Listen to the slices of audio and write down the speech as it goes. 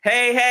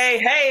Hey, hey,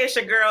 hey, it's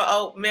your girl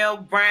Oatmeal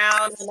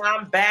Brown, and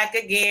I'm back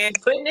again,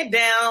 putting it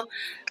down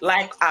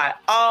like I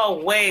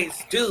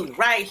always do,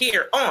 right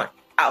here on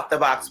Out the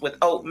Box with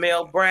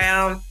Oatmeal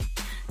Brown.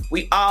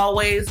 We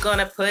always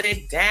gonna put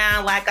it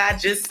down like I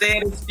just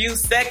said a few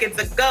seconds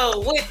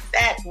ago with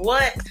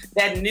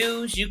that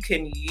news you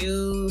can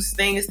use,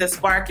 things to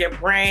spark your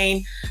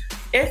brain,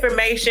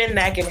 information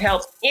that can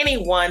help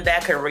anyone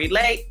that can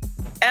relate,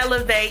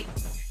 elevate,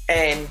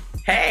 and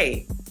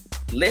hey,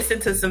 listen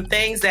to some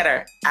things that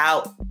are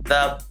out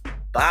the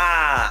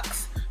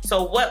box.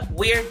 So what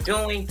we're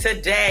doing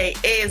today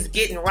is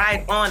getting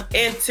right on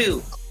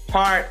into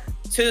part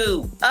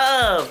 2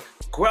 of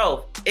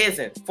Growth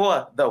Isn't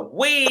for the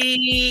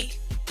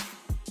Weak.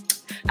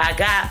 I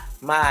got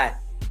my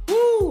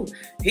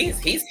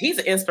he's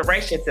an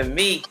inspiration to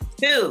me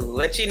too.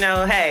 But you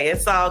know, hey,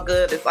 it's all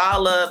good, it's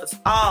all love, it's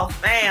all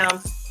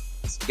fam.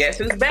 Guess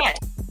who's back?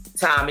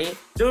 Tommy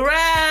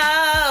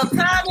Durrell.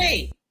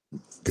 Tommy.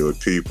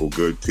 Good people.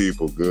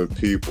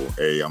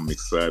 Hey, I'm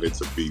excited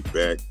to be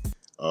back.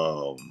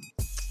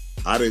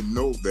 I didn't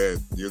know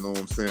that, you know what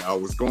I'm saying, I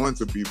was going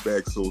to be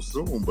back so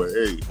soon, but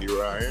hey,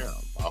 here I am.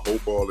 I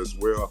hope all is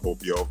well. I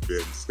hope y'all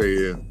been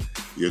staying,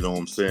 you know what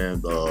I'm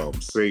saying,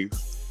 safe.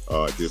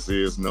 This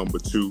is number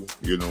 2,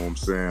 you know what I'm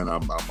saying.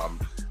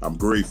 I'm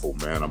grateful,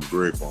 man. I'm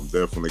grateful. I'm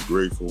definitely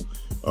grateful.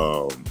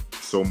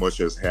 So much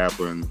has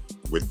happened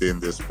within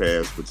this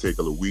past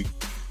particular week.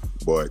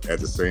 But at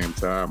the same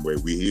time,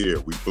 we here,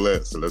 we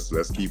blessed. So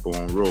let's keep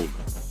on rolling.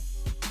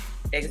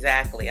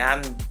 Exactly.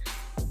 I'm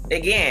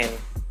again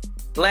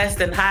blessed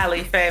and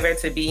highly favored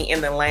to be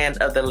in the land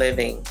of the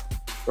living,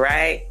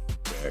 right?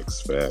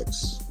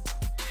 Facts.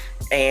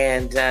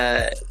 And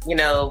you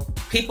know,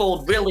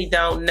 people really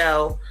don't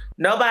know.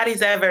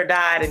 Nobody's ever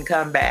died and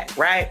come back,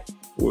 right?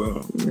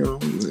 Well, you know,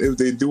 if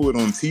they do it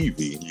on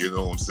TV, you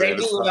know what I'm saying?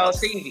 They do it on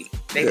TV.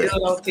 They do it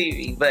on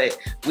TV, but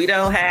we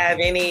don't have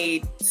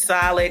any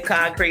solid,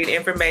 concrete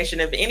information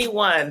of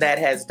anyone that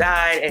has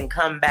died and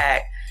come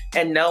back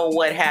and know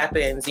what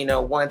happens, you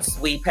know, once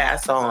we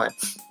pass on.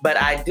 But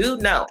I do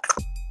know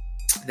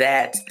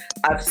that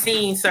I've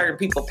seen certain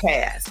people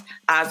pass.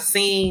 I've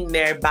seen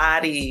their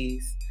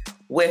bodies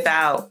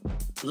without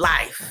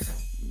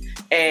life,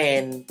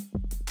 and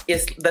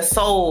the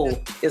soul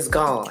is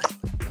gone.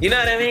 You know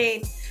what I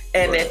mean?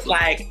 And right. It's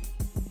like,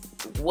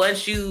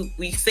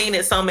 we've seen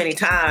it so many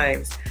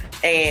times,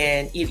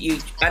 and you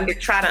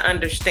try to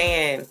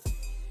understand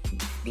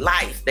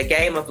life, the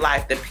game of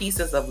life, the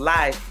pieces of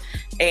life,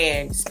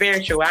 and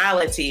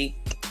spirituality.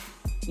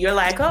 You're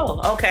like, oh,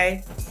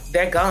 okay,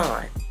 they're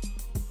gone.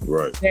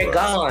 Right. They're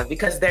gone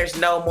because there's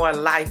no more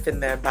life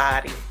in their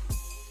body.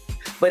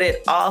 But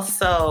it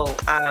also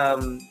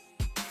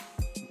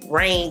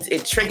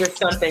it triggers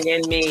something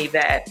in me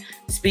that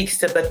speaks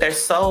to, but their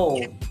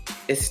soul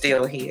is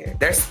still here.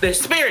 Their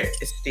spirit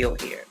is still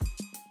here.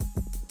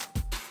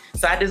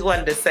 So I just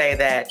wanted to say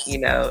that, you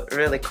know,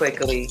 really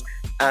quickly,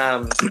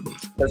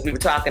 because we were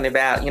talking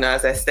about, you know,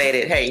 as I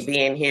stated, hey,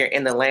 being here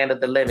in the land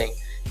of the living.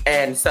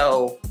 And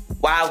so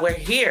while we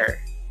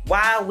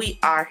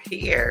are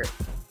here,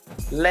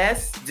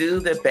 let's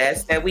do the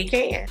best that we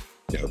can.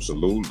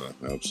 Absolutely.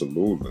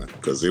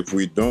 Because if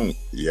we don't,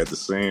 at the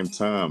same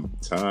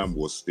time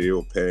will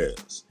still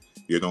pass.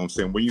 You know what I'm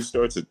saying? When you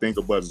start to think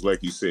about it,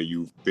 like you said,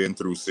 you've been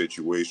through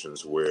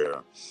situations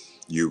where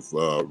you've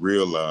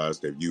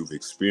realized that you've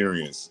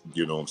experienced,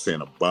 you know what I'm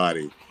saying, a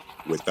body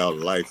without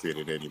life in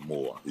it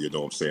anymore. You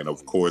know what I'm saying?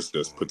 Of course,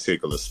 this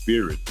particular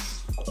spirit,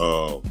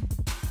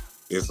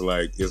 it's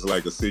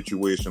like a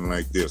situation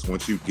like this.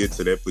 Once you get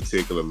to that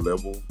particular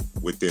level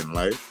within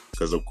life,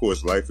 because of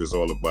course life is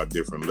all about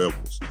different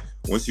levels.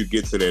 Once you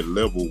get to that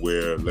level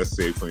where, let's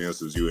say, for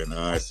instance, you're in the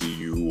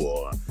ICU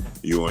or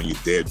you're on your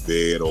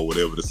deathbed or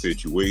whatever the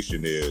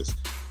situation is,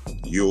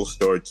 you'll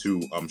start to,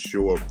 I'm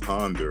sure,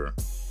 ponder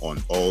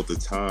on all the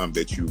time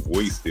that you've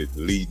wasted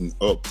leading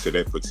up to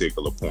that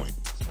particular point.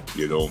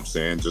 You know what I'm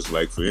saying? Just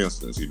like, for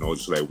instance, you know,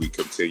 just like we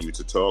continue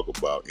to talk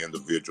about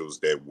individuals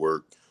that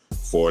work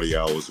 40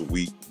 hours a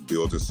week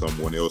building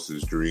someone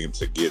else's dream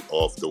to get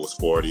off those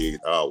 48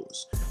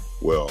 hours.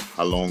 Well,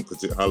 how long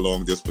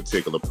this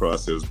particular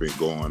process has been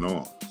going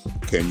on?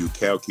 Can you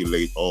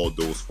calculate all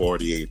those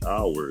 48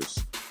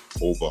 hours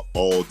over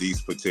all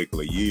these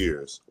particular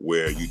years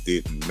where you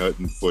did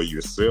nothing for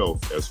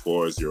yourself as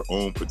far as your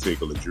own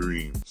particular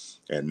dream,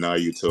 and now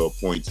you're to a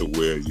point to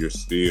where you're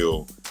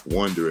still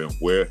wondering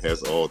where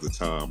has all the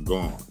time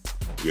gone?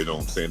 You know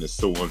what I'm saying? It's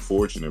so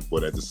unfortunate,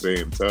 but at the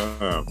same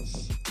time,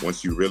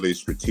 once you really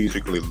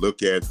strategically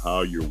look at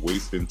how you're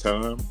wasting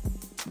time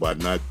by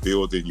not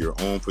building your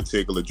own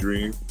particular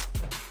dream,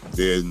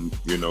 then,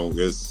 you know,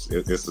 it's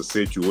a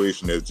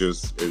situation that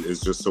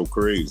it's just so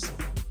crazy.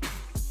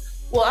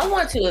 Well, I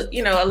want to,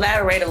 you know,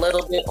 elaborate a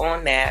little bit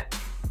on that.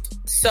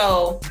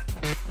 So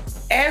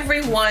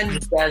everyone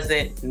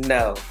doesn't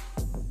know.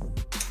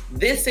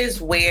 This is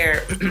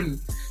where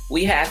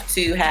we have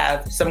to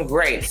have some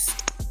grace,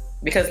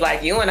 because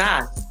like you and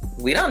I,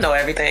 we don't know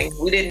everything.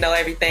 We didn't know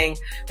everything.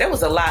 There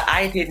was a lot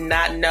I did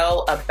not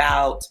know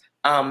about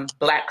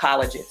Black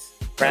colleges.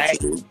 right?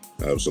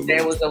 Absolutely.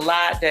 There was a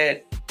lot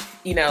that,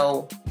 you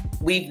know,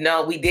 we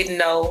didn't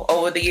know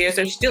over the years.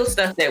 There's still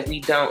stuff that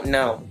we don't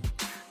know.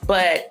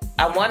 But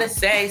I want to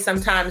say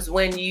sometimes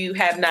when you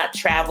have not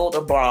traveled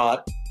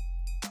abroad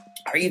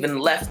or even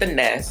left the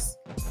nest,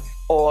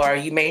 or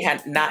you may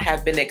not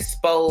have been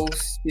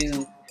exposed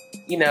to,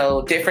 you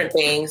know, different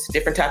things,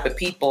 different type of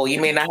people.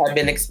 You may not have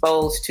been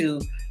exposed to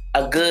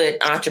a good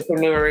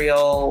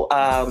entrepreneurial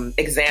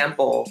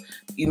example.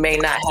 You may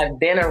not have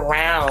been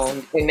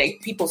around, and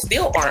people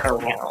still aren't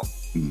around,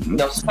 you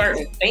know,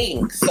 certain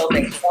things. So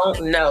they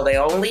don't know. They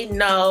only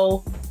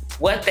know,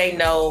 what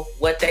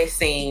they've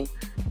seen,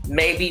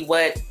 maybe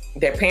what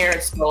their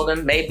parents told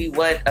them, maybe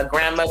what a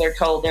grandmother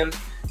told them,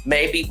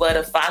 maybe what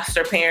a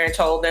foster parent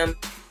told them,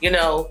 you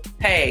know,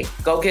 hey,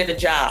 go get a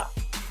job.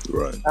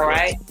 Right. All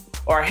right.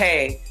 Or,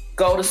 hey,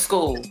 go to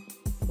school.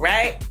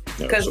 Right.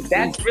 Because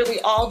that's really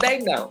all they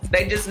know.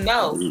 They just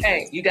know,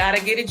 hey, you got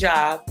to get a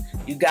job.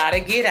 You got to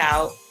get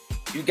out.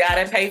 You got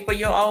to pay for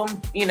your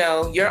own, you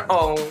know, your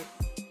own.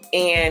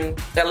 And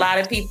a lot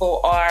of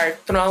people are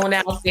thrown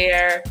out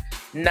there,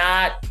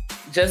 not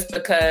just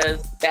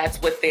because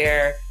that's what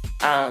their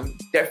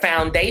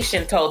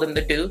foundation told them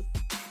to do,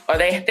 or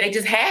they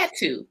just had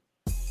to.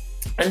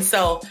 And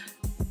so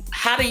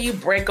how do you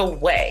break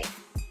away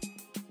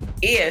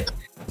if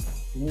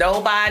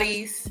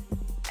nobody's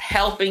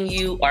helping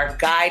you or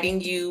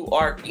guiding you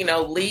or, you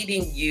know,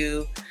 leading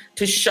you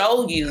to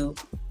show you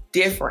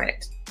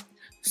different?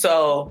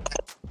 So,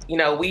 you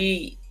know,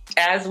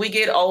 as we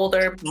get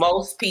older,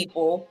 most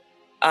people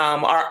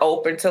are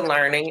open to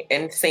learning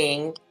and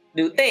seeing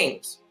new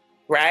things,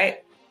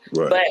 right?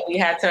 But we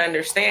have to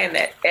understand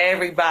that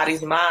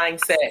everybody's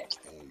mindset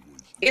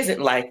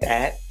isn't like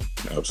that.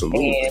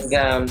 Absolutely.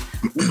 And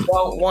we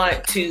don't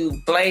want to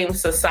blame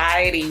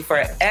society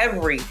for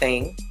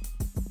everything.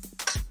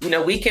 You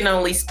know, we can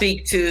only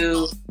speak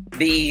to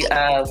the,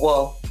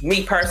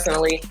 me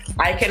personally,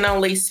 I can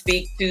only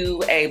speak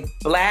to a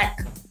Black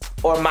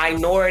or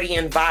minority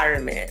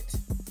environment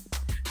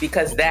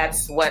because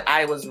that's what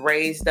I was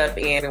raised up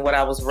in and what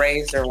I was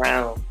raised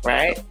around,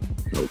 right?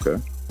 Okay.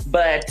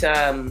 But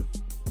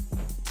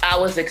I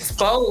was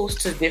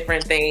exposed to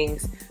different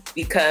things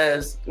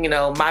because, you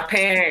know, my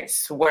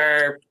parents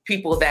were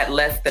people that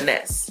left the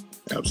nest.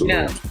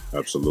 Absolutely. You know,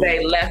 absolutely.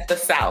 They left the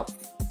South.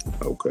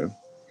 Okay.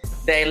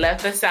 They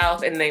left the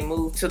South and they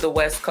moved to the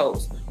West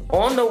Coast.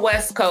 On the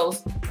West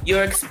Coast,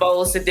 you're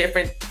exposed to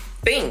different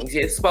things.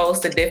 You're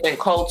exposed to different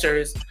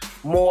cultures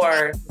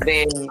more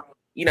than,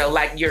 you know,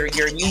 like your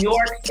New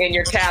York and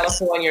your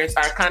Californians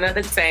are kind of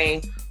the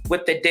same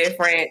with the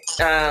different,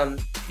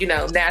 you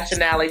know,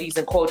 nationalities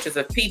and cultures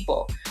of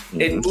people.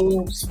 Mm-hmm. It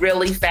moves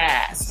really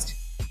fast.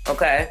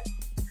 Okay.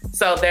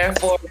 So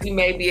therefore, you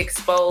may be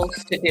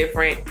exposed to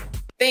different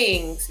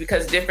things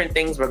because different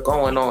things were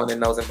going on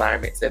in those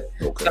environments. If,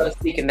 so to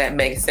speak, and that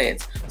makes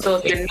sense. So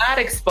if you're not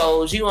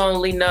exposed, you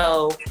only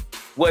know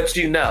what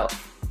you know.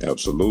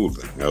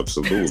 Absolutely.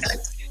 Absolutely.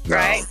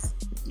 Right? Now,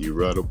 you're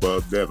right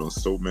about that on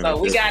so many. So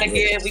we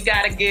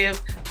gotta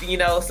give, you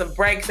know, some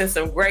breaks and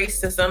some grace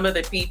to some of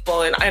the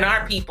people and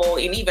our people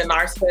and even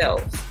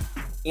ourselves,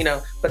 you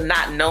know, but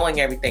not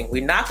knowing everything.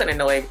 We're not gonna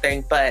know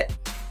everything, but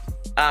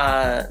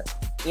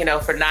you know,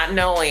 for not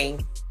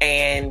knowing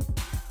and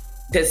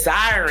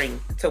desiring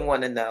to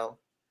want to know,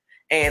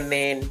 and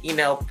then, you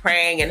know,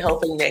 praying and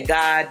hoping that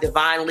God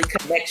divinely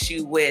connects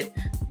you with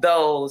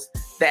those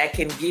that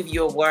can give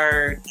you a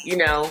word, you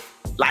know,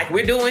 like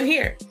we're doing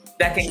here,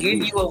 that can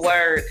give you a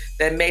word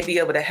that may be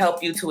able to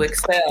help you to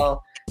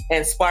excel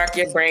and spark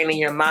your brain and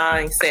your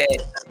mindset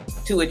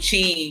to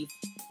achieve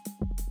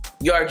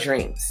your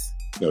dreams.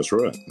 That's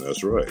right.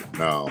 That's right.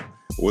 Now,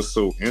 what's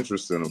so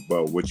interesting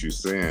about what you're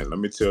saying, let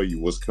me tell you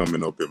what's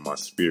coming up in my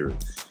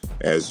spirit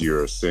as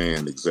you're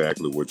saying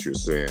exactly what you're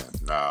saying.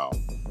 Now,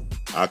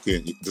 I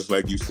can, just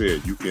like you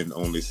said, you can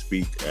only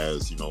speak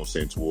as, you know,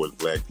 saying towards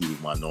Black people,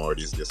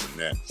 minorities, this and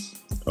that.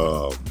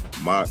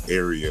 My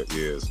area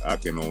is I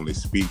can only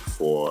speak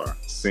for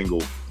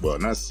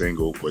not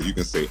single, but you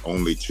can say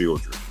only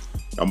children.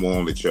 I'm an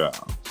only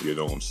child, you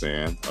know what I'm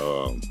saying?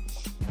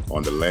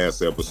 On the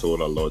last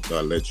episode, I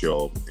let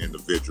y'all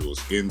individuals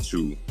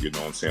into, you know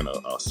what I'm saying,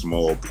 a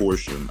small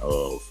portion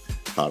of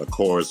how the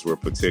cards were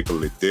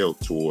particularly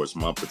dealt towards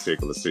my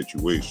particular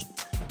situation.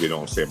 You know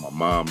what I'm saying? My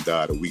mom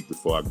died a week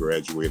before I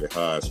graduated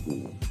high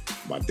school.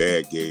 My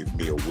dad gave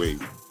me away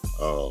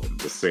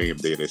the same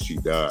day that she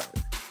died.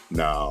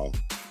 Now,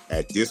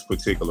 at this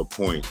particular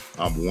point,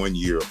 I'm 1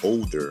 year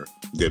older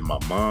than my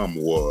mom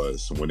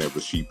was whenever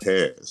she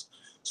passed.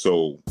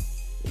 So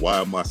why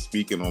am I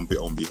speaking on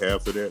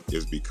behalf of that?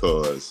 Is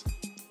because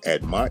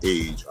at my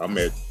age, I'm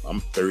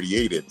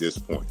 38 at this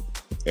point,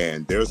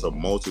 and there's a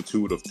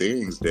multitude of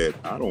things that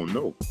I don't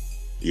know.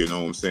 You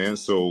know what I'm saying?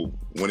 So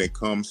when it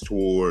comes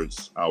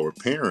towards our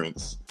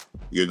parents,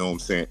 you know what I'm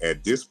saying,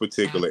 at this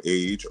particular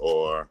age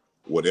or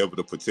whatever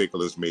the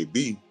particulars may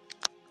be,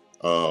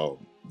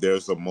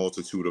 there's a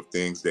multitude of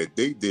things that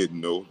they didn't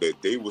know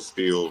that they were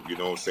still,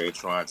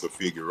 trying to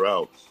figure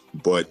out,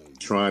 but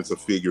trying to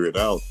figure it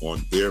out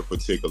on their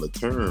particular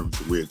terms,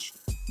 which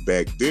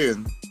back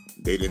then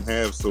they didn't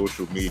have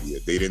social media.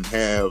 They didn't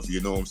have,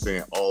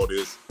 all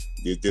this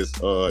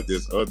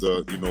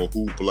other,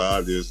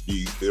 hoopla, these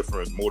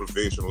different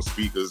motivational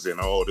speakers and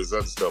all this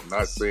other stuff.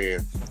 Not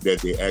saying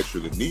that they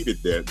actually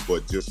needed that,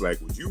 but just like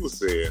what you were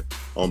saying,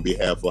 on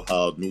behalf of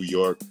how New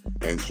York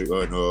and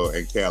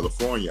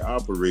California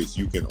operates,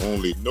 you can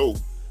only know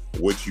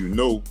what you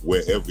know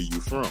wherever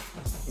you're from.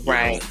 You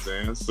right. know what I'm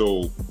saying?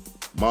 So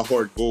my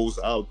heart goes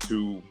out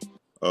to,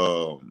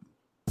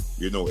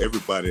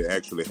 everybody that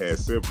actually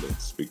has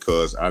siblings,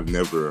 because I've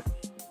never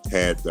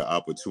had the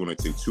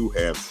opportunity to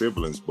have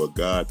siblings, but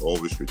God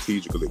always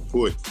strategically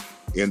put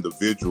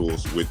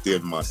individuals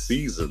within my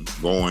seasons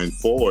going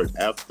forward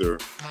after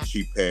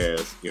she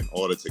passed in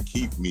order to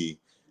keep me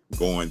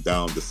going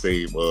down the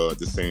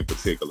same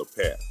particular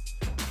path.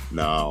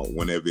 Now,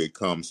 whenever it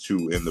comes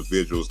to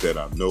individuals that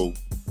I know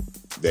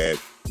that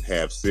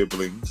have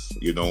siblings,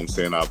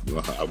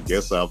 I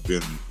guess I've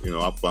been,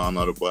 I found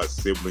out about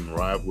sibling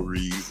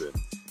rivalries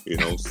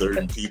and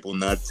certain people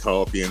not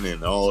talking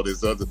and all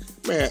this other.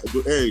 Man,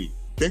 hey,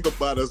 think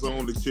about us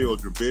only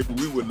children, baby.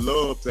 We would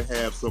love to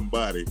have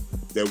somebody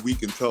that we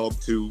can talk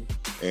to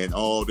and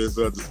all this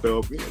other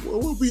stuff. Man,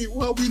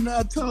 why we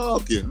not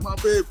talking? My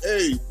baby,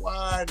 hey,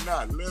 why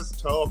not?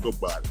 Let's talk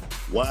about it.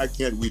 Why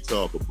can't we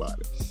talk about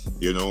it?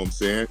 You know what I'm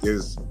saying?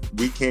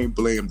 We can't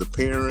blame the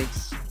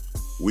parents.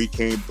 We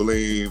can't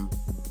blame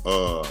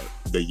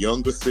the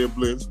younger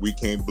siblings. We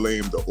can't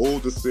blame the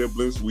older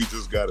siblings. We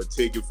just got to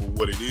take it for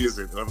what it is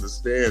and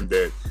understand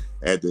that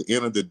at the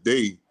end of the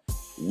day,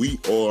 we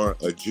are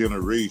a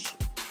generation.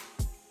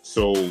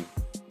 So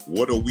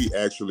what are we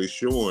actually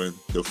showing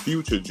the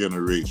future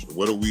generation?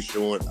 What are we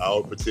showing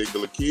our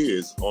particular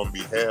kids on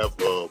behalf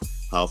of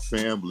how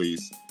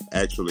families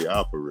actually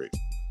operate?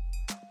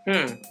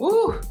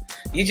 Ooh,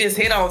 you just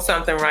hit on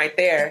something right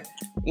there.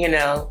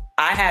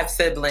 I have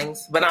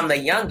siblings, but I'm the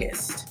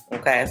youngest.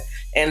 Okay.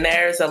 And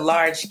there's a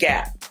large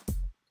gap,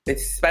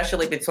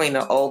 especially between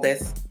the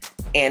oldest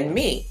and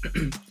me.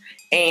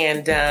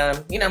 And,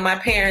 my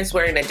parents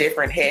were in a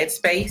different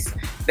headspace.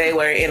 They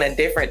were in a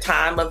different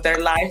time of their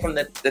life from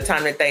the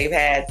time that they've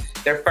had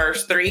their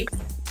first three.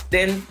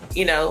 Then,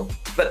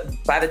 but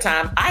by the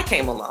time I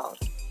came along,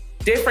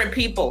 different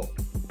people,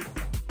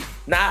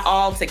 not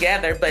all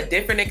together, but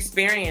different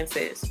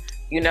experiences.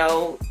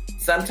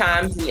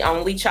 Sometimes the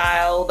only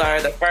child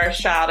or the first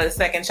child or the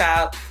second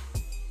child,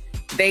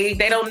 they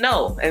don't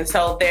know. And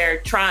so they're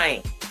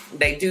trying.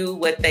 They do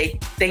what they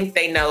think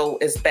they know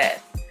is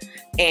best.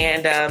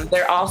 And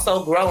they're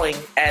also growing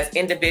as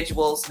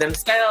individuals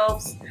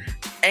themselves.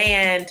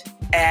 And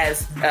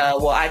as,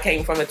 I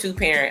came from a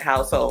 2-parent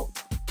household,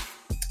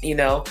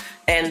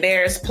 and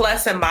there's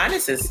plus and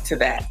minuses to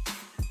that.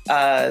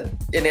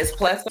 And it's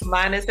plus and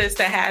minuses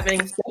to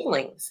having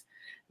siblings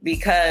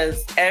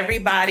because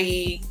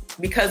everybody's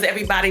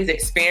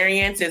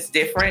experience is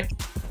different.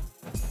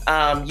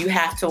 You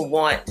have to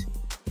want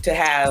to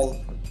have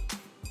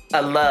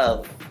a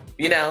love,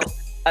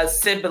 a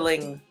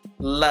sibling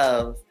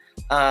love,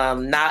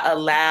 not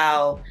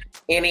allow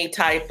any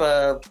type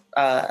of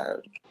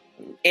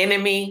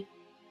enemy,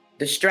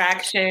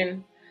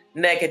 distraction,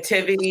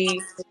 negativity,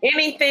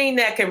 anything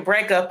that can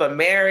break up a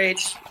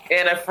marriage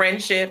and a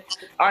friendship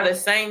are the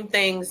same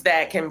things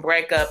that can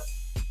break up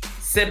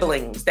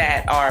siblings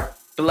that are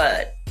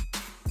blood.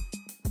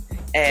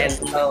 And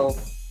so,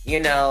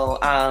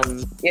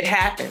 it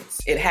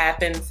happens.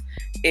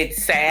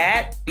 It's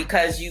sad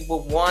because you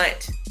will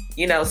want,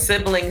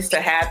 siblings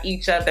to have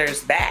each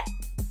other's back,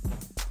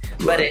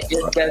 but it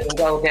just doesn't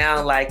go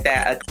down like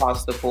that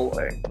across the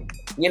board.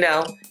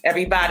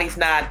 Everybody's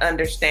not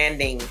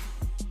understanding.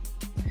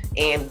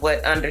 And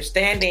what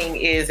understanding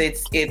is,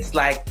 it's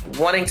like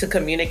wanting to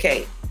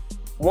communicate,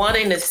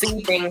 wanting to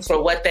see things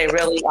for what they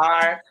really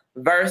are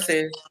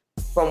versus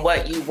from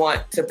what you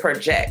want to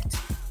project.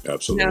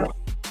 Absolutely.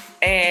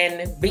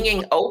 And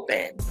being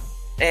open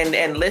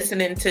and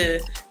listening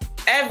to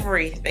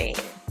everything,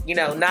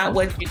 not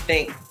what you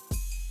think,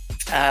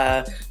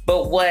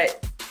 but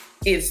what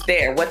is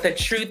there, what the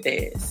truth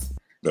is.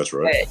 That's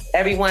right. But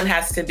everyone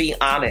has to be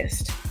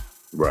honest.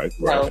 Right.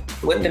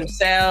 With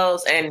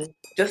themselves. And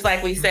just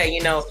like we say,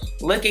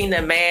 looking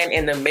the man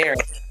in the mirror.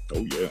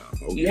 Oh, yeah.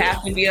 You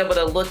have to be able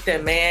to look the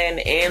man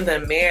in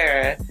the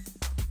mirror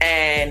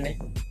and,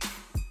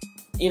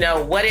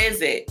 what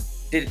is it?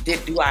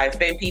 Do I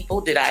offend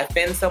people? Did I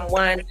offend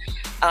someone?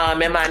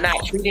 Am I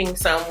not treating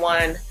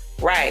someone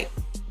right?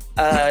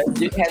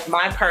 Has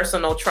my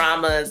personal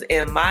traumas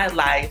in my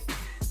life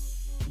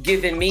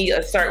given me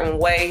a certain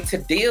way to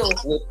deal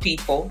with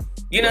people?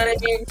 You know what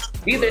I mean?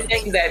 These are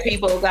things that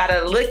people got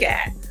to look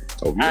at.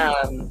 Oh, yeah.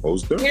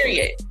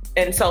 Period.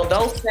 And so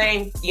those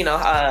same,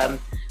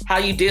 how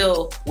you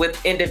deal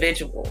with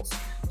individuals.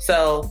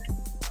 So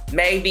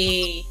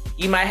maybe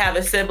you might have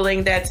a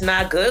sibling that's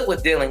not good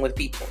with dealing with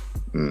people,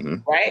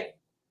 right?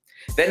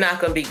 They're not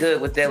going to be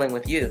good with dealing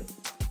with you.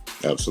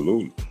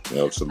 Absolutely.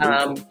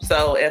 Absolutely.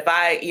 So if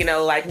I,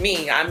 like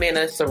me, I'm in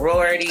a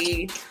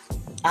sorority,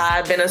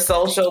 I've been a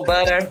social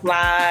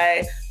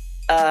butterfly.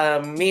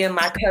 Me and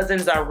my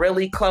cousins are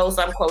really close.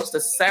 I'm close to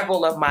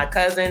several of my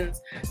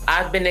cousins.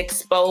 I've been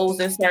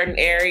exposed in certain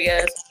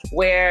areas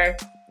where,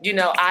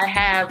 I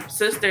have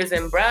sisters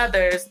and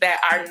brothers that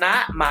are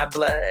not my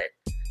blood,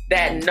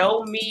 that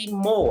know me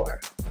more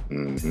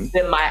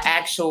than my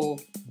actual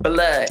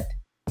blood.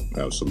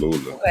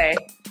 Absolutely. Okay.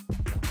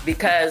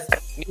 Because,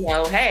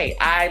 hey,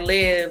 I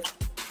live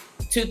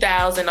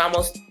 2,000,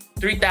 almost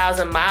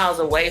 3,000 miles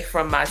away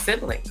from my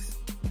siblings.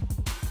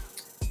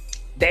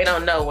 They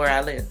don't know where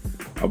I live.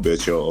 I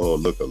bet y'all all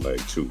look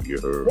alike too. You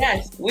heard?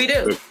 Yes, we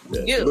do.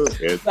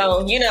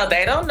 So,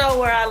 they don't know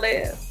where I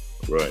live.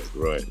 Right.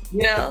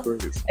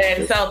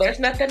 And so there's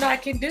nothing I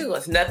can do.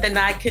 There's nothing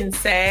I can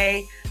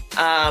say.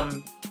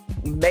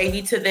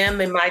 Maybe to them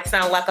it might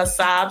sound like a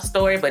sob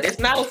story, but it's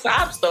not a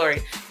sob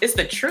story. It's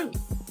the truth.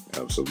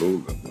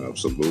 Absolutely.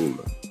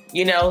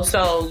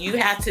 So you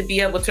have to be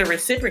able to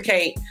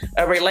reciprocate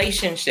a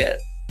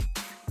relationship.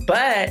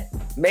 But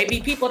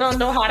maybe people don't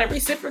know how to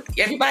reciprocate.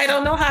 Everybody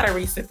don't know how to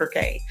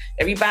reciprocate.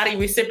 Everybody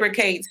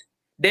reciprocates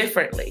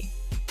differently.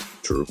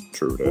 True.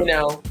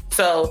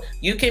 So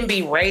you can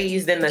be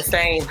raised in the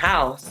same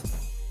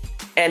house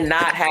and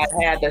not have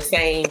had the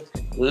same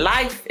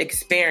life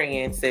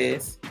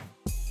experiences.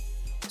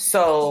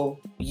 So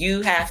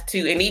you have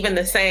to, and even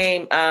the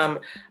same,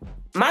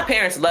 my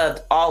parents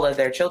loved all of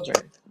their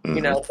children,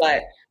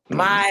 but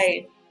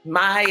my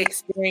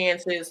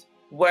experiences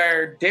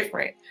were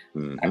different.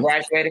 I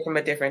graduated from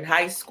a different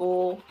high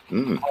school.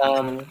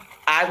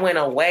 I went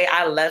away.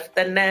 I left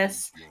the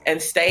nest and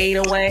stayed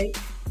away.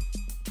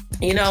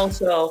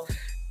 So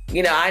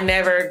I'll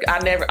never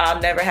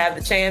have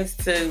the chance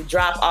to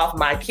drop off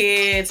my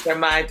kids or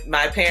my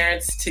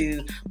parents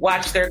to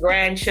watch their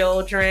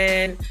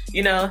grandchildren.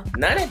 None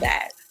of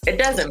that. It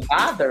doesn't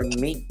bother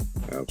me.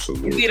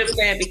 Absolutely. You see what I'm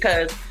saying?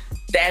 Because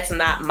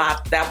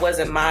that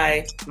wasn't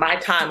my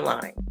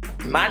timeline.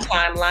 My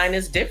timeline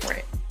is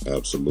different.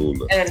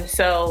 Absolutely. And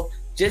so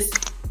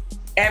just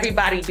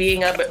everybody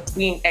being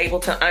able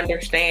to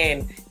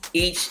understand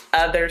each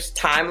other's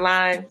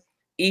timeline,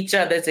 each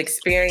other's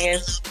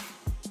experience,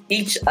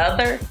 each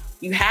other,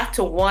 you have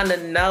to want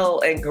to know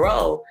and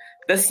grow.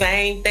 The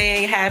same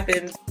thing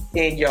happens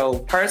in your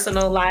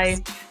personal life,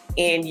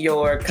 in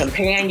your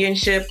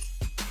companionship,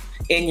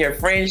 in your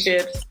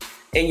friendships,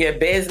 in your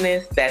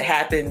business, that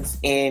happens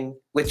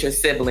with your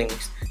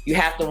siblings. You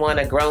have to want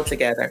to grow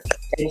together.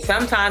 And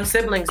sometimes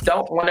siblings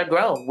don't want to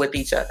grow with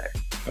each other.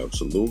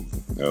 Absolutely.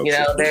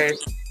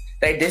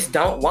 They just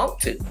don't want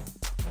to.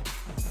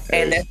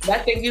 Hey. And there's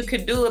nothing you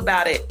could do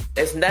about it.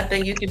 There's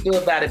nothing you can do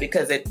about it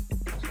because it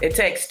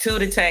takes two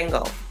to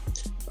tango.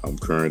 I'm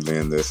currently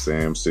in that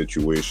same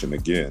situation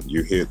again.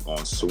 You hit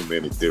on so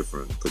many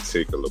different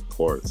particular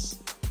parts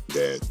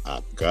that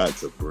I got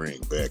to bring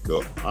back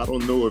up. I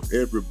don't know if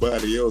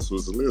everybody else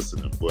was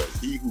listening, but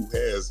he who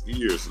has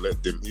ears,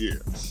 let them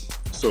hear.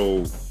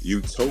 So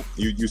you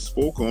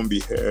spoke on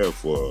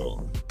behalf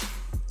of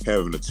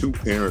having a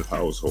 2-parent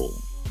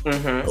household.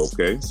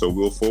 Okay, so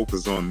we'll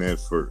focus on that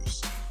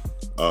first.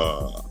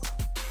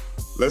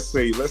 Let's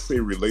say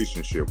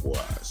relationship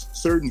wise,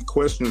 certain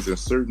questions in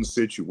certain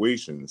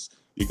situations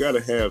you got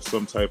to have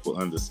some type of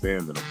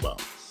understanding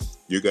about.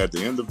 You got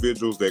the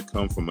individuals that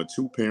come from a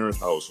 2-parent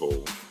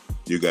household.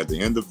 You got the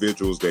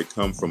individuals that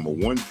come from a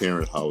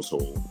 1-parent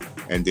household.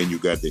 And then you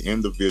got the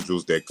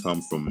individuals that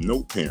come from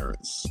no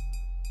parents.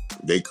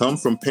 They come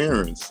from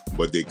parents,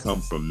 but they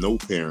come from no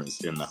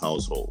parents in the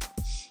household.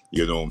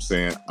 You know what I'm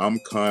saying? I'm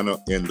kind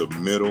of in the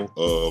middle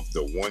of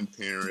the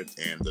 1-parent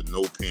and the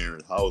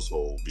no-parent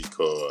household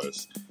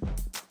because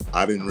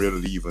I didn't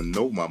really even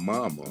know my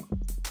mama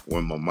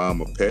when my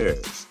mama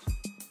passed.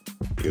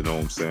 You know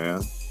what I'm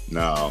saying?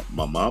 Now,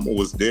 my mama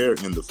was there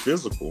in the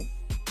physical,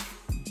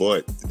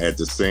 but at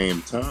the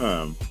same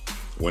time,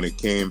 when it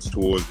came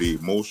towards the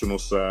emotional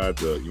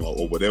side, or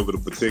whatever the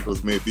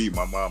particulars may be,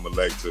 my mama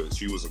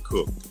she was a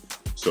cook.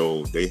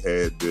 So they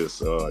had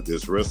this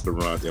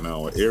restaurant in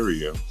our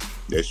area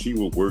that she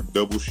would work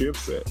double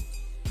shifts at.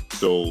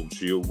 So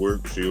she'll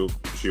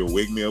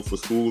wake me up for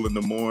school in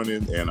the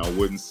morning and I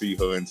wouldn't see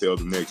her until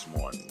the next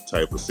morning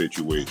type of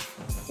situation.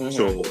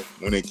 So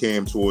when it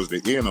came towards the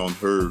end on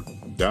her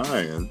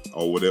dying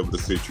or whatever the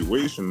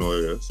situation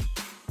was,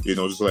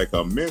 just like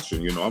I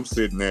mentioned, I'm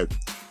sitting at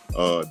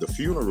the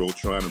funeral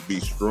trying to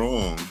be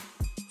strong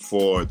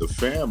for the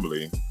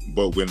family.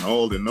 But when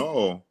all in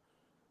all,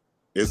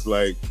 it's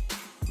like,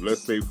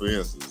 let's say, for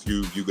instance,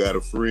 you got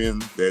a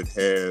friend that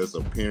has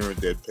a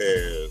parent that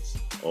passed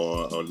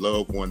or a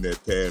loved one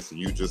that passed, and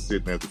you just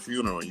sitting at the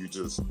funeral and you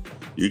just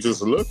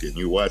looking,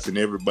 you watching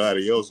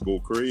everybody else go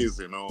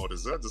crazy and all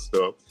this other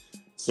stuff.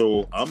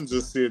 So I'm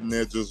just sitting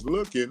there just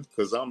looking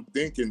because I'm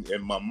thinking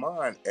in my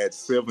mind at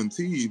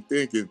 17,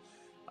 thinking,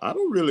 I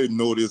don't really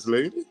know this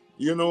lady.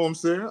 You know what I'm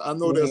saying? I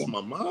know that's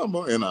my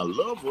mama and I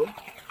love her,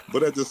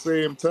 but at the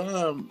same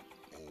time,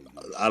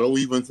 I don't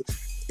even...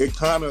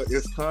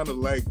 it's kind of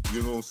like,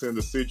 you know what I'm saying,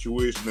 the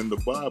situation in the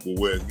Bible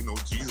where, you know,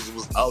 Jesus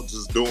was out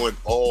just doing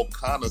all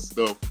kind of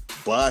stuff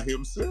by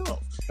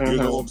himself. You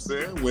know what I'm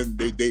saying? When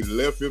they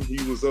left him,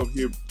 he was up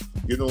here,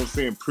 you know what I'm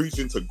saying,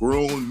 preaching to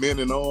grown men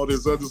and all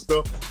this other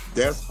stuff.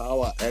 That's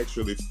how I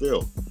actually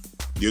felt.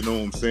 You know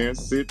what I'm saying?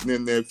 Sitting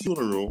in that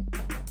funeral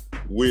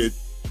with,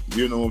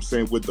 you know what I'm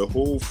saying, with the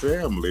whole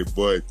family,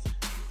 but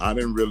I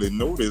didn't really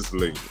know this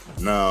lady.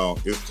 Now,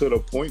 it's to the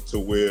point to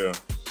where,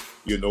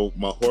 you know,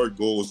 my heart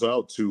goes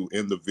out to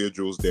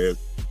individuals that,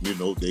 you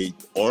know, they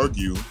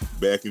argue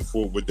back and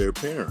forth with their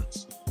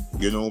parents.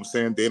 You know what I'm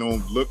saying? They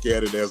don't look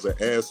at it as an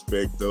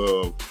aspect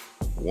of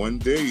one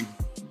day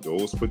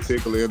those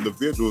particular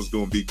individuals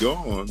going to be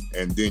gone,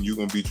 and then you're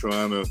going to be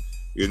trying to,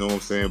 you know what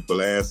I'm saying,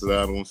 blast it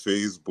out on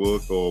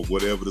Facebook or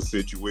whatever the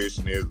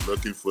situation is,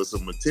 looking for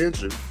some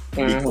attention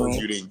because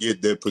you didn't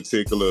get that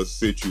particular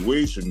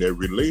situation, that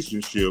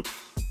relationship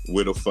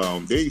with a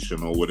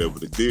foundation or whatever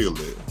the deal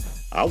is.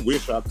 I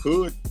wish I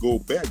could go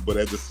back, but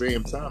at the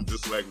same time,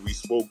 just like we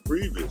spoke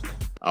previous,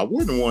 I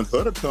wouldn't want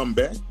her to come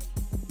back.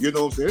 You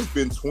know what I'm saying? It's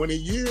been 20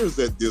 years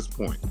at this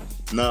point.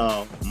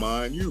 Now,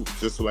 mind you,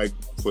 just like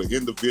for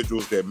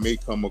individuals that may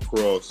come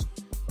across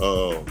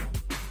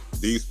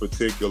these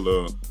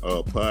particular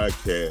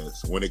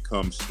podcasts when it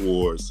comes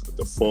towards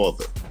the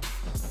father.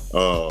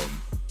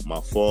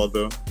 My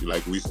father,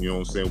 like we, you know what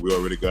I'm saying, we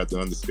already got the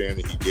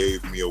understanding. He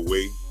gave me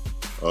away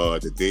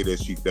the day that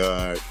she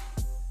died.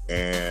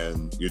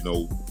 And, you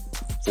know,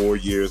 4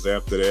 years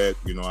after that,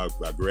 you know,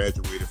 I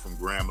graduated from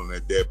Grambling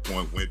at that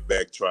point, went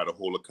back, tried to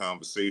hold a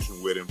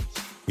conversation with him.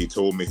 He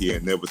told me he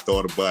had never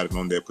thought about it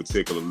on that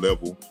particular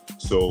level.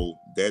 So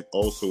that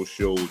also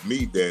showed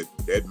me that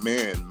that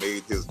man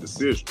made his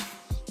decision.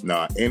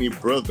 Now, any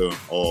brother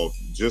or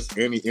just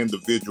any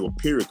individual,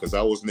 period, because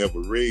I was never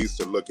raised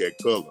to look at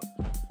color.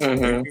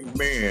 Any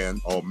man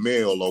or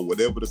male or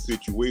whatever the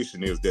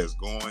situation is that's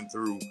going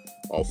through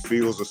or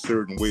feels a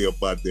certain way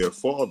about their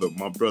father,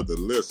 my brother,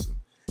 listen.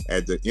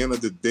 At the end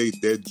of the day,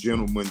 that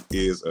gentleman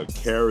is a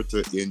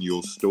character in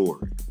your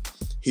story.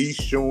 He's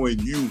showing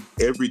you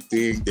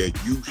everything that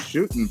you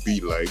shouldn't be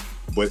like,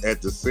 but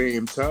at the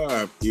same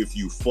time, if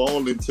you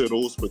fall into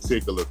those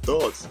particular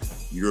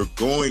thoughts, you're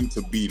going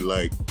to be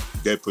like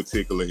that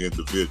particular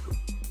individual,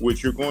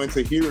 which you're going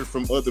to hear it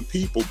from other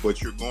people,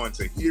 but you're going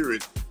to hear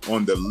it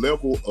on the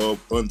level of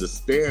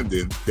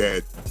understanding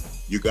that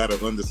you got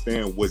to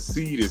understand what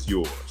seed is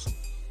yours.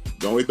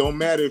 It don't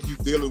matter if you're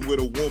dealing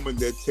with a woman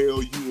that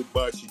tell you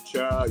about your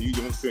child, you know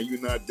what I'm saying,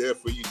 you're not there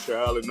for your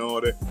child and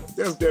all that.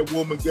 That's that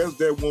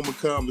woman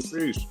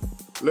conversation.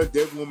 Let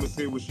that woman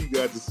say what she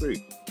got to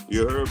say.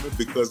 You heard me?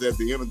 Because at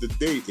the end of the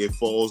day, it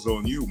falls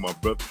on you, my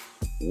brother.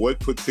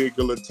 What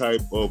particular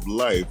type of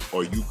life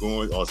are you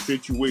going, or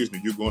situation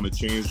are you going to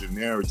change your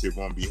narrative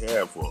on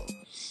behalf of?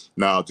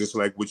 Now, just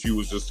like what you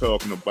was just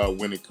talking about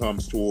when it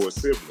comes towards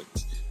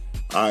siblings,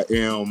 I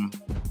am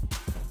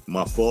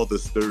my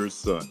father's third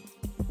son.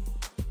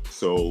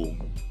 So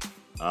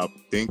I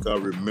think I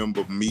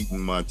remember meeting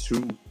my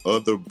two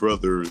other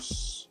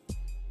brothers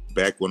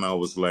back when I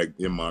was like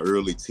in my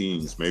early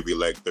teens, maybe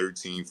like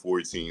 13,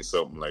 14,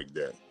 something like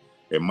that.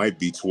 It might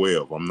be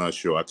 12. I'm not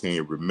sure. I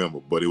can't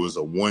remember, but it was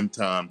a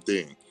one-time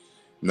thing.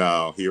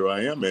 Now, here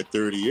I am at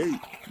 38.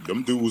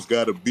 Them dudes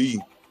got to be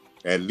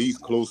at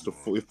least close to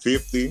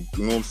 50.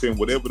 You know what I'm saying?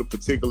 Whatever the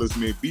particulars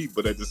may be.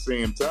 But at the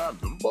same time,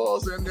 them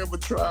balls that never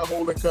tried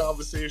holding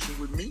conversation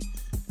with me.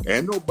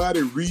 And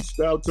nobody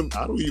reached out to me.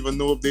 I don't even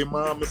know if their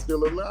mom is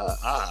still alive.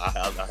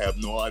 I have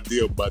no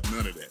idea about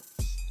none of that.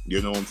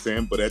 You know what I'm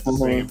saying? But at the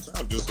same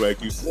time, just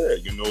like you said,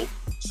 you know,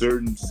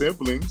 certain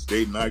siblings,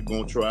 they not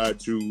going to try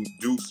to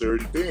do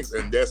certain things.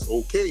 And that's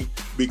okay,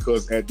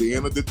 because at the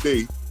end of the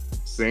day,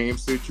 same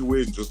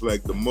situation, just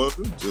like the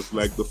mother, just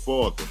like the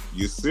father.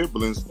 Your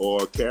siblings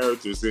are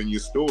characters in your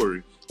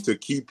story to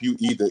keep you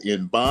either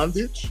in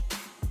bondage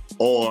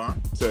or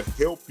to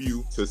help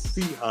you to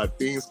see how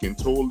things can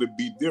totally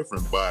be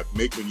different by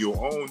making your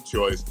own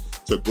choice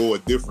to go a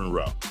different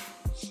route.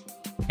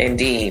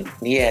 Indeed.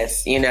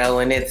 Yes. You know,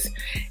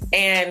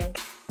 and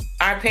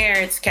our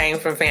parents came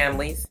from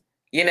families,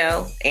 you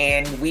know,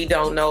 and we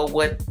don't know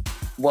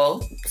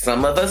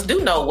some of us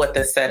do know what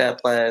the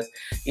setup was.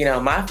 You know,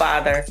 my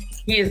father,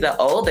 he is the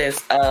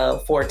oldest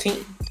of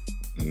 14,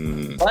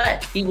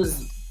 but he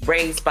was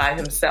raised by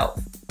himself.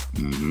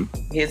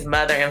 His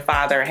mother and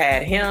father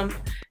had him,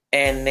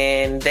 and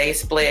then they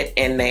split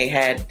and they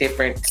had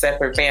different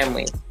separate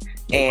families.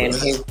 And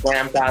his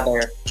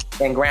grandfather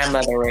and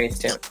grandmother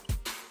raised him.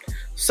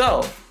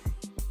 So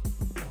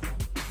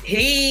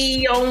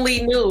he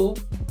only knew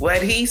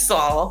what he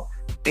saw.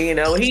 You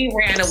know, he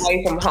ran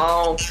away from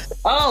home.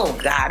 Oh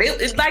God,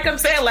 it's like I'm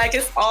saying, like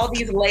it's all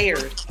these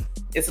layers.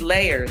 It's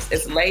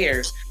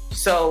layers.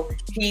 So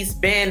he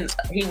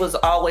was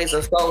always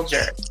a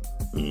soldier,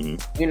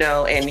 you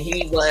know, and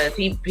he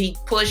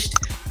pushed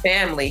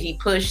family. He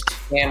pushed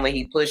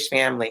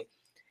family.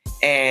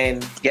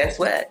 And guess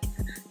what?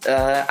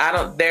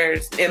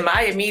 In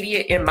my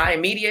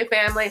immediate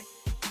family,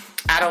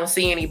 I don't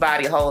see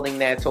anybody holding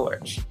that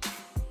torch.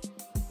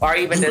 or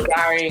even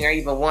desiring or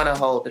even want to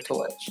hold the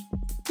torch.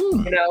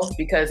 You know,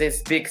 because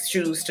it's big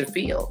shoes to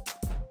fill.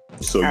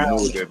 So you know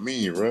what that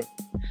means, right?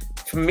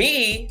 For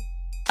me,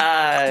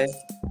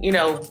 you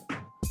know,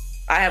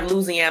 I have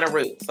Louisiana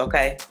roots,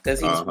 okay?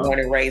 Because he was born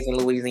and raised in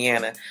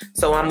Louisiana.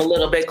 So I'm a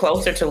little bit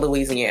closer to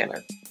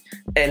Louisiana.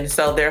 And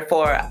so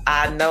therefore,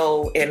 I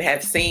know and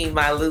have seen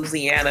my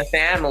Louisiana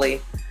family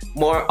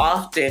more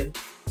often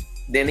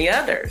than the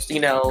others,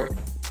 you know,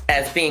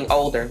 as being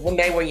older. When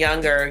they were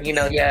younger, you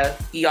know, yeah,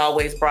 he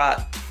always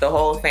brought the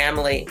whole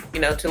family,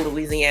 you know, to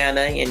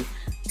Louisiana and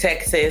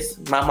Texas.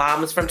 My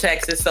mom is from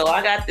Texas. So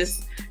I got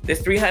this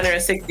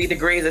 360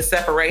 degrees of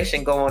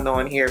separation going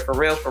on here for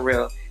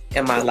real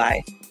in my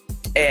life.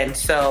 And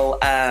so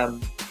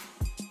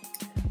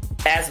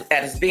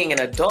as being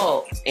an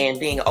adult and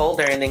being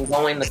older and then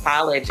going to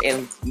college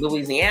in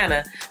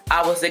Louisiana,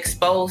 I was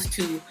exposed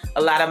to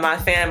a lot of my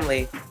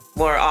family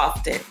more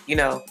often, you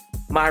know,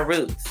 my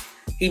roots.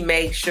 He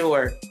made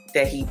sure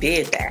that he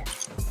did that.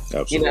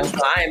 Absolutely. You know, so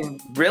I'm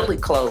really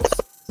close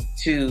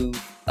to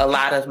a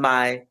lot of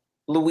my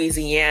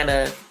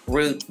Louisiana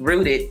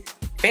rooted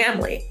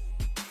family.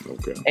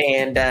 Okay.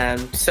 And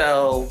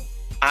so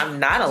I'm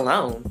not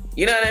alone.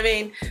 You know what I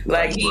mean?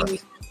 Like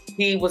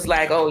he was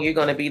like, oh, you're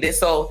going to be this.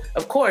 So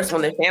of course,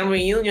 when the family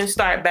reunions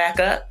start back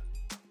up,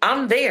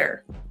 I'm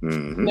there, you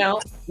know,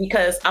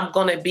 because I'm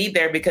going to be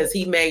there because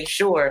he made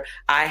sure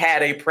I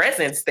had a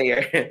presence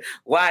there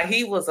while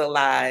he was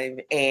alive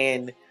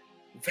and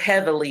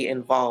heavily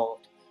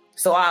involved.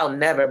 So I'll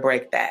never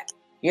break that.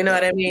 You know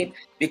what I mean?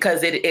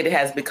 Because it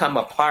has become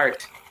a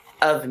part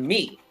of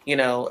me, you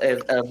know,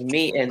 of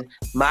me and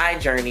my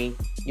journey,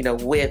 you know,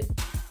 with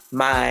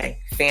my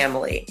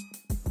family.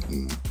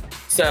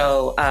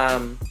 So,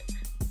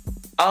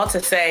 all to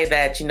say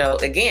that, you know,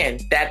 again,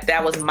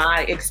 that was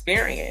my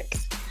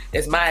experience.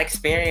 Is my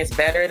experience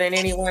better than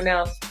anyone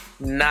else?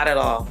 Not at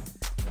all.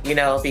 You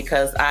know,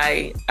 because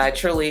I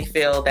truly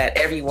feel that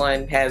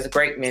everyone has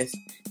greatness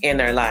in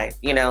their life,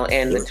 you know,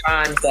 and the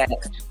times that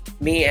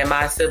me and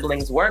my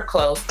siblings were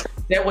close,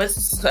 there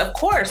was, of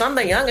course, I'm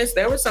the youngest.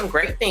 There were some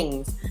great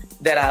things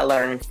that I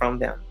learned from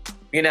them,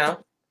 you know,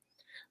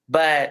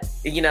 but,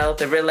 you know,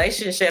 the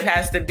relationship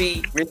has to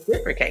be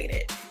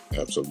reciprocated.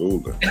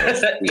 Absolutely.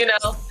 You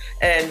know,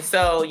 and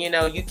so, you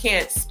know, you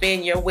can't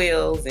spin your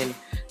wheels and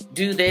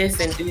do this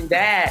and do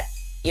that,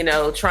 you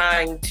know,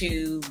 trying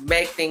to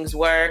make things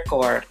work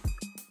or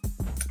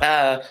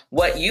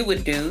what you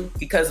would do,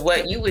 because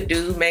what you would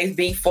do may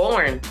be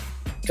foreign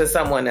to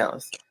someone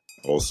else.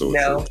 Also, you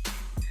know,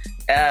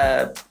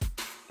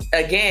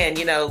 again,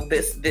 you know,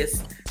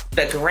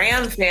 the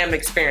Graham fam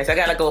experience, I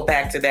got to go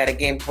back to that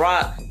again,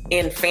 brought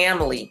in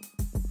family.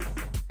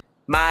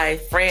 My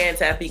friends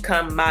have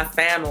become my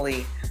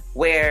family,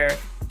 where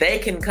they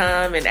can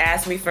come and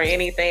ask me for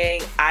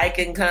anything. I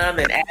can come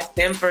and ask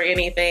them for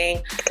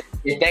anything.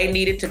 If they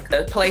needed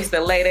a place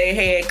to lay their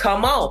head,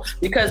 come on.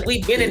 Because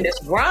we've been in this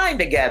grind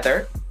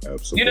together.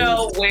 Absolutely. You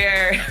know,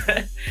 where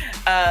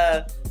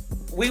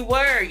we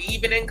were,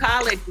 even in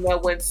college, you know,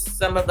 when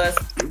some of us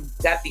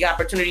got the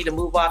opportunity to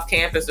move off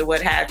campus or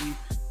what have you,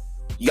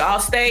 y'all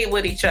stayed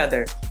with each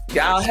other.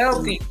 Y'all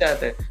helped each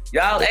other.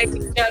 Y'all ate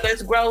each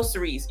other's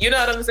groceries. You know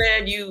what I'm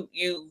saying?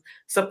 You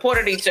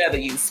supported each other.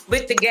 You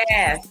split the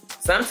gas.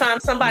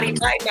 Sometimes somebody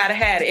might not have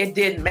had it. It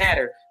didn't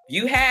matter.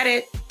 You had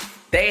it,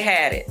 they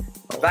had it.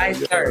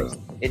 Vice versa.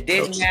 It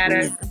didn't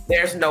matter.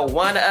 There's no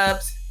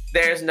one-ups.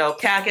 There's no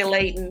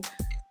calculating.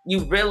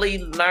 You really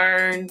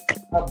learn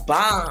a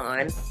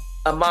bond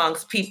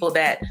amongst people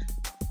that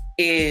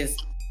is,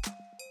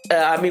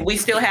 we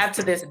still have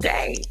to this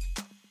day.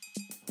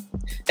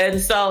 And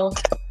so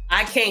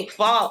I can't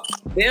fault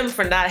them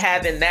for not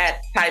having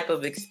that type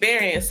of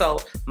experience. So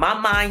my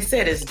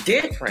mindset is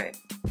different.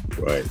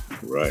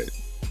 Right.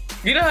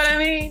 You know what I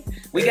mean?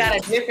 We got a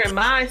different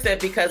mindset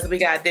because we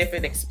got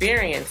different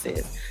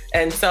experiences.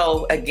 And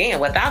so again,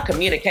 without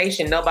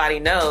communication, nobody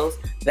knows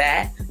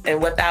that.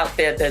 And without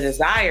the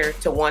desire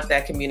to want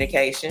that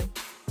communication,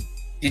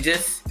 you're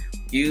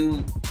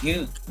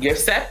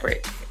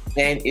separate.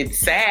 And it's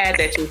sad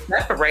that you're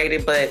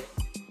separated, but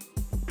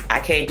I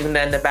can't do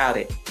nothing about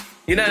it.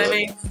 You know what I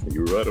mean?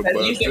 You're right about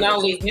that.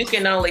 You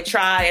can only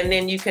try, and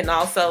then you can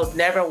also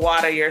never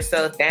water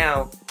yourself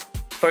down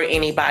for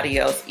anybody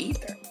else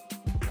either.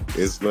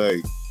 It's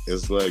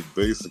like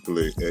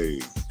basically,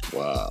 hey,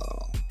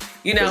 wow.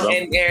 You know,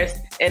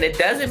 and it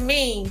doesn't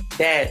mean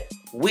that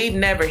we've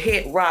never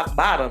hit rock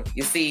bottom,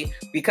 you see,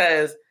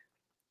 because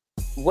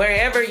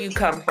wherever you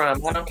come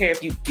from, I don't care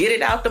if you get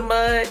it out the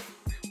mud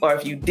or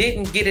if you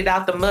didn't get it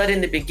out the mud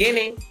in the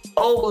beginning,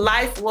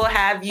 life will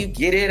have you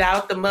get it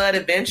out the mud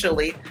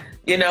eventually,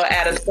 you know,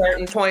 at a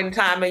certain point in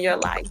time in your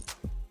life.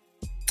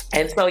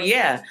 And so,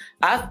 yeah,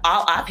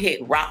 I've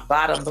hit rock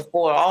bottom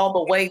before, all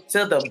the way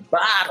to the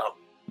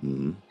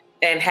bottom,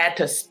 and had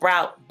to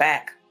sprout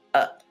back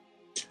up.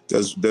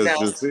 That's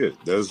just it.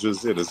 That's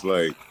just it. It's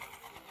like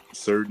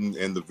certain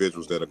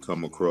individuals that have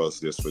come across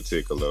this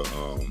particular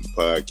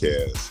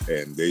podcast,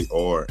 and they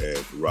are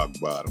at rock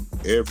bottom.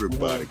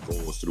 Everybody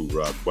goes through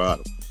rock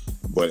bottom.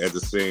 But at the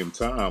same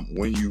time,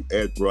 when you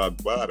at rock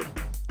bottom,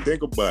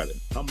 think about it.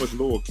 How much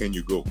lower can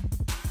you go?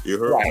 You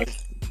heard Right. me?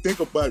 Think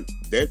about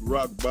that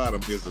rock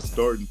bottom is a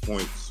starting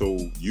point, so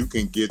you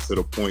can get to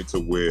the point to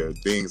where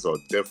things are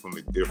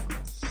definitely different.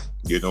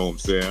 You know what I'm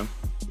saying?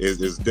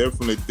 It's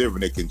definitely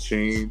different. It can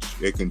change.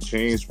 It can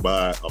change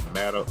by a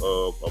matter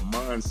of a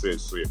mindset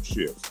shift.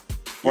 You know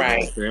what I'm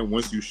Right. saying?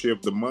 Once you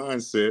shift the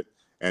mindset,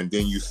 and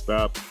then you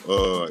stop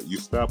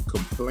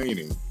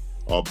complaining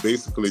or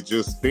basically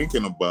just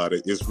thinking about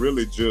it, it's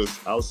really just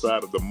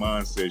outside of the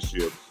mindset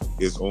shift.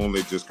 It's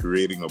only just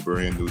creating a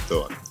brand new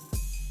thought.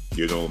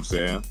 You know what I'm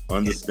saying?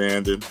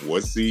 Understanding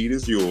what seed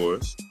is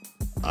yours.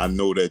 I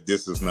know that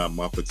this is not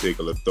my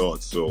particular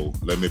thought, so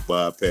let me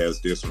bypass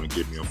this one and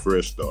give me a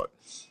fresh thought.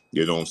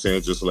 You know what I'm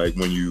saying? Just like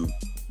when you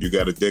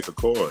got a deck of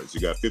cards.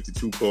 You got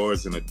 52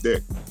 cards in a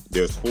deck.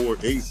 There's 4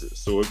 aces.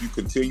 So if you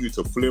continue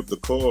to flip the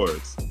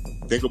cards,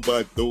 think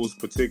about those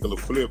particular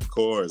flipped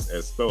cards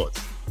as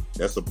thoughts.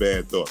 That's a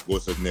bad thought. Go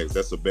to the next.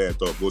 That's a bad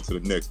thought. Go to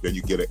the next. Then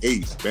you get an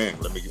ace. Bang.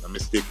 Let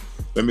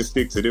me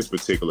stick to this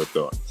particular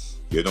thought.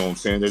 You know what I'm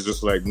saying? It's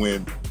just like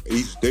when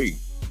each day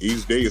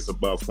is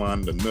about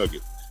finding the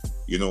nugget.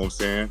 You know what I'm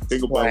saying?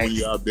 Think about Right. when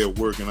you're out there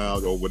working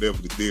out or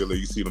whatever the deal is.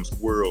 You see them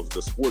squirrels.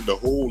 The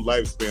whole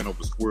lifespan of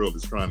a squirrel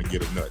is trying to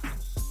get a nut.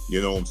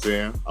 You know what I'm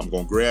saying? I'm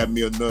going to grab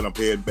me a nut. I'm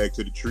heading back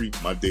to the tree.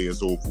 My day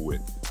is over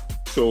with.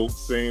 So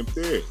same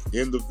thing.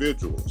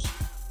 Individuals.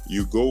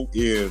 You go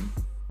in,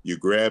 you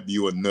grab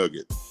you a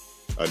nugget.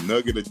 A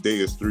nugget a day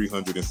is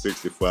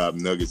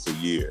 365 nuggets a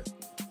year.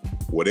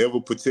 Whatever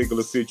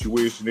particular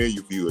situation is,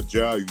 if you're a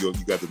job, you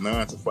got the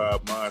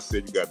 9-to-5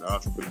 mindset, you got the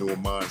entrepreneur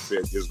mindset,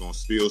 it's going to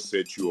still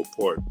set you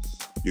apart.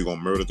 You're going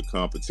to murder the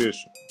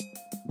competition.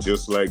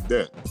 Just like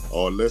that.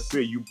 Or let's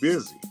say you're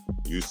busy.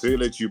 You say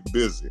that you're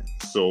busy,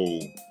 so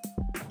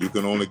you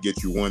can only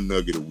get you 1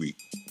 nugget a week.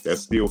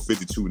 That's still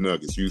 52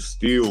 nuggets. You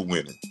still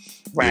winning.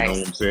 Right. You know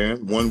what I'm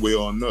saying? One way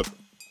or another.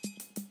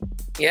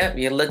 Yep.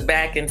 You look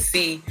back and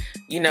see,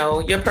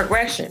 your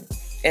progression.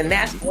 And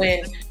that's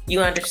when you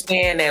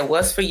understand that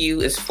what's for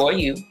you is for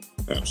you.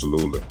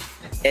 Absolutely.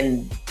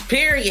 And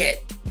period.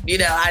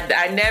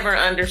 I never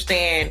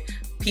understand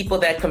people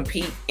that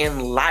compete in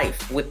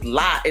life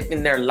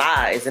in their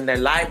lives, in their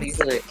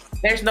livelihood.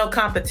 There's no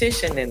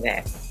competition in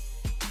that.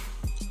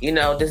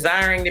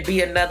 Desiring to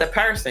be another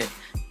person.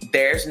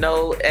 There's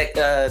no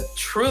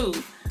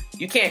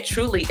you can't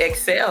truly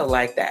excel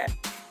like that.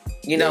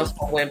 So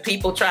when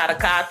people try to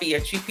copy or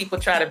people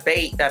try to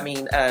bait,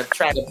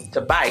 try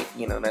to bite,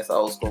 that's an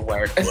old school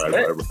word. Right.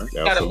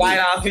 Try to bite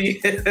off of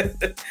you,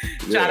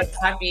 try to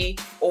copy,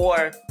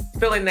 or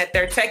feeling that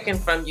they're taking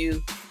from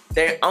you,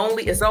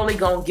 it's only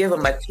going to give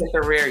them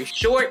a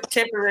short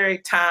temporary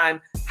time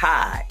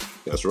high.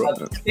 That's right.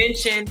 Of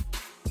attention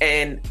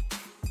and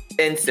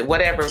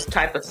whatever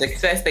type of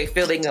success they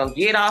feel they're going to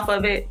get off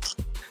of it,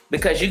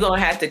 because you're going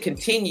to have to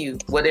continue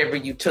whatever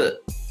you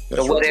took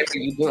or whatever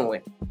you're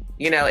doing.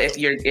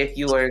 If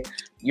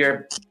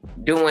you're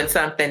doing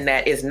something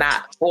that is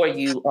not for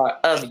you or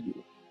of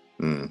you,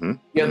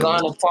 you're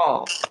going to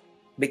fall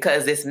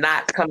because it's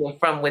not coming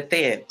from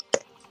within.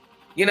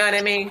 You know what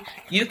I mean?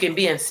 You can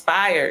be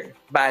inspired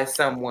by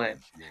someone.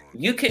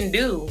 You can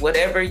do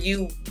whatever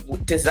you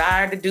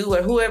desire to do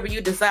or whoever you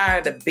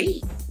desire to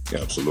be.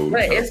 Absolutely.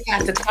 But it's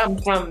got to come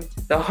from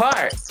the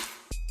heart.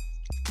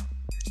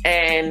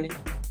 And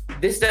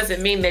this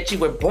doesn't mean that you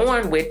were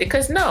born with it,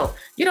 because no,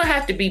 you don't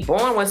have to be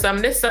born with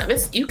something.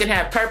 You can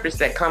have purpose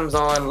that comes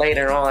on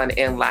later on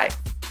in life.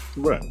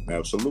 Right,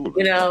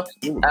 absolutely.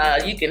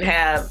 You can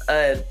have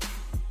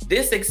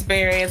this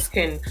experience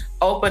can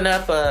open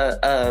up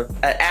an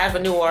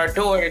avenue or a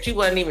door that you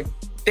wasn't even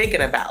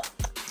thinking about.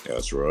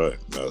 That's right.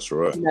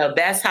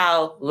 That's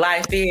how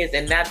life is,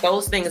 and that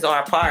those things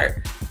are a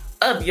part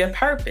of your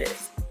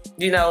purpose.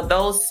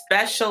 Those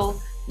special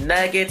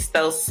nuggets,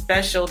 those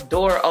special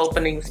door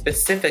openings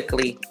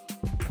specifically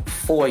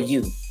for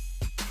you.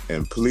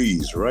 And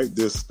please write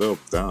this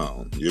stuff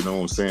down. You know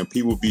what I'm saying?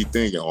 People be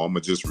thinking, I'm going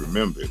to just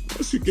remember it.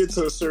 Once you get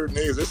to a certain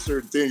age, there's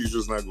certain things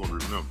you're just not going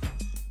to remember.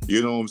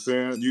 You know what I'm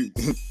saying?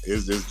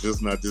 It's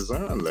just not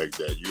designed like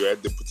that. You're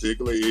at the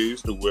particular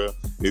age to where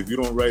if you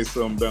don't write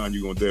something down,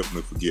 you're going to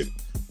definitely forget it.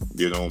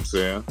 You know what I'm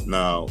saying?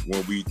 Now,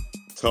 when we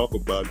talk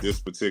about this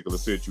particular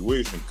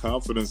situation,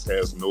 confidence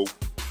has no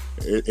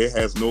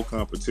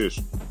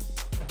competition.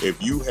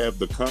 If you have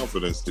the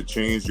confidence to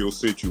change your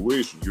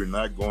situation, you're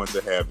not going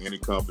to have any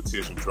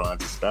competition trying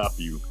to stop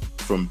you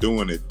from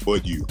doing it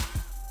but you.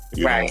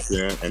 You know what I'm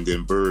saying? And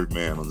then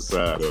Birdman on the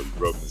side of you,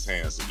 rubbing his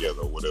hands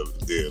together or whatever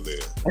the deal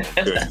is.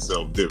 Tell you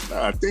something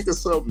different. I think it's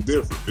something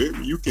different,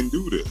 baby. You can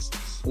do this.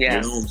 Yes.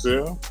 You know what I'm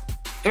saying?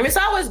 And it's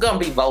always going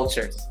to be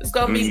vultures. It's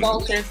going to be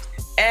vultures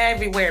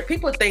everywhere.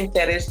 People think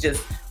that it's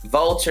just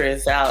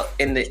vultures out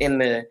in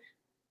the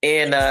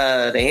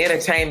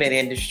entertainment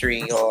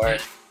industry, or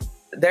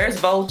there's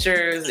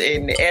vultures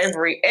in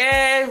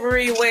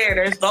everywhere.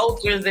 There's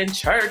vultures in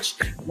church.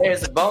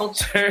 There's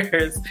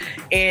vultures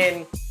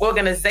in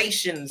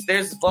organizations.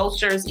 There's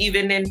vultures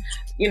even in,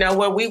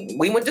 where we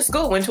went to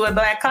school, went to a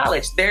Black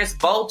college. There's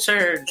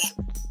vultures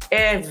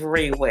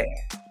everywhere.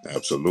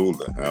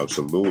 Absolutely.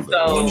 So,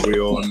 one way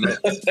or another.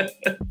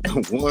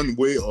 One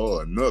way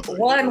or another.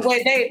 One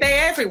way, they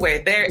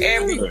everywhere. They're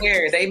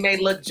everywhere. They may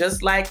look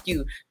just like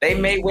you. They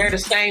may wear the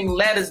same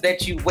letters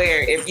that you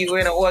wear if you're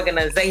in an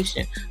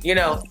organization.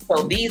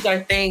 So these are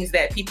things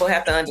that people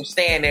have to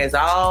understand. There's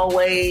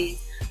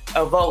always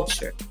a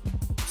vulture.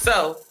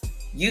 So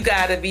you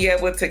got to be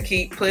able to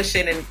keep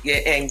pushing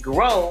and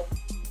grow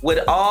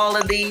with all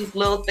of these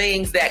little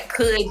things that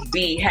could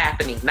be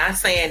happening. Not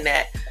saying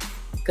that,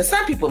 because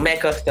some people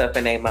make up stuff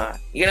in their mind.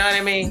 You know what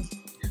I mean?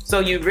 So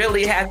you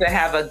really have to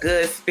have a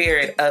good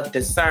spirit of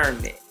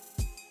discernment.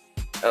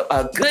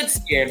 A good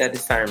spirit of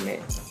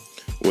discernment.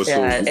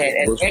 And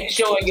make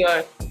sure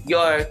your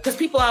because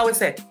people always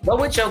say, go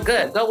with your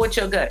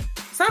gut.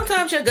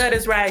 Sometimes your gut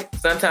is right.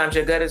 Sometimes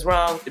your gut is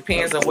wrong.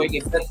 Depends on where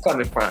your gut's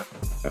coming from.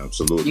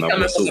 Absolutely. You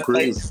coming from a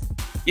place,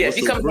 if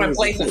you come from a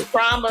place of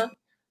trauma,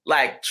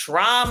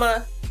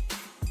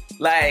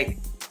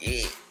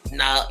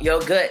 no,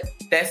 your gut,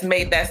 that's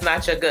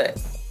not your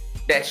gut.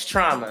 That's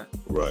trauma.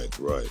 Right.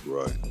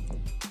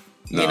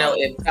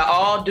 If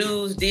all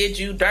dudes did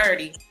you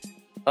dirty,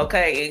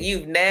 okay, and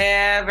you've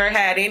never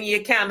had any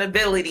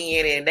accountability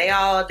in it, and they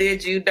all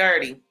did you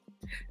dirty.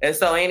 And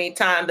so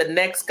anytime the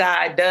next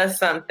guy does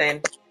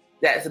something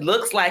that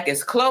looks like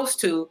it's close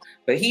to,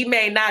 but he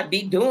may not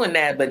be doing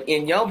that, but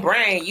in your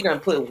brain, you done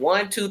put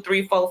 1, 2,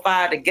 3, 4,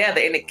 5 together,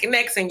 and it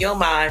connects in your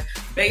mind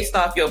based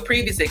off your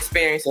previous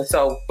experience. And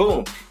so,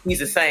 boom, he's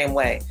the same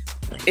way.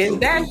 Absolutely. Is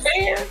that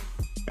fair?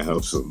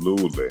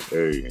 Absolutely.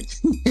 Hey.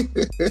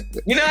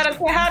 You know what I'm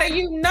saying? How do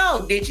you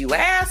know? Did you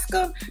ask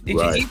him?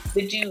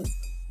 Did you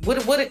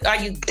what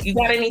are you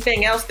got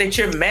anything else that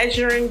you're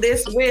measuring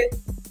this with?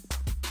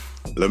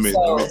 Let me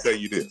tell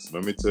you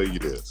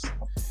this.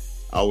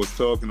 I was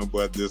talking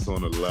about this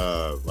on a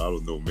live, I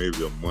don't know,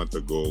 maybe a month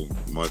and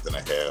a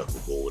half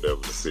ago,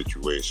 whatever the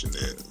situation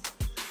is.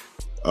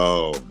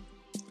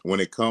 When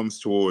it comes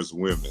towards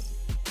women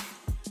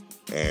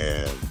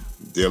and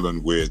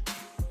dealing with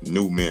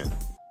new men,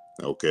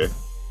 okay?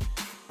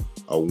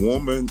 A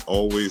woman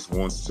always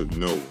wants to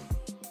know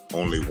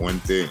only one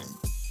thing.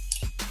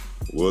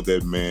 Will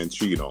that man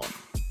cheat on her?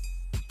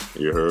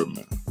 You heard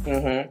me?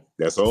 Mm-hmm.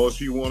 That's all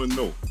she want to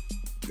know.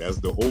 That's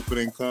the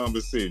opening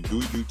conversation. Do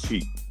you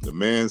cheat? The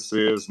man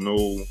says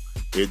no.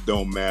 It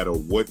don't matter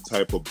what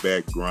type of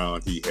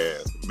background he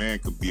has. The man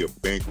could be a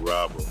bank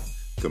robber,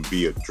 can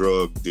be a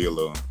drug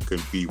dealer, can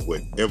be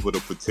whatever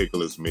the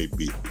particulars may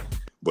be.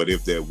 But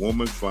if that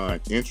woman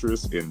finds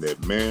interest in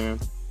that man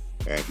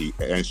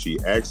and she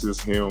asks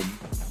him,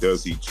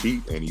 does he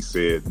cheat? And he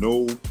said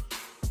no.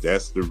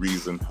 That's the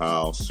reason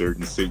how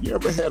certain cities. You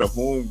ever had a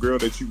homegirl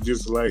that you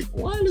just like,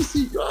 why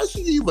she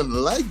even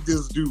like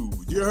this dude?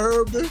 You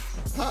heard me?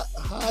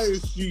 How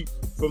is she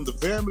from the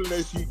family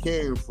that she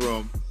came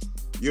from?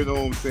 You know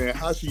what I'm saying?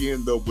 How she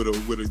end up with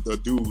a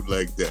dude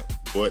like that?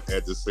 But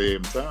at the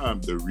same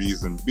time, the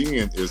reason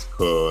being is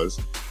cause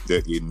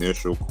the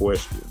initial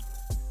question.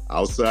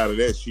 Outside of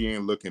that, she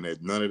ain't looking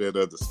at none of that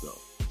other stuff.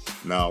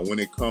 Now, when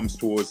it comes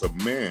towards a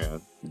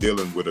man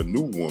dealing with a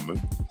new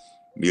woman,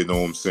 you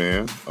know what I'm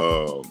saying?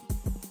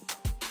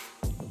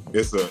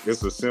 It's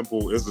a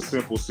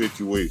simple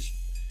situation.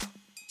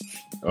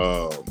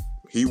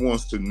 He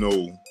wants to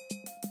know,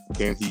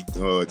 can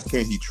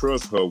he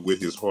trust her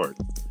with his heart?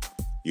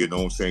 You know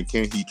what I'm saying?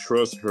 Can he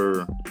trust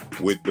her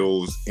with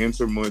those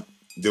intimate,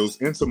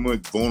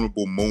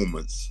 vulnerable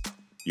moments?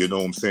 You know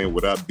what I'm saying?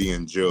 Without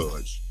being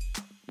judged.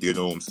 You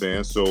know what I'm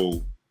saying?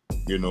 So,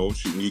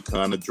 he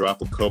kind of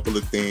drop a couple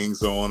of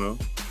things on her.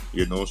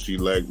 She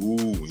like,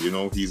 ooh,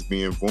 he's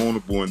being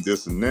vulnerable and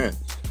this and that.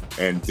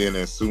 And then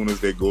as soon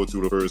as they go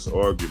through the first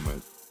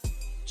argument,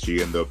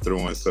 she end up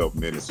throwing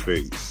something in his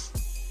face.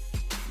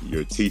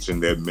 You're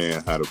teaching that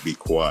man how to be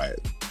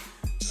quiet.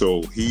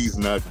 So he's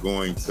not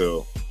going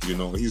to,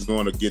 he's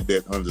going to get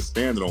that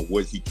understanding on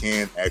what he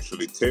can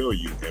actually tell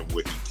you and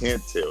what he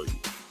can't tell you.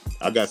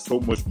 I got so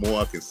much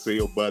more I can say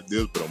about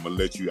this, but I'm gonna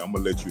let you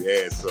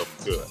add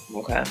something to it.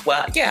 Okay.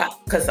 Well, yeah,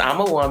 because I'm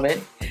a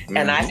woman,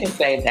 and I can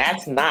say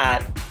that's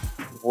not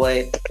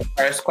what the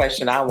first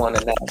question I want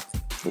to know.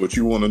 What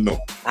you want to know?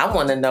 I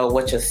want to know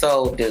what your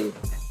soul do.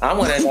 I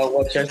want to know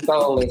what your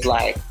soul is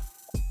like.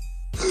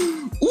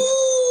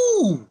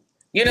 Ooh!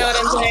 You know what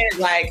I'm saying?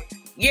 Like,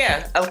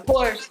 yeah, of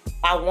course,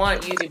 I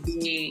want you to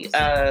be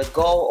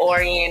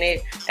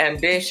goal-oriented,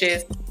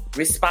 ambitious,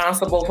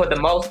 responsible for the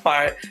most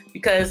part,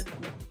 because,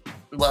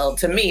 well,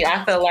 to me,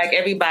 I feel like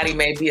everybody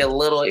may be a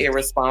little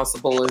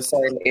irresponsible in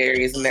certain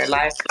areas in their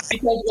life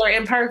because we're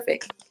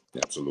imperfect.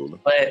 Absolutely.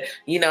 But,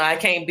 I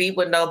can't be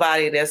with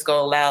nobody that's going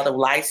to allow the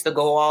lights to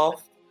go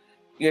off.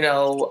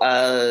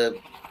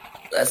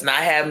 Let's not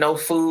have no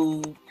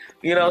food.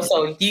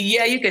 So,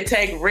 you could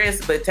take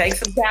risks, but take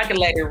some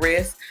calculated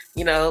risks.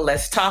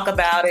 Let's talk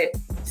about it,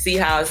 see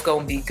how it's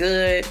going to be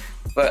good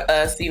for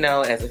us,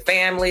 as a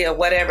family or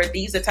whatever.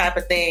 These are the type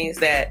of things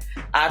that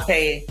I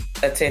pay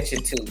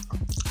attention to.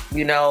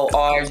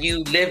 Are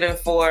you living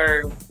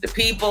for the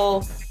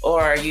people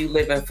or are you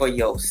living for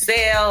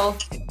yourself?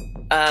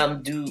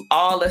 Do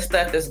all the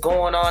stuff that's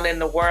going on in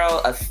the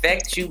world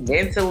affect you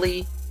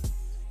mentally?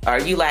 Are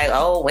you like,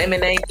 oh,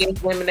 women ain't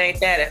this, women ain't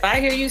that? If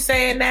I hear you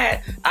saying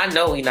that, I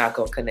know we're not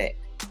going to connect.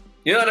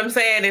 You know what I'm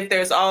saying? If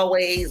there's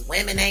always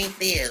women ain't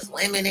this,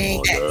 women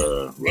ain't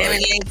that,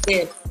 women ain't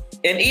this.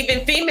 And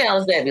even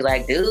females that be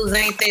like, dudes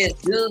ain't this,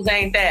 dudes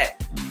ain't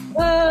that.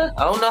 I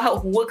don't know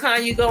what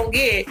kind you going to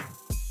get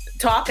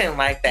talking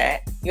like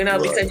that, you know,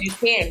 because you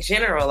can't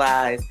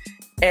generalize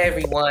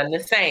everyone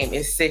the same.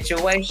 It's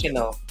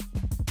situational,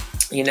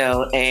 you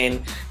know,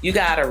 and you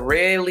got to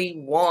really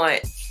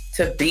want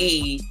to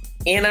be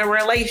in a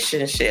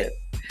relationship.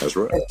 That's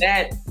right.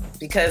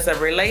 Because a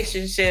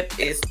relationship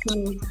is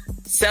two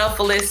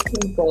selfless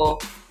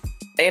people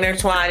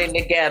intertwining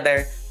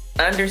together,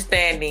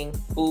 understanding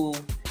who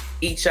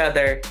each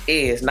other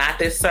is. Not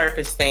this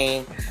surface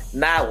thing.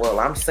 Not, well,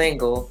 I'm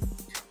single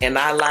and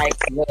I like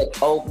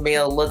what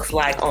Oatmeal looks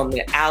like on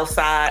the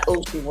outside.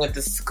 Oh, she went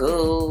to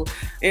school,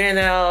 you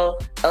know.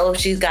 Oh,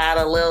 she's got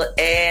a little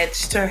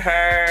edge to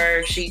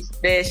her. She's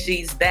this,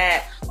 she's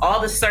that.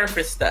 All the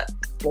surface stuff.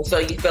 And so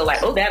you feel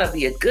like, oh, that'll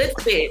be a good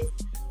fit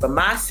for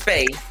my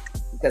space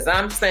because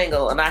I'm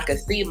single and I can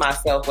see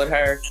myself with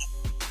her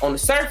on the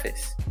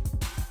surface.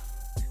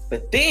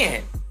 But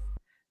then,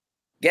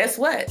 guess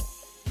what?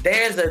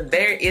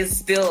 There is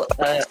still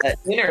an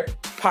inner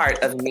part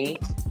of me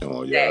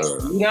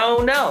that you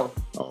don't know.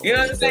 You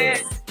know what I'm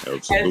saying?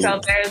 Absolutely. And so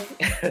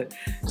there's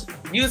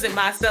using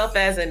myself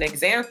as an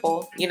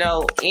example, you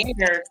know,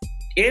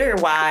 inner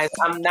wise,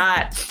 I'm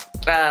not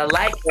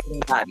like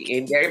everybody,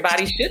 and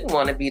everybody shouldn't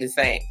want to be the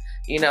same.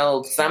 You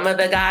know, some of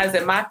the guys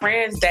in my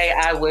friends' day,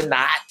 I would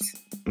not.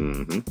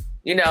 Mm-hmm.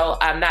 You know,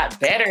 I'm not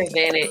better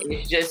than it.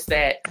 It's just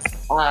that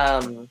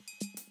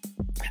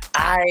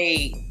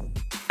I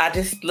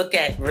just look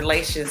at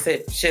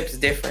relationships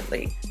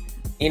differently.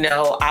 You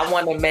know, I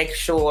want to make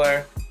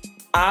sure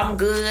I'm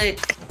good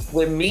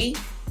with me,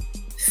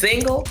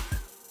 single,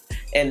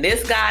 and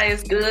this guy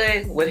is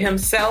good with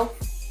himself,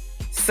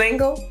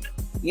 single,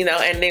 you know,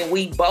 and then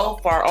we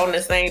both are on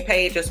the same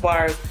page as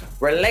far as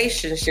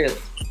relationships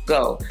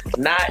go,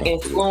 not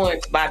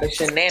influenced by the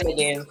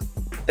shenanigans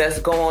that's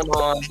going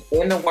on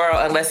in the world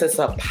unless it's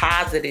a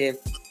positive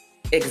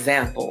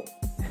example.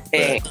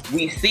 And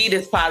we see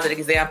this positive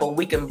example,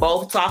 we can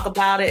both talk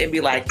about it and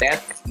be like,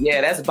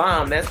 that's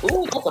bomb. That's a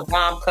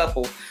bomb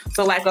couple.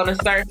 So like on the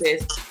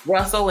surface,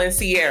 Russell and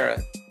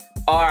Sierra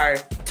are,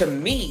 to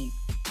me,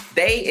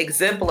 they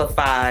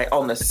exemplify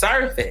on the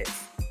surface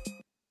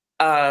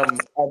a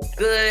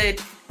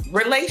good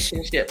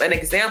relationship, an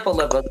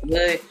example of a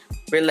good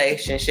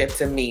relationship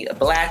to me. A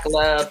black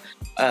love,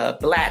 a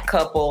black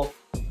couple.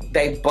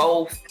 They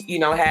both, you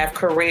know, have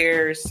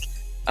careers.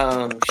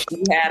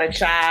 She had a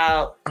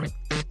child.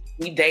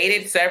 We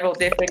dated several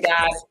different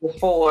guys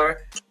before.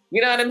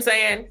 You know what I'm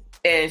saying?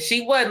 And she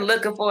wasn't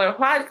looking for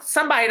it.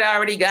 Somebody that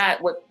already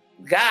got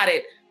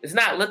it is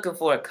not looking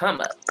for a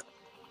come up.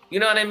 You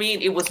know what I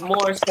mean? It was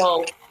more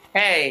so,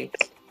 hey,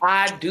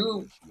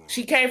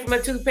 she came from a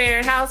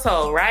 2-parent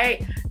household,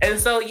 right? And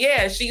so,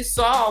 yeah, she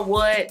saw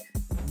what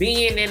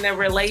being in a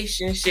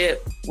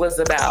relationship was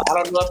about. I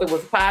don't know if it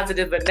was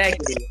positive or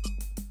negative,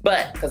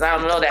 but because I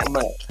don't know that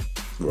much.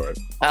 Right.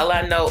 All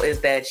I know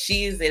is that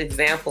she's an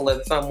example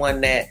of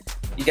someone that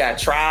you got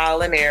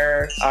trial and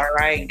error. All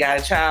right, you got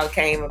a child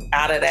came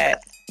out of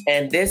that.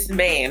 And this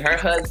man, her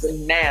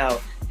husband now,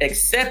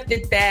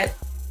 accepted that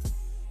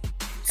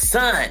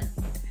son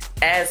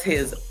as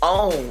his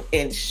own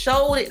and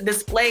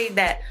displayed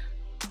that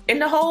in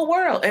the whole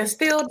world and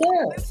still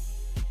does.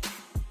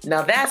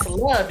 Now that's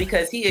love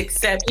because he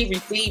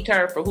received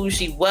her for who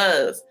she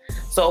was.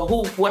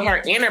 So what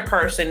her inner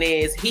person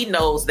is, he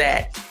knows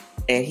that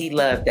and he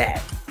loved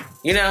that,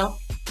 you know?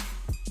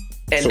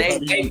 And so they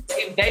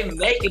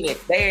making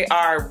it. They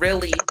are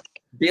really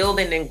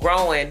building and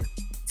growing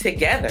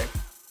together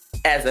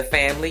as a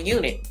family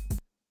unit.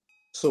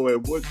 So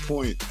at what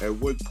point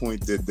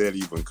did that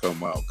even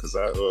come out? Because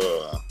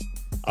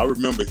I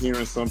remember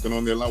hearing something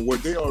on their line. Were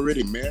they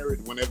already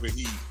married whenever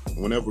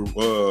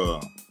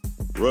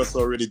Russ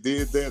already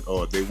did that,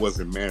 or they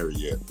wasn't married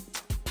yet?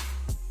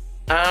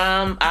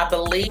 I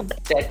believe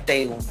that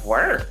they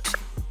were.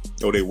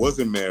 Oh, they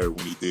wasn't married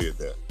when he did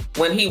that.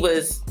 When he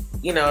was,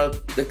 you know,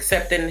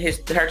 accepting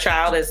her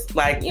child as,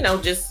 like, you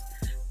know, just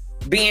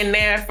being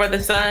there for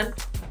the son.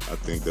 I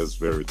think that's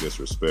very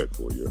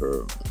disrespectful. You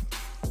heard.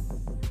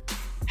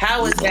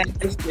 How is that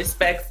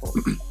disrespectful?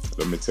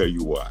 Let me tell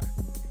you why.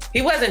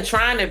 He wasn't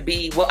trying to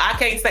be, well, I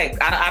can't say,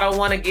 I don't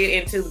want to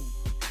get into,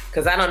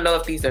 because I don't know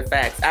if these are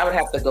facts. I would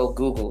have to go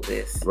Google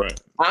this. Right.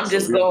 I'm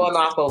just going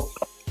off of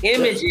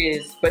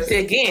images, but see,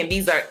 again,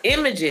 these are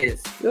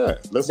images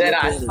that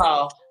I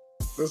saw.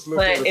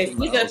 But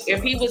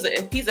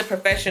if he's a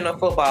professional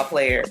football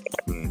player,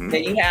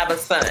 then you have a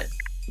son.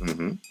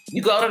 Mm-hmm.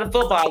 You go to the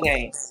football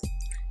game.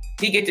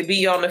 He get to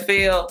be on the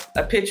field.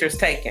 A picture's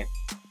taken.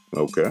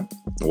 Okay.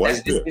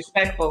 What's this?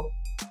 Disrespectful.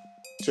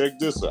 Check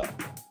this out.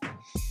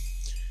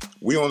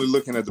 We only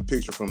looking at the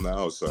picture from the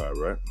outside,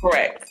 right?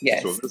 Correct.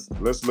 Yes. So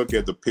let's look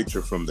at the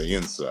picture from the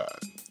inside.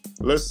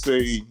 let's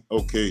say,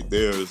 okay,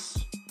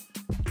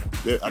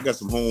 I got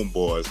some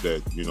homeboys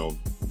that,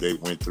 they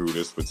went through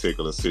this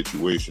particular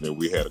situation and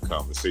we had a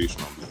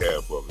conversation on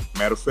behalf of it.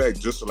 Matter of fact,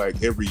 just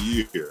like every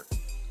year,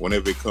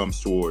 whenever it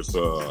comes towards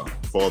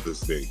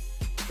Father's Day,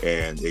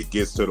 and it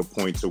gets to the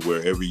point to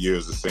where every year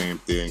is the same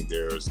thing,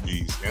 there's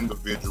these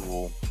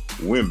individual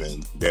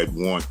women that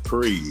want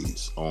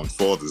praise on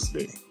Father's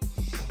Day.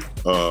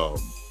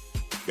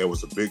 There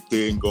was a big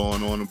thing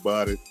going on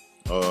about it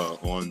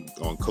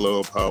on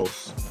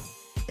Clubhouse,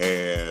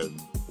 and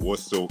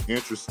what's so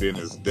interesting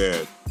is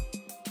that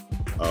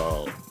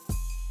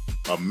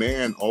a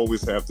man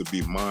always have to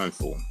be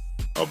mindful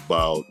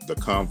about the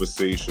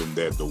conversation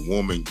that the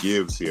woman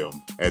gives him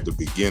at the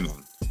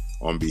beginning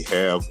on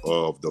behalf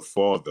of the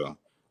father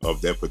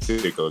of that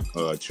particular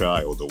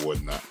child or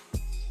whatnot.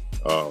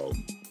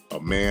 A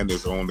man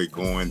is only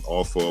going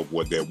off of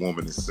what that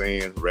woman is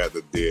saying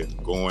rather than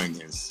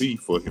going and see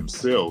for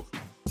himself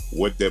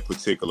what that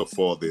particular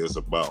father is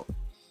about.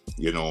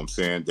 You know what I'm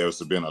saying?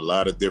 There's been a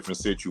lot of different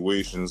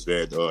situations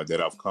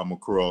that I've come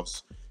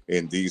across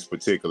in these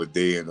particular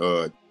days,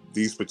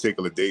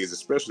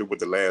 especially with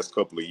the last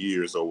couple of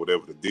years or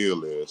whatever the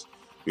deal is.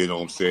 You know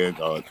what I'm saying?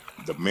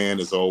 The man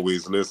is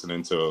always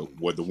listening to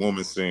what the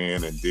woman's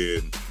saying, and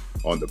then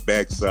on the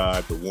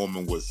backside, the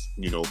woman was,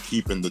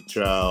 keeping the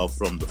child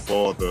from the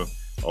father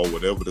or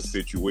whatever the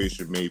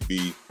situation may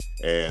be.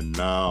 And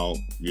now,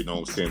 you know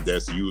what I'm saying,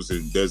 that's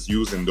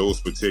using those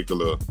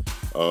particular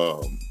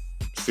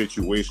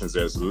situations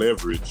as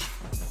leverage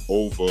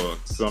over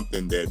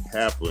something that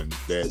happened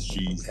that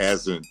she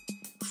hasn't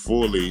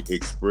fully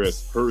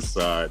expressed her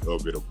side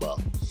of it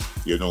about.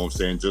 You know what I'm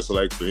saying? Just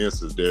like, for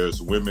instance,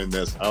 there's women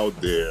that's out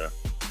there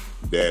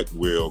that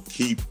will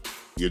keep,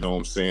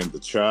 the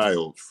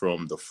child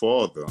from the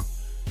father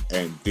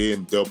and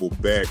then double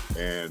back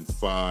and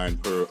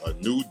find her a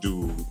new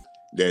dude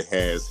that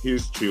has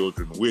his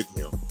children with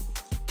him.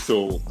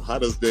 So how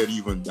does that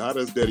even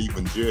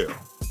gel?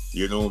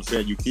 You know what I'm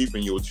saying? You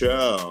keeping your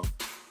child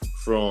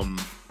from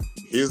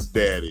his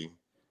daddy,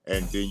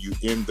 and then you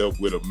end up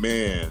with a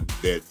man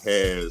that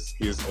has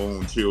his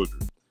own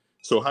children.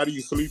 So how do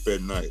you sleep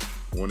at night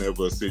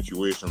whenever a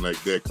situation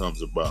like that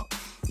comes about?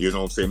 You know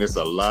what I'm saying? There's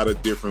a lot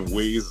of different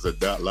ways,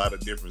 there's a lot of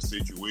different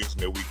situations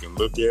that we can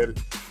look at it.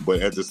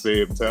 But at the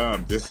same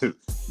time, this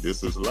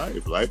is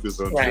life. Life is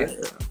unfair. Right.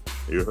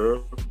 You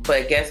heard?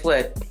 But guess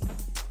what?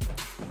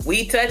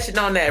 We touching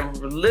on that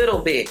a little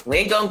bit. We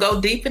ain't gonna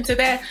go deep into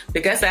that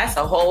because that's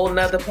a whole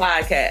nother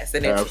podcast.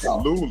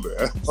 Absolutely.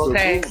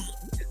 Okay.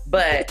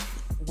 But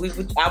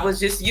I was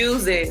just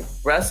using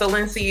Russell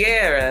and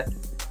Sierra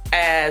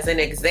as an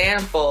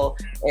example,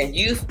 and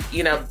you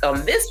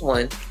on this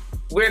one,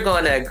 we're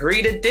going to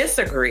agree to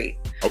disagree.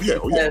 Oh yeah,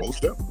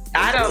 most definitely.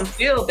 I don't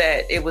feel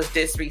that it was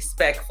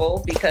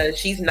disrespectful because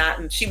she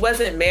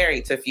wasn't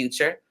married to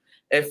Future,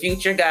 and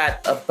Future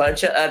got a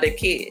bunch of other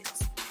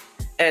kids.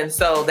 And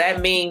so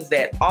that means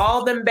that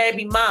all them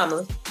baby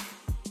mamas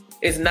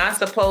is not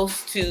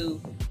supposed to,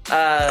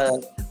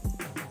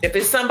 if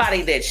it's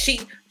somebody that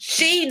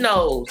she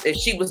knows if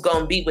she was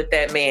going to be with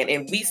that man.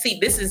 And we see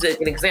this is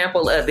an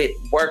example of it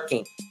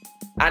working.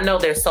 I know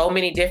there's so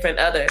many different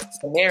other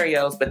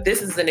scenarios, but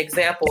this is an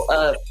example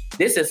of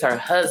this is her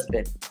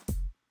husband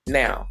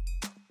now.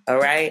 All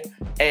right.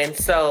 And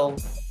so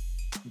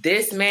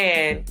this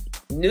man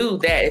knew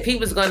that if he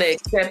was going to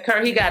accept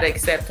her, he got to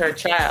accept her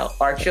child,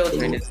 our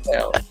children as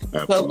well.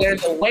 Absolutely. So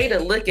there's a way to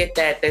look at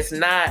that that's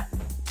not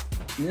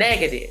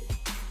negative.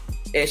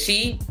 And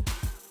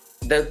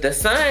the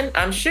son,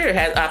 I'm sure,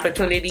 has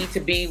opportunity to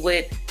be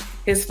with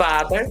his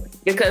father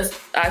because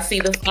I see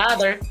the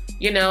father,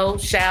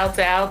 shouts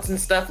outs and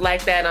stuff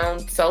like that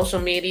on social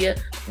media.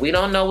 We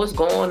don't know what's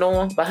going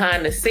on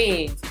behind the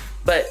scenes.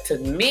 But to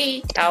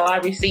me, how I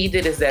received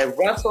it is that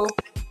Russell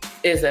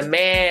is a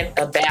man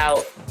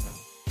about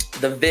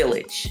the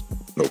village.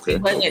 Okay. He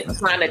wasn't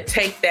trying to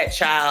take that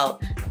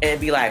child and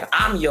be like,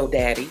 I'm your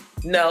daddy.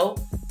 No,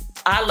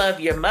 I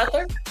love your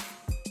mother.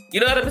 You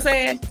know what I'm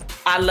saying?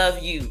 I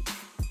love you.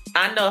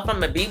 I know if I'm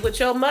going to be with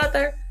your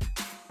mother,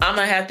 I'm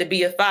going to have to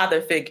be a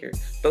father figure.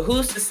 But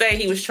who's to say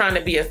he was trying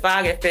to be a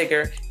father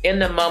figure in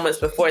the moments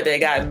before they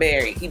got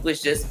married? He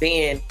was just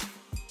being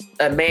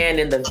a man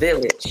in the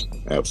village.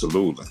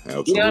 Absolutely.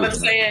 You know what I'm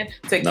saying?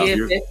 To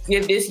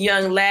give this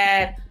young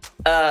lad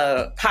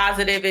a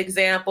positive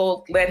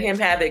example, let him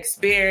have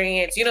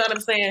experience. You know what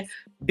I'm saying?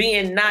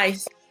 Being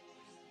nice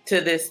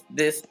to this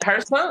her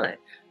son.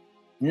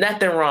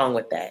 Nothing wrong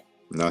with that.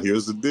 Now,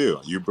 here's the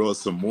deal. You brought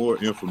some more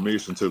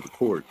information to the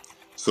court.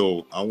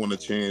 So I want to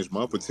change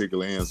my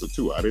particular answer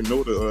too. I didn't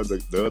know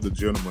the other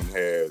gentleman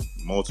had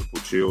multiple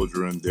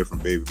children,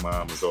 different baby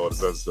mamas, all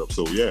this other stuff.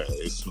 So yeah,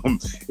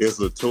 it's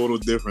a total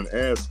different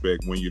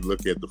aspect when you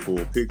look at the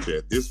full picture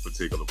at this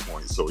particular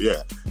point. So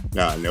yeah,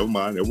 never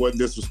mind. It wasn't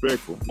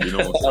disrespectful. You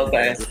know what I'm saying?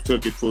 Okay. I just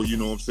took it for, you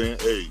know what I'm saying?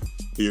 Hey,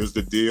 here's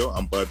the deal.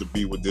 I'm about to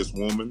be with this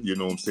woman. You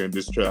know what I'm saying?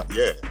 This child.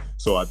 Yeah.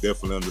 So I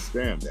definitely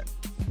understand that.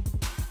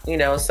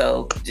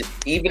 So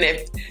even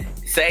if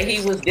Say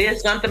he did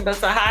something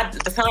behind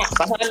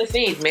the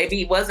scenes. Maybe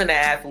he wasn't an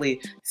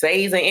athlete.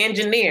 Say he's an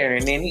engineer,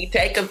 and then he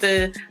take him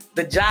to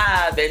the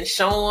job and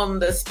show him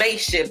the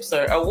spaceships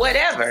or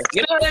whatever.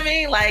 You know what I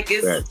mean? Like,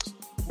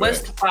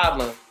 what's the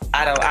problem?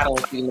 I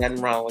don't see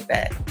nothing wrong with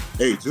that.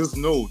 Hey, just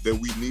know that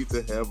we need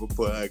to have a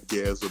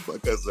podcast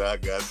because I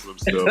got some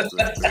stuff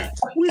to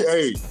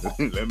say.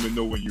 Let me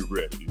know when you're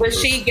ready. But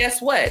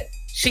guess what?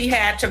 She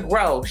had to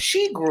grow.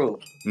 She grew.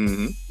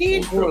 Mm-hmm. She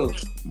grew.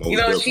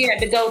 She had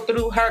to go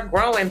through her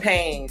growing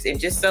pains. It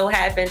just so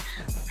happened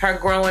some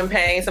of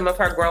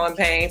her growing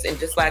pains, and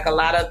just like a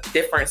lot of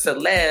different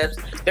celebs,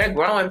 their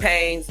growing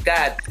pains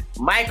got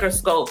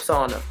microscopes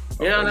on them.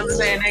 You know what I'm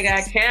saying? They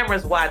got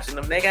cameras watching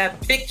them. They got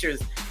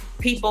pictures.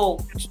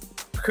 People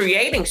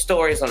creating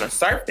stories on the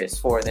surface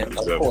for them,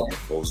 of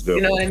course. You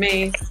know what I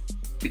mean?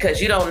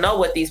 Because you don't know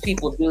what these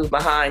people do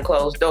behind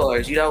closed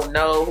doors. You don't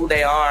know who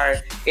they are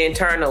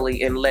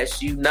internally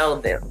unless you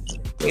know them.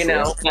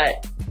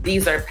 But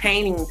these are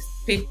paintings.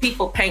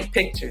 People paint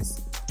pictures.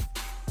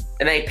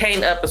 And they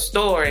paint up a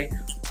story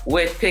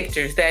with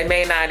pictures that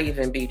may not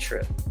even be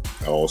true.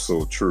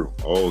 Also true.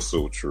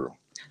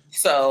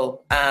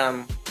 So,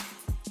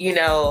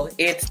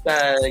 it's,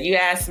 you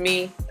asked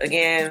me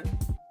again,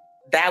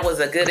 that was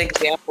a good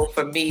example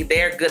for me.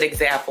 They're a good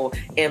example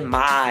in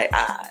my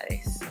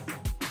eyes.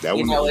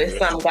 Some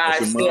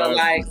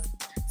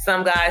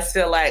guys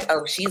feel like,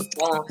 oh, she's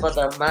going for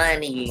the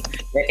money.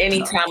 That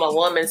anytime a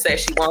woman says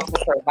she wants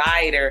a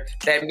provider,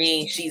 that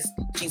means she's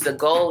a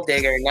gold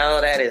digger.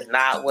 No, that is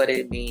not what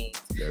it means.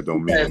 That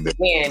don't mean that.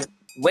 Again,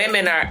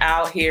 women are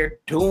out here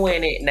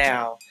doing it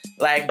now.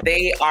 Like,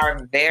 they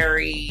are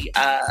very,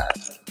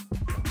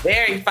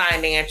 very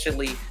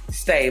financially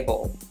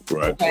stable.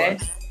 Right. Okay?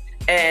 Right.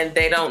 And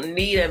they don't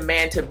need a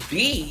man to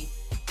be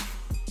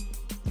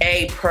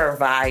a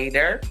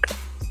provider,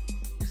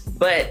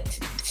 but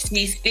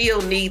she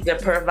still needs a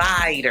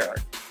provider.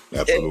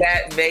 Absolutely. If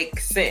that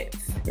makes sense.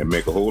 It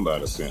make a whole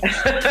lot of sense.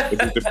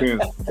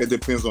 It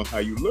depends on how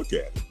you look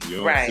at it. You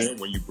know what I'm saying?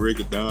 When you break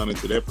it down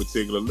into that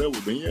particular level,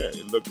 then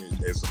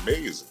it's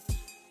amazing.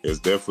 It's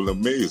definitely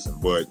amazing.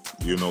 But,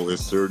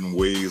 it's certain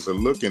ways of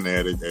looking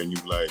at it, and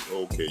you're like,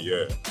 okay,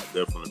 yeah, I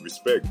definitely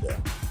respect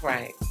that.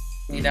 Right.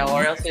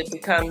 Or else it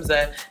becomes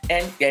and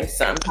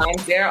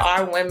sometimes there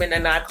are women,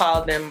 and I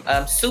call them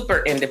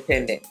super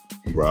independent.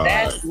 Right.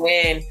 That's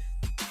when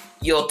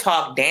you'll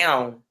talk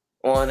down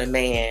on a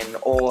man,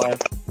 or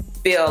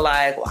feel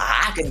like, well,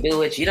 I can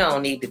do it, you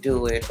don't need to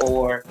do it,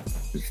 or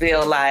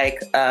feel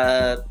like,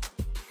 they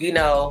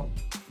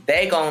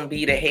gonna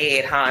be the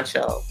head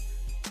honcho.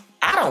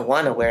 I don't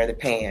want to wear the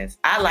pants.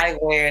 I like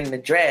wearing the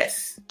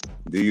dress.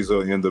 These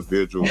are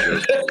individuals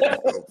that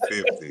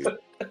 50.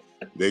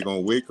 They're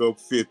going to wake up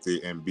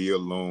 50 and be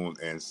alone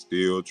and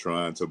still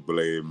trying to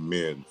blame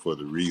men for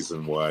the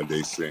reason why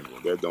they single.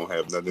 That don't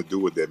have nothing to do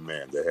with that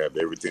man. That have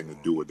everything to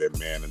do with that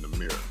man in the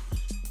mirror.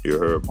 You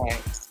heard me?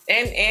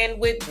 And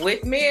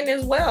with men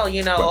as well,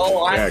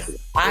 Exactly.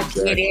 I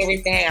get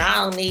everything. I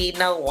don't need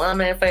no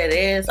woman for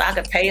this. I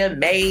can pay a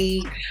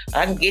maid.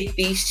 I can get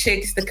these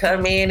chicks to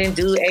come in and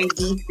do A,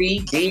 B, C,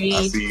 D.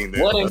 I seen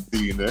that. What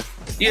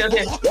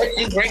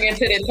you bringing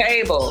to the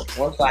table?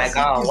 It's like,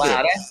 oh,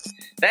 wow,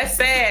 that's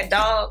sad,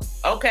 dog.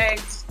 Okay.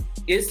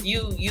 It's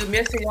you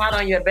missing out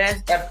on your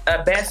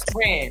best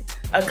friend,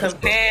 a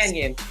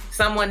companion,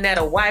 someone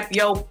that'll wipe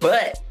your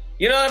butt.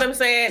 You know what I'm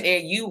saying?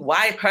 And you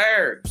wipe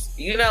hers.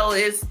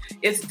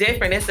 It's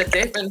different. It's a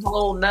different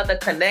whole nother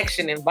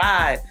connection and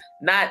vibe.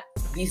 Not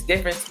these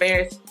different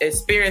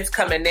spirits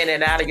coming in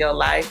and out of your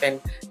life and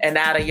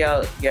out of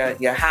your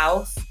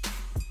house.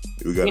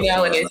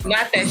 And it's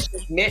not that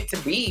she's meant to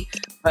be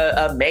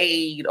a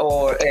maid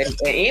or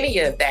any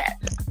of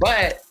that.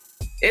 But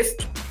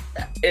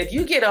if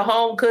you get a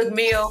home cooked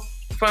meal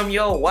from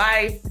your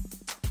wife,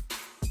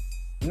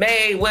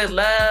 made with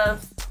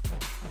love,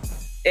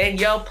 and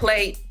your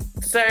plate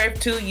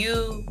served to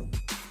you,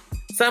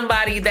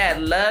 somebody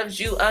that loves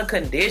you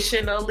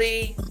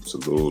unconditionally,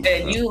 absolutely,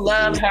 and you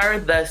love her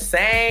the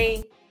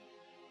same,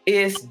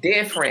 it's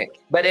different.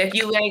 But if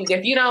you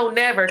don't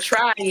never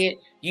try it,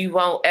 you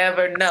won't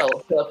ever know.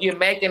 So if you're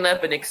making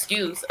up an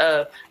excuse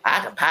of I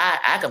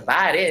can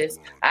buy this,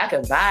 I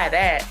can buy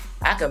that,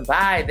 I can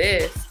buy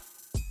this,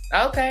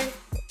 okay.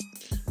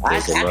 I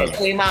can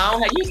clean my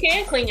own house. You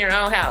can clean your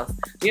own house,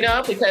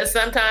 because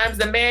sometimes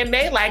the man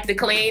may like to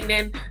clean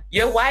and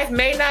your wife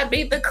may not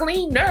be the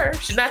cleaner.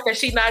 Not that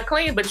she's not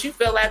clean, but you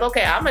feel like,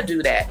 okay, I'm going to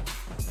do that.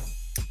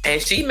 And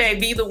she may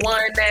be the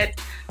one that,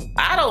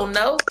 I don't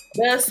know,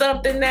 does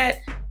something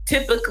that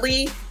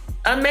typically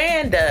a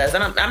man does.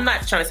 And I'm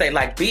not trying to say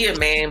like be a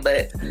man,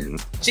 but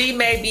she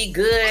may be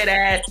good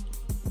at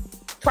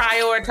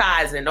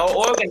prioritizing or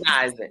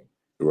organizing.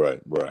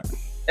 Right.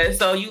 And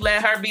so you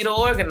let her be the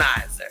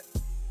organizer.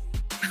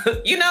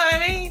 You know what I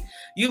mean?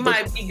 You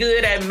might be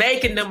good at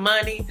making the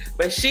money,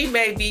 but she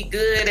may be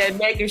good at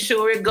making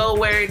sure it go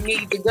where it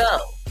needs to go.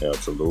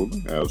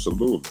 Absolutely.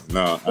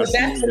 Now, that's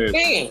the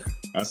thing.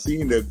 I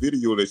seen that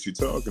video that you're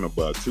talking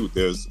about too.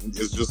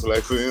 It's just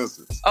like, for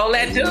instance. Oh,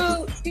 that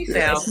dude, he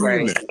sounds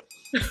crazy.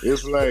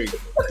 It's like,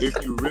 if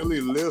you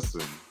really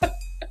listen,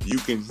 you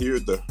can hear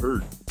the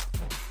hurt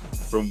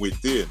from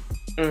within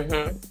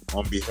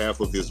on behalf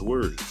of his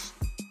words.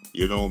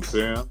 You know what I'm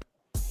saying?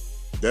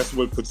 That's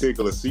what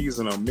particular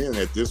season I'm in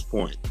at this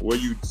point, where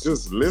you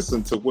just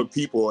listen to what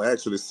people are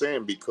actually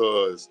saying,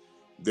 because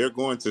they're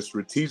going to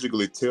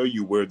strategically tell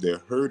you where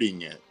they're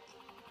hurting at.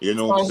 You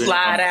know what I'm saying?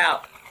 Slide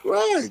out.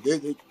 Right.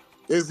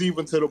 It's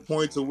even to the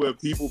point to where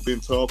people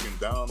been talking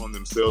down on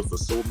themselves for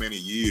so many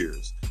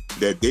years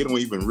that they don't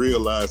even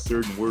realize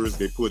certain words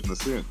they put in a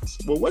sentence.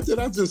 Well, what did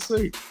I just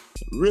say?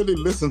 Really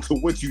listen to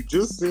what you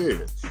just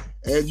said,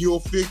 and you'll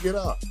figure it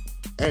out.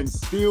 And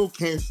still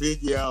can't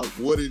figure out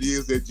what it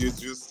is that you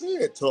just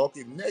said,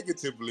 talking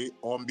negatively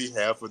on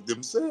behalf of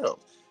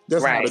themselves.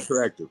 That's not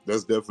attractive.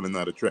 That's definitely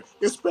not attractive,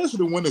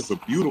 especially when it's a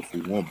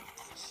beautiful woman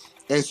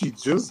and she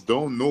just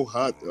don't know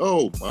how.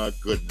 Oh my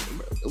goodness!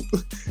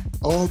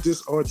 All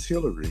this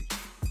artillery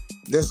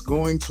that's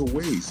going to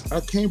waste. I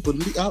can't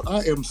believe.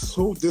 I am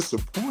so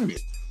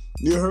disappointed.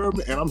 You heard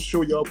me, and I'm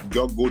sure y'all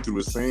go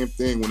through the same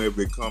thing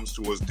whenever it comes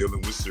to us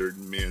dealing with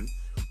certain men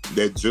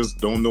that just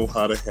don't know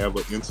how to have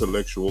an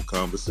intellectual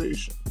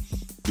conversation.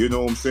 You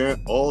know what I'm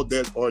saying? All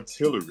that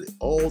artillery,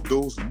 all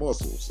those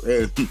muscles,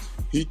 and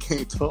he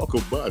can't talk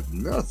about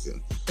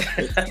nothing.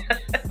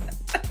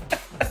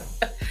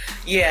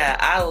 Yeah,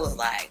 I was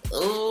like,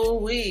 ooh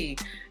wee.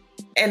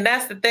 And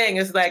that's the thing,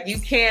 it's like you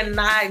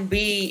cannot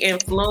be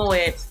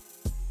influenced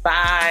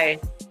by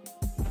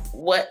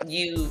what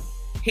you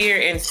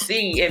hear and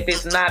see if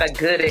it's not a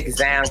good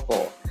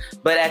example.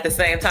 But at the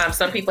same time,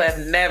 some people have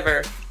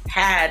never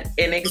had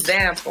an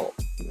example,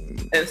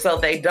 and so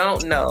they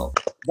don't know,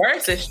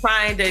 versus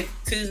trying to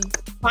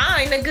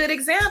find a good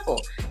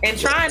example and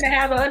trying to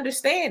have an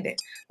understanding.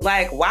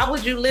 Like, why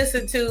would you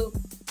listen to,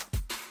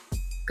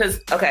 because,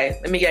 okay,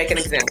 let me make an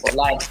example.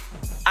 Like,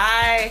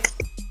 I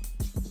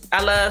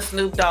love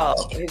Snoop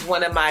Dogg. He's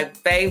one of my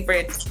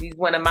favorites. He's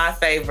one of my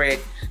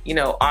favorite,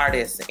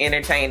 artists,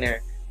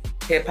 entertainer,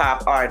 hip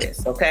hop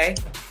artists. Okay.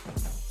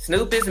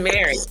 Snoop is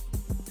married,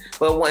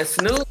 but when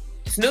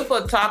Snoop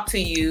will talk to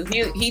you,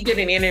 he did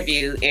an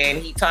interview and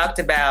he talked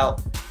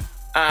about,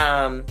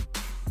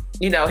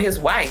 his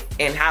wife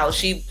and how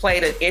she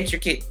played an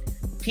intricate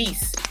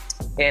piece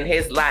in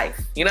his life.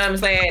 You know what I'm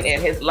saying?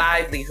 And his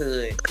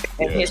livelihood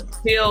and his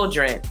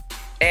children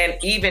and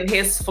even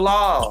his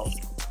flaws.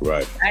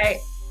 Right.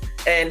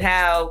 And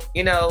how,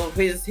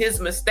 his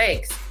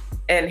mistakes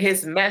and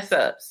his mess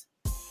ups.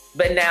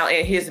 But now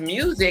in his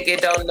music,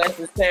 it don't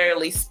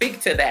necessarily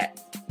speak to that.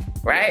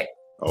 Right?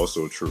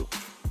 Also true.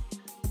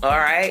 All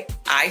right.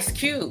 Ice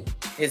Cube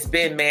has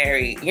been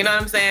married, you know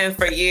what I'm saying,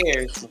 for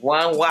years.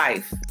 One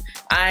wife.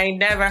 I ain't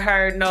never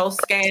heard no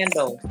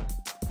scandal.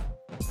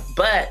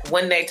 But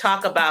when they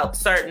talk about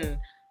certain,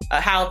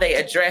 how they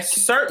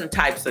address certain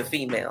types of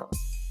females,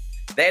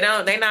 they're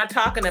not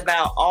talking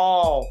about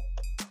all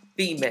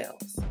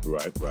females.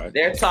 Right.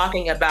 They're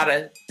talking about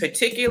a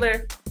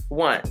particular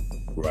one.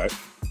 Right.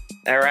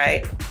 All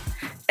right.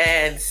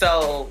 And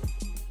so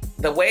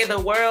the way the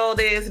world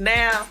is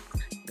now,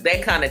 they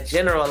kind of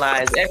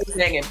generalize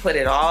everything and put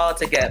it all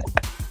together.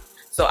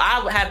 So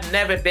I have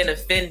never been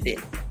offended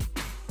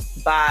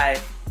by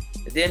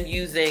them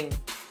using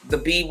the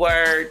B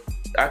word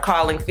or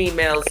calling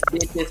females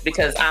bitches,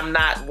 because I'm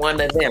not one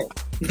of them.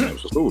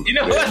 Absolutely. You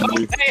know what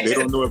I'm saying? They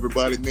don't know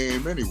everybody's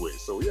name anyway.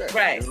 So yeah.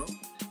 Right.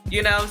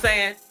 You know what I'm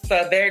saying?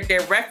 So they're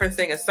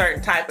referencing a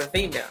certain type of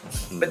female.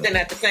 But then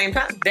at the same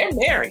time, they're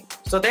married.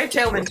 So they're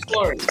telling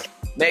stories.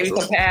 Maybe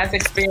from past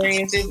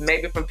experiences,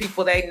 maybe from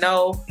people they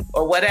know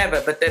or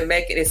whatever, but they're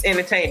making it's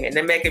entertainment.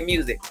 They're making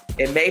music.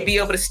 It may be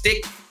able to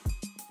stick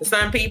to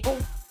some people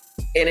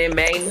and it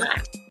may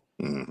not.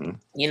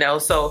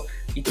 So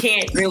you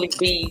can't really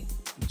be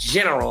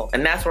general.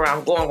 And that's where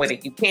I'm going with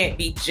it. You can't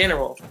be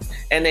general.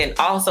 And then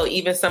also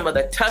even some of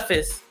the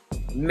toughest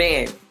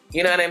men,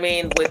 you know what I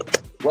mean?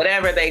 With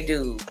whatever they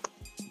do,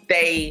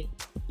 they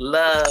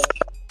love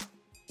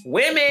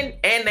women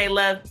and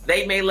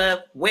they may love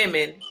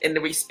women and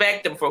to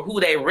respect them for who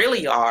they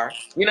really are.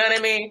 You know what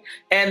I mean?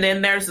 And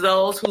then there's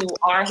those who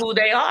are who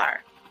they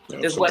are.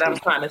 Absolutely. Is what I'm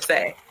trying to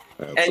say.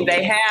 Absolutely. And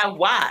they have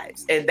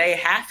wives and they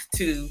have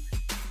to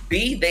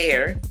be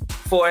there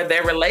for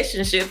their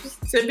relationships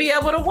to be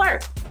able to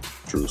work.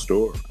 True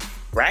story.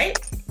 Right?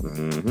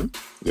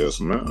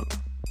 Yes, ma'am.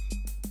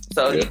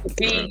 So you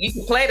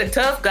can play the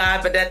tough guy,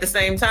 but at the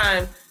same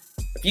time,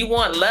 if you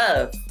want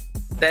love,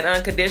 that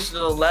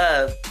unconditional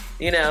love,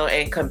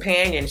 and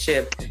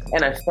companionship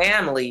and a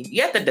family,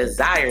 you have to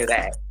desire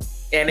that.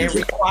 And it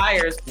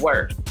requires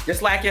work.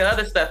 Just like your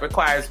other stuff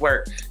requires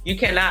work. You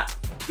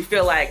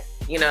feel like,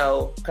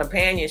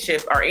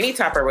 companionship or any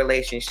type of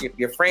relationship,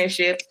 your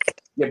friendship,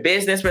 your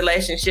business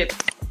relationship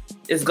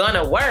is going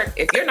to work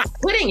if you're not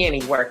putting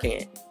any work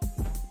in.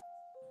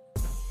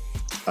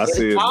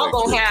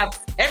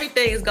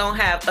 Everything is going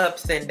to have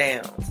ups and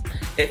downs.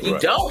 If you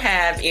don't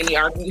have any,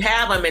 or you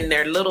have them in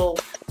their little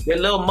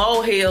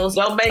molehills,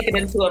 don't make it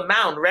into a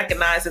mountain.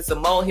 Recognize it's a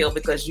molehill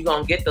because you're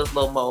going to get those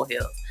little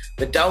molehills.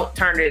 But don't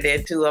turn it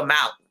into a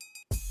mountain.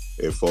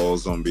 it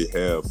falls on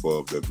behalf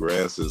of the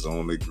grass is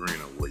only greener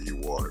where you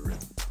water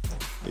it.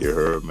 You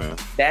heard, man?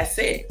 That's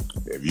it.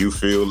 If you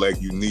feel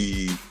like you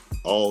need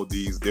all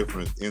these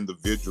different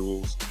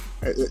individuals,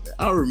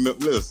 I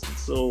remember, listen,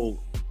 so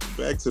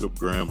back to the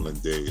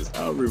Grambling days,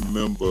 I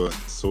remember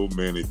so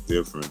many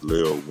different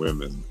little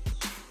women,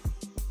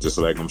 just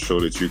like I'm sure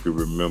that you could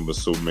remember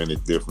so many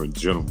different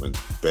gentlemen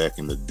back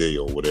in the day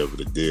or whatever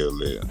the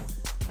deal is.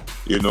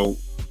 You know,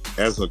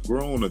 as a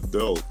grown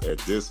adult at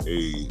this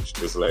age,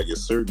 it's like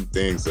it's certain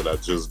things that I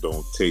just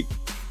don't take,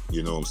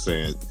 you know what I'm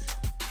saying,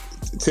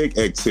 take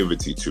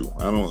activity to.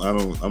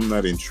 I'm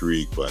not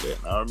intrigued by that.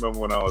 I remember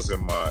when I was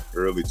in my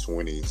early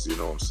 20s, you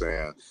know what I'm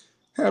saying,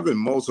 having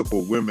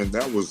multiple women,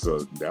 that was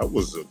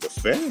the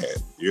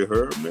fad. You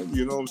heard me?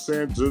 You know what I'm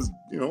saying? Just,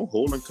 you know,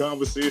 holding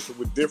conversation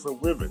with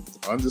different women,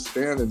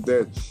 understanding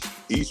that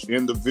each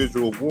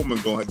individual woman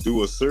gonna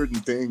do a certain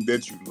thing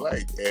that you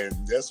like,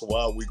 and that's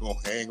why we gonna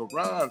hang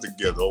around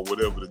together or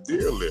whatever the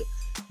deal is.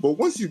 But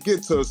once you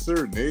get to a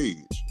certain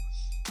age,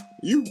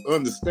 you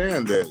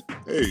understand that,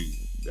 hey,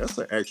 that's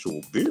an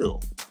actual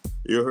bill.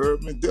 You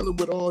heard me? Dealing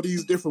with all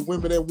these different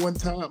women at one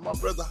time, my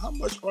brother, how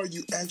much are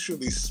you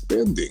actually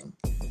spending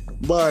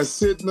by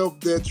sitting up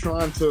there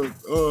trying to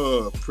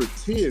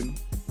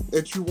pretend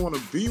that you want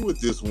to be with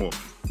this woman?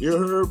 You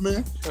heard me?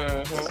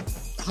 Uh-huh.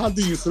 How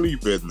do you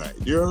sleep at night?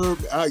 You heard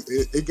me?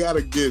 It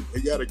gotta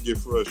get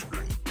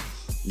frustrating.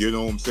 You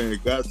know what I'm saying?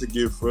 It got to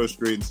get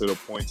frustrating to the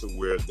point to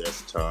where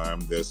that's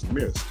time that's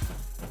missed.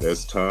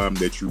 That's time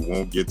that you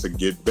won't get to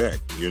get back.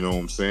 You know what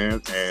I'm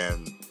saying?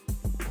 And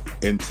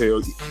until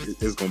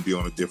it's going to be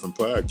on a different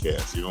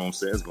podcast. You know what I'm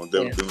saying? It's going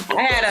to definitely be.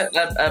 I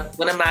had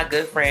one of my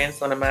good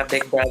friends, one of my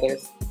big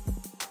brothers.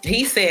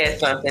 He said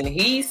something.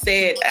 He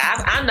said,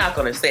 I'm not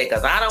going to say it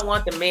because I don't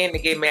want the men to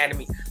get mad at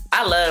me.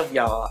 I love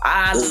y'all.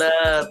 I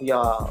love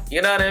y'all.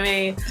 You know what I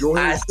mean?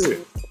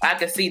 I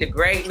can see the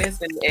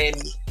greatness,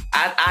 and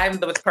I'm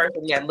the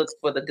person that looks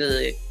for the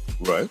good.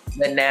 Right.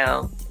 But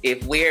now,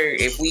 if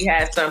we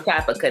have some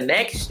type of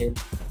connection,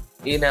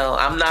 you know,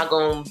 I'm not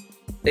going to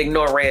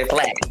ignore red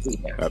flags. You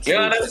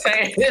know what I'm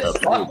saying?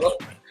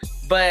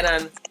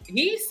 But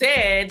he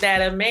said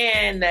that a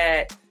man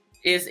that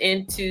is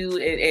into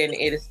and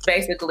it is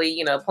basically,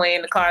 you know,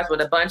 playing the cards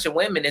with a bunch of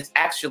women is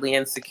actually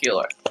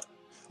insecure.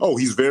 Oh,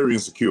 he's very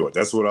insecure.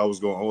 That's what I was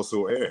going to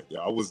also add.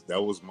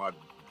 That was my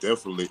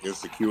definitely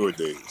insecure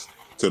days,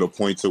 to the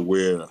point to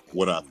where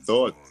what I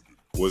thought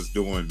was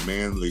doing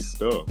manly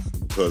stuff,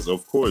 because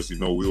of course, you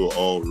know, we were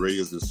all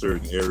raised in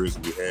certain areas.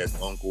 We had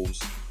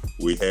uncles,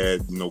 we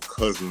had, you know,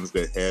 cousins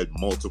that had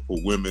multiple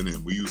women,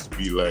 and we used to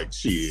be like,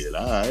 shit,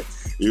 all right,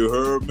 you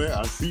heard me?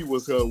 I see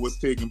what's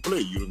taking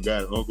place. You done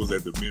got uncles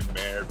that have been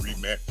married,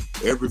 remarried,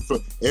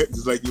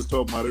 just like you was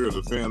talking about earlier,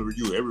 the family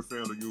reunion. Every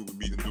family reunion would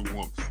meet a new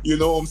woman. You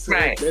know what I'm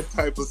saying? Right. That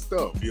type of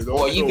stuff, you know?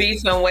 Or you be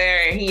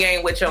somewhere and he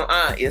ain't with your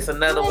aunt. It's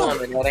another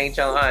woman that ain't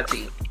your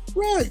auntie.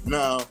 Right.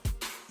 Now,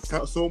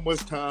 so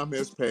much time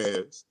has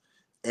passed,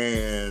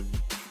 and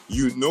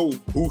you know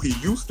who he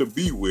used to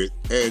be with,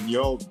 and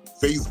y'all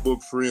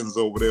Facebook friends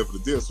or whatever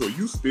it is, so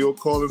you still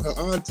calling her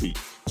auntie.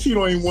 She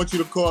don't even want you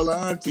to call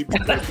her auntie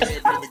because they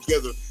have been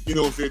together, you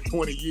know, for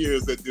 20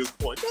 years at this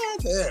point. God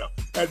damn.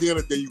 At the end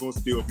of the day, you're going to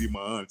still be my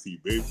auntie,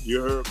 baby.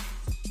 You heard?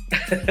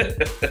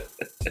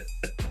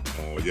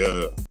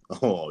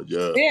 Oh,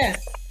 yeah. Yeah.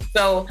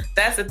 So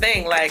that's the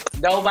thing. Like,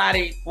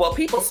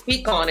 people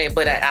speak on it,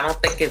 but I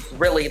don't think it's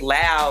really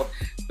loud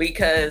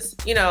because,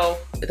 you know,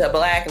 the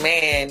black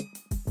man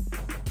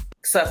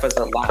suffers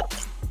a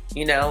lot,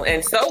 you know,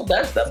 and so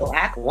does the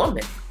black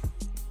woman.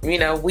 You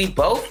know, we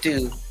both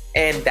do.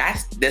 And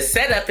that's the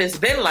setup has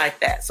been like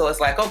that. So it's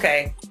like,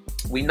 okay,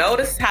 we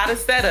notice how the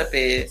setup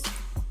is.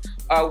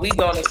 Are we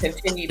going to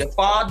continue to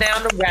fall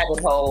down the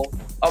rabbit hole?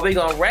 Are we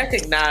going to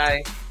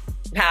recognize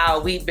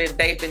how they've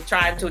been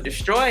trying to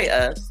destroy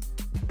us,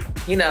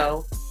 you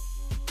know,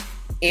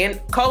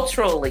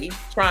 culturally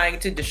trying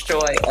to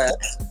destroy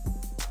us,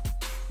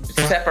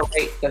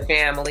 separate the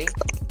family?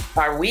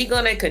 Are we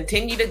going to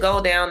continue to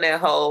go down that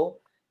hole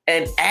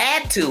and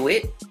add to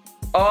it?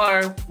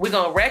 Or we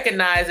going to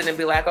recognize it and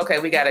be like, okay,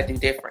 we got to do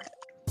different.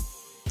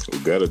 We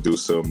got to do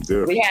something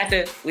different.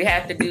 We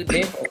have to do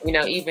different. You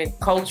know, even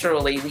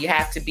culturally, we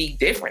have to be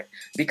different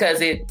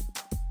because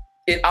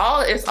it's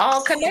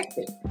all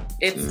connected.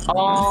 It's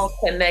all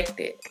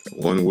connected.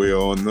 One way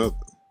or another.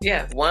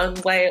 Yeah, one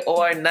way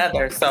or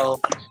another. So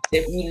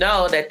if you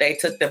know that they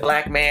took the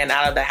black man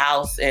out of the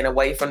house and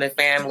away from the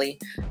family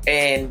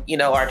and, you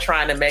know, are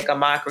trying to make a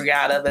mockery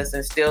out of us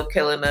and still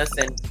killing us,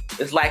 and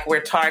it's like we're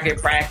target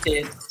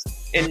practice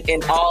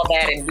and all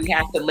that, and we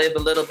have to live a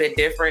little bit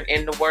different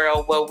in the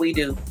world, what we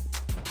do.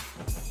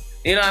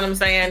 You know what I'm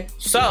saying?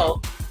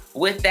 So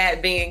with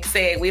that being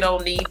said, we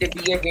don't need to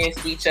be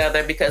against each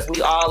other because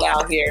we all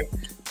out here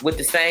with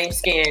the same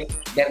skin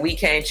that we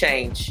can't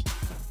change.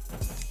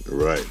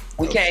 Right.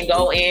 We can't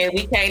go in.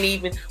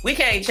 We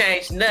can't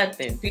change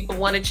nothing. People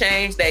want to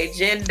change their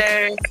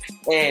gender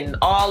and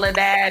all of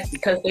that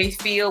because they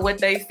feel what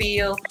they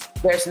feel.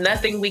 There's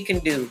nothing we can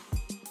do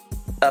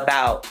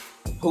about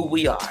who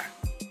we are.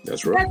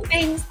 That's right.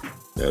 Nothing.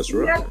 That's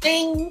right.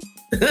 Nothing.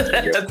 You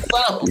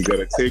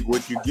gotta take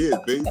what you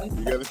get, baby.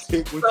 You gotta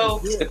take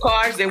what you get. The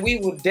cards that we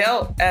were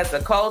dealt as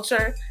a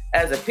culture,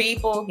 as a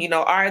people,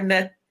 our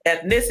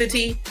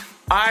ethnicity,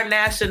 our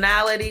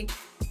nationality,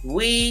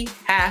 we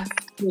have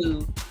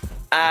to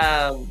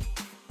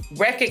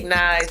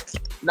recognize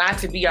not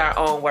to be our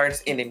own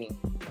worst enemy.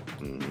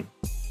 Mm-hmm.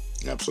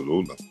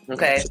 Absolutely.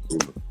 Okay.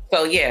 Absolutely.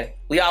 So yeah,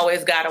 we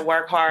always got to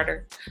work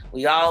harder.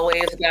 We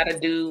always got to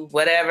do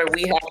whatever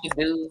we have to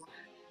do.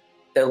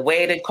 The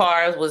way the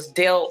cards was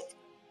dealt,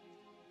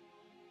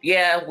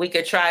 yeah, we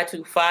could try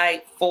to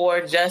fight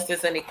for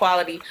justice and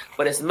equality,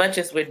 but as much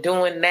as we're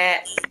doing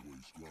that,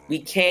 we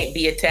can't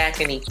be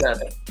attacking each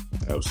other.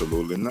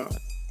 Absolutely not.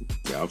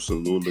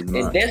 Absolutely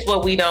not. And that's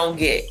what we don't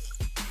get.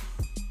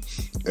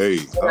 Hey,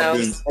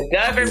 the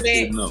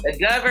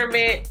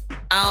government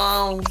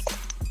owns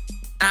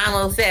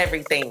almost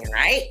everything,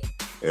 right?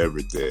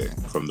 Everything,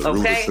 from the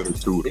rooter to the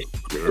tutor.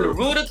 The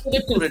rooter to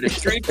the tutor, the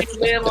street you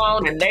live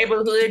on, the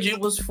neighborhood you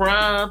was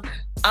from.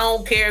 I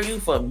don't care if you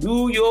from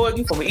New York,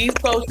 you from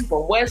East Coast, you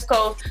from West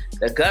Coast.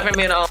 The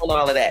government owns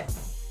all of that.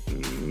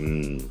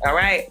 Mm-hmm. All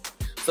right?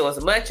 So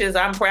as much as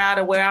I'm proud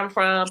of where I'm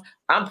from,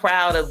 I'm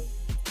proud of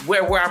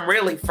where I'm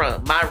really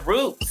from. My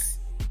roots.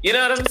 You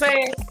know what I'm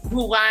saying?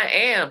 Who I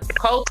am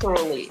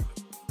culturally.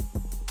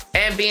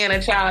 And being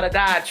a child of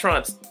God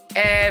trumps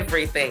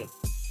everything.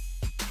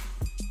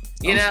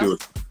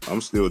 I'm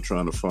still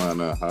trying to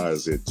find out how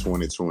is it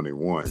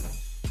 2021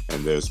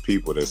 and there's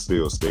people that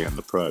still stay in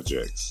the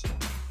projects.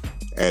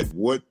 At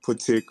what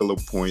particular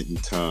point in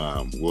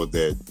time will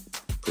that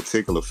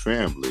particular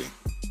family,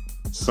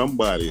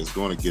 somebody is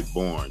going to get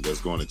born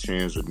that's going to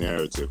change the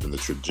narrative and the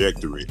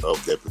trajectory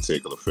of that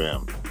particular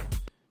family?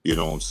 You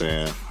know what I'm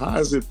saying? How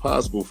is it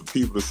possible for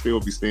people to still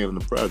be staying in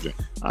the project?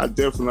 I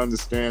definitely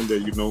understand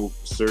that,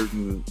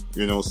 certain,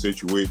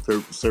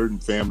 situations, certain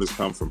families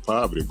come from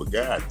poverty, but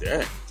god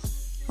damn,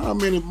 how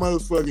many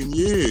motherfucking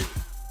years?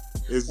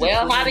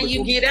 How do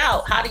you get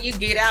out? How do you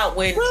get out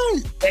when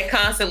they're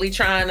constantly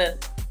trying to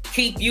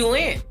keep you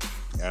in?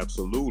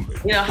 Absolutely.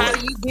 How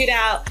do you get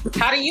out?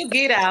 How do you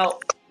get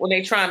out when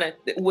they're trying to,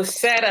 was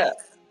set up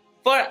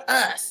for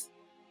us?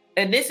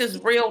 And this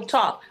is real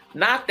talk.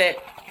 Not that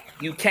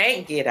you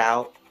can't get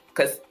out,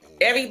 because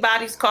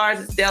everybody's cards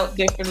is dealt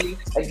differently.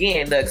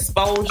 Again, the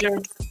exposure,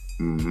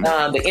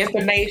 the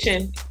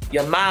information,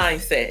 your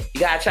mindset.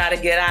 You got to try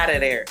to get out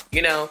of there.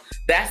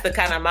 That's the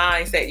kind of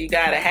mindset you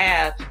got to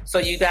have. So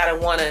you got to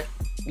want to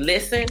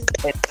listen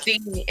and see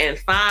and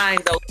find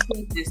those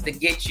pieces to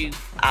get you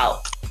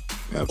out.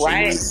 Absolutely.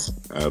 Right?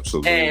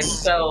 Absolutely. And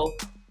so,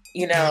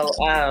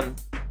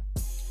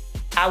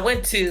 I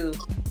went to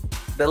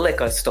the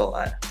liquor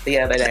store the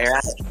other day,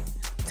 right?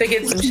 To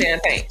get some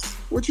champagne.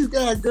 What you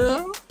got,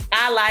 girl?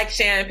 I like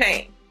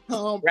champagne.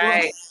 Oh,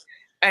 right?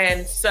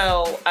 And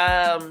so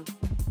I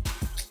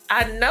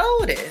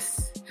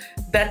noticed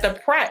that the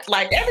price,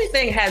 like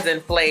everything has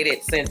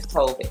inflated since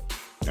COVID.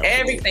 Absolutely.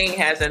 Everything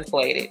has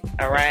inflated,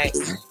 all right?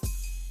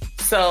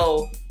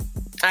 So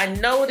I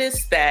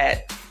noticed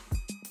that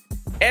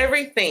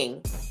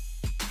everything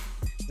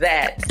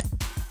that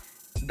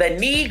the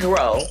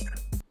Negro,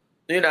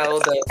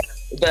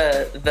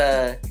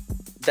 the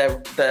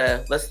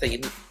let's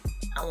see,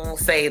 I want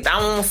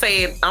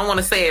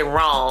to say it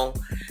wrong,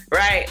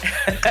 right?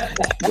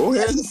 Go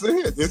ahead and say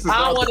it.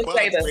 I don't want to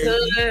say the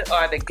hood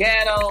or the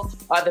ghetto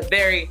or the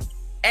very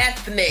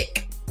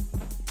ethnic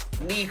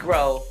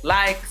Negro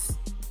likes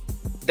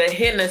the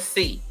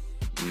Hennessy,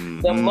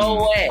 the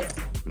Moet,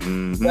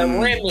 the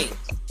Remy,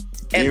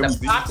 and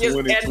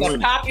the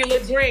popular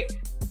drink.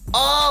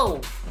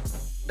 Oh,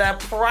 the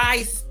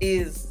price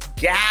is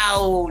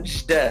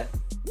gouged.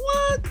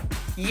 What?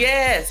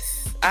 Yes.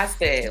 I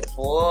said,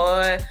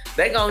 boy,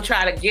 they're going to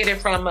try to get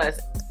it from us.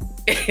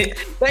 They're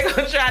going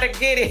to try to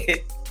get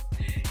it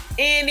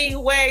any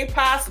way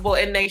possible.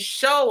 And they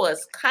show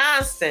us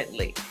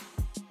constantly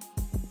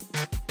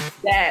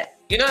that,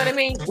 you know what I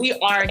mean? We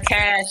are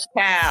cash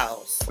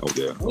cows.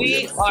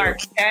 We are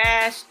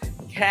cash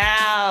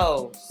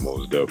cows.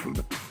 Most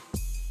definitely.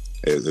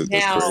 It's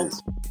crazy.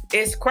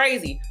 It's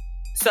crazy.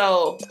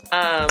 So,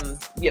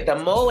 the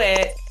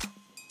Moet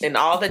and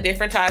all the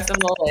different types of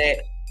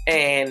Moet,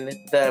 and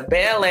the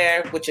Bel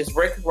Air, which is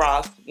Rick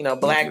Ross,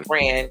 black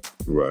brand,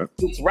 right?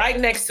 It's right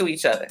next to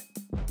each other.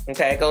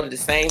 Okay, go to the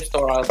same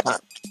store all the time.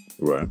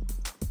 Right.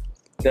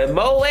 The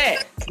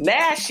Moet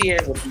last year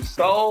would be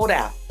sold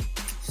out.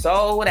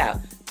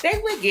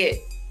 They would get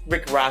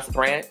Rick Ross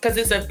brand because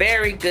it's a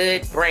very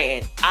good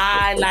brand.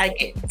 I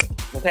like it.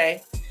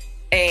 Okay,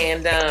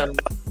 and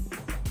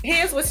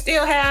his would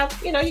still have,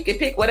 you can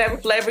pick whatever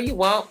flavor you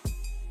want.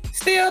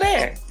 Still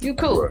there. You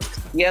cool. Right.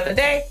 The other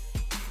day,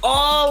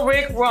 all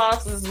Rick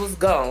Ross's was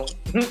gone.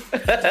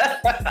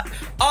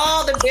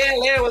 All the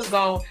Bel Air was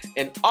gone,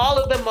 and all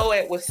of the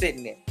Moet was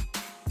sitting there.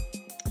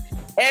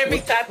 Every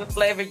type of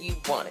flavor you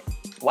wanted.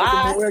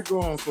 Why? What the Moet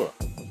going for?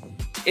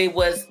 It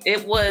was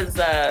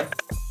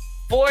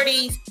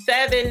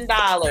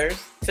 $47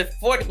 to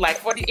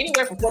 40,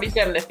 anywhere from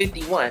 47 to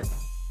 51.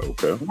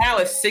 Okay. Now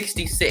it's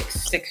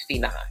 66,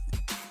 69.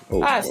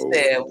 I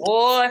said,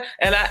 boy,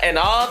 and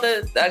all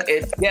the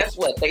guess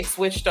what? They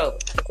switched over.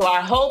 So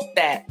I hope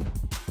that,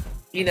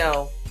 you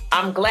know,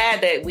 I'm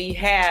glad that we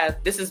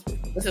have this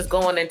is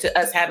going into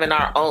us having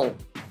our own.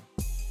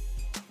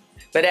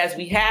 But as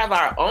we have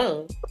our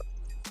own,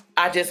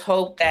 I just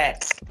hope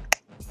that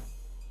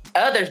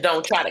others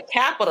don't try to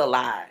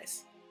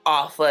capitalize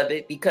off of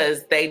it,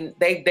 because they're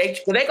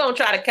gonna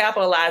try to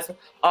capitalize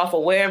off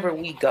of wherever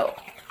we go,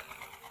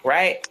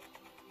 right?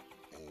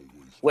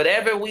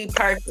 Whatever we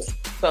purchase.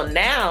 So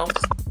now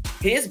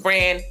his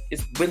brand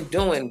has been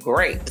doing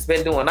great. It's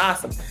been doing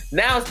awesome.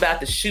 Now it's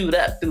about to shoot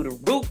up through the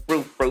roof.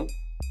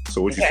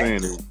 So what you're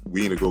saying is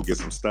we need to go get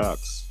some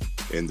stocks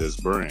in this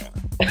brand.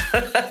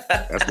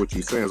 That's what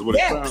you're saying. That's what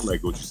it sounds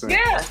like. What you're saying.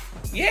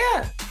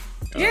 Yeah.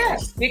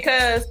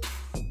 Because,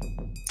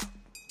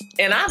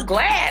 and I'm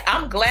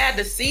glad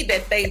to see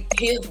that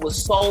his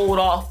was sold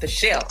off the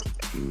shelf.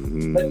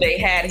 Mm-hmm. But they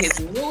had his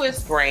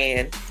newest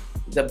brand,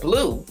 the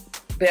Blue,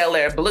 Bel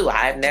Air Blue.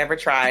 I've never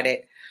tried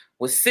it.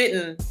 Was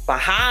sitting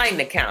behind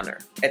the counter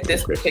at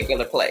this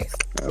particular place.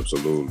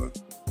 Absolutely.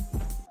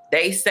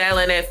 They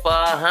selling it for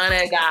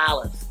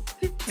 $100.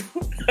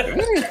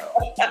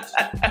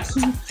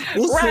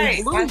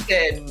 Right. I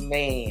said,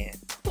 man.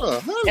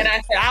 And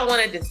I said, I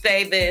wanted to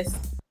say this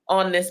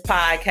on this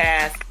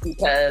podcast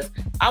because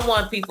I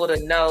want people to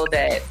know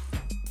that,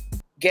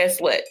 guess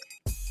what?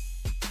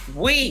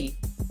 We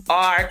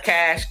are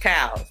cash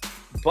cows.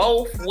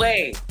 Both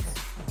ways.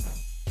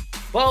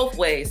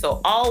 So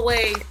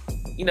always,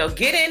 you know,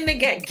 get in the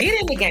game.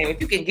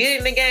 If you can get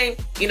in the game,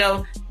 you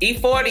know,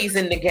 E40's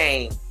in the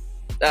game.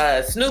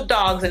 Snoop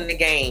Dogg's in the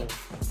game.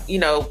 You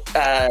know,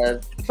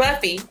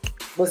 Puffy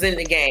was in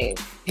the game.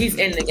 He's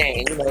in the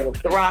game, you know,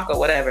 The Rock or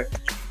whatever.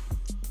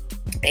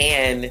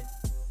 And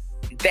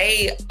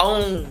they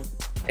own,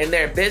 and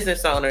they're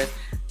business owners.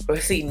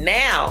 But see,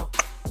 now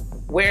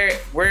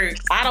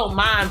I don't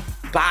mind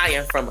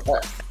buying from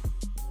us,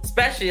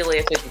 especially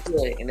if it's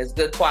good and it's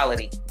good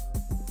quality.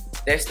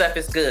 Their stuff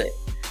is good.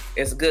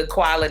 It's good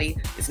quality.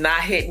 It's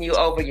not hitting you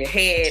over your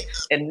head.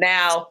 And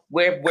now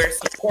we're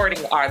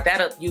supporting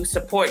you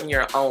supporting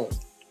your own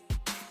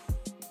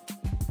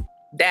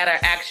that are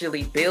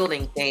actually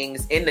building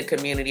things in the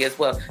community as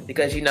well.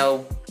 Because, you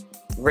know,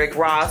 Rick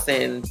Ross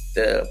and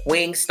the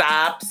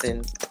Wingstops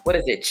and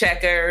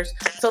Checkers.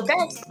 So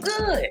that's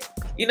good,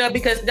 you know,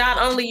 because not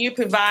only you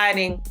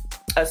providing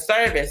a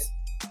service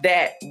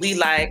that we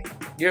like,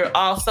 you're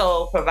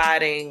also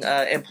providing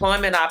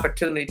employment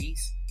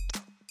opportunities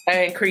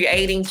and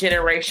creating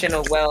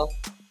generational wealth,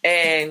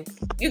 and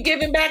you're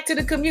giving back to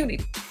the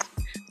community.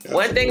 Absolutely.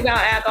 One thing about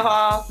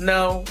alcohol,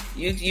 no,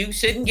 you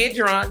shouldn't get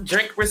drunk.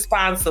 Drink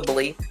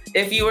responsibly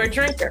if you're a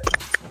drinker.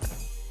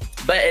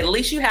 But at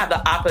least you have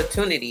the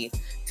opportunity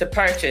to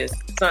purchase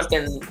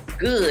something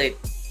good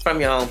from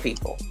your own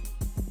people.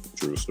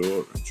 True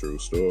story.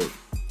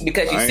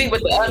 Because you see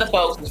what the other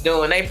folks is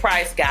doing. They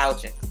price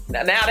gouging.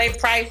 Now they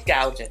price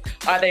gouging.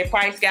 Are they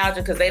price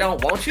gouging because they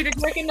don't want you to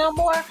drink it no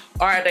more?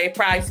 Or are they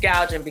price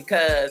gouging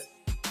because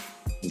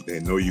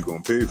they know you're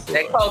going to pay for it?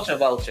 They culture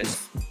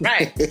vultures.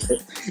 Right.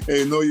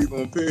 They know you're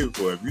going to pay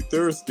for it. If you're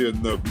thirsty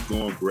enough, you're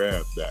going to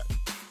grab that.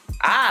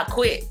 I'll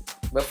quit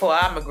before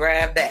I'm going to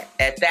grab that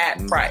at that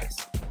price.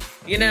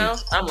 You know?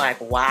 I'm like,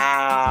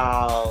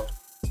 wow.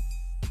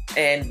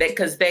 And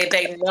because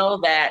they know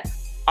that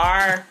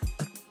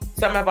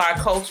some of our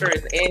culture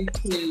is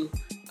into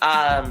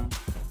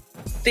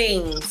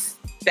things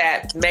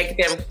that make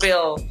them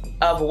feel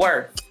of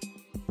worth.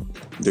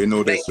 They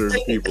know that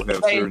certain people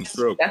have certain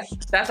struggles.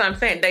 That's what I'm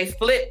saying. They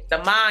flip the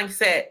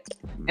mindset,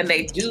 and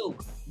they do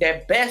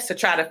their best to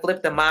try to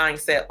flip the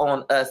mindset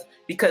on us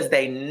because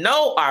they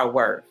know our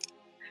worth.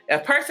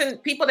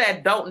 People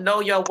that don't know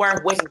your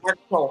worth wouldn't work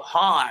so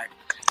hard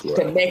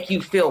to make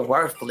you feel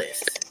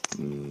worthless.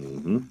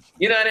 Mm-hmm.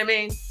 You know what I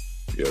mean?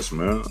 Yes,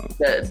 ma'am.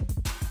 The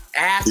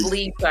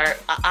athletes are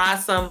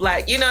awesome.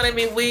 Like, you know what I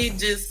mean?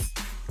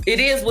 It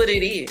is what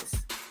it is.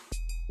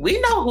 We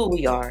know who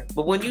we are,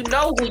 but when you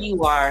know who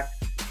you are,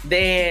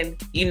 then,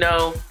 you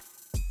know,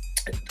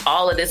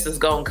 all of this is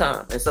going to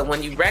come. And so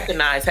when you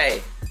recognize,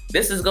 hey,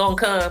 this is going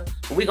to come,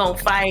 we're going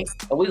to fight,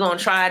 and we're going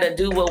to try to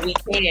do what we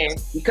can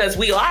because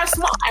we are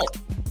smart.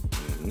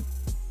 Mm-hmm.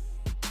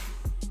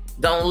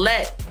 Don't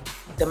let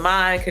the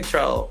mind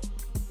control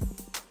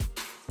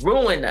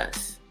ruin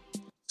us.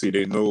 See,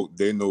 they know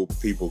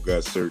people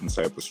got certain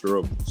type of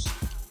struggles.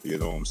 You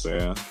know what I'm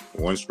saying?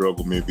 One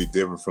struggle may be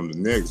different from the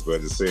next, but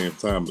at the same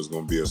time, it's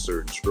going to be a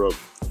certain struggle.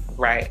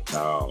 Right.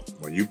 Now,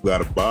 when you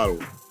got a bottle,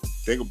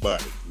 think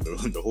about it.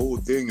 The whole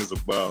thing is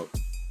about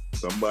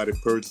somebody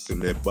purchasing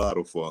that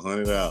bottle for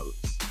 $100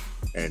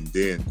 and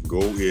then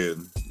go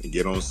in and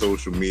get on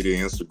social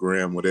media,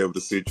 Instagram, whatever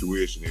the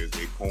situation is.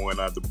 They pouring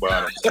out the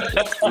bottle.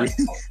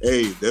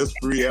 Hey, that's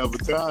free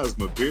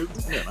advertisement, baby.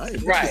 Man, I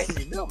ain't never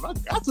seen them. I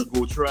got to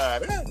go try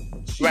that.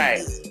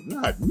 Right.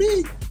 Not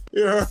me.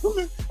 You know what I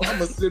mean? I'm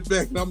going to sit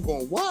back and I'm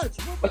going to watch.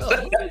 A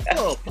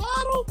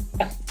bottle?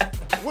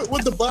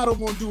 What the bottle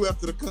going to do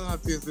after the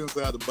contents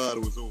inside the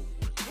bottle is over?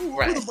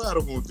 What the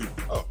bottle going to do?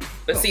 Oh.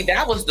 But see,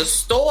 that was the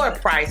store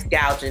price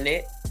gouging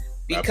it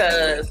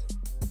because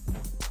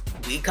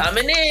we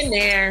coming in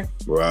there.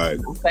 Right.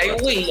 I'm saying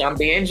we, I'm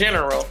being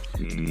general.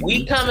 Mm-hmm.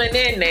 We coming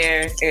in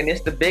there and it's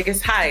the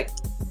biggest hype.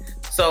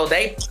 So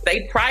they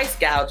price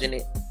gouging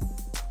it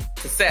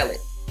to sell it.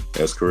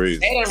 That's crazy.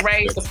 They didn't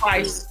raise the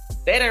price.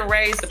 They didn't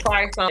raise the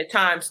price on it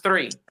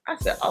 ×3. I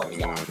said, oh,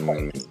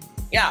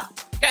 yeah.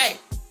 Okay.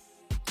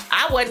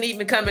 I wasn't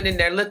even coming in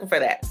there looking for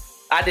that.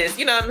 I just,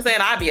 you know what I'm saying?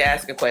 I be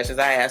asking questions.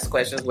 I ask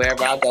questions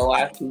wherever I go.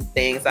 I see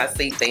things. I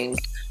see things.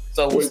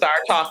 So we start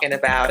talking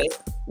about it.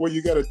 Well,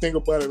 you got to think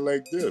about it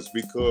like this,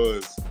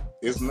 because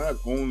it's not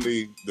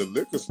only the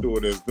liquor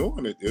store that's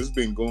doing it. It's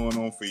been going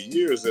on for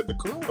years at the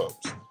clubs.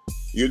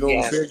 You know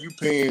what I'm saying? You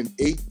paying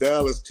 $8,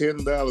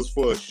 $10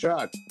 for a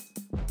shot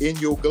in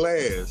your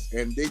glass,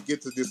 and they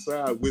get to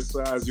decide which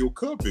size your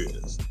cup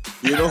is.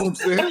 You know what I'm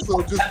saying?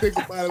 So just think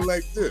about it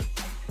like this.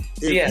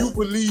 If you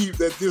believe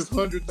that this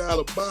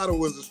 $100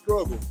 bottle is a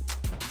struggle,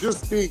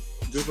 just think,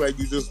 just like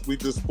we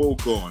just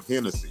spoke on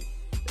Hennessy.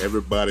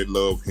 Everybody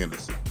loves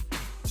Hennessy.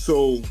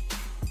 So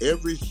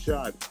every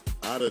shot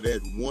out of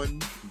that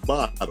one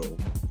bottle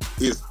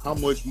is how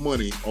much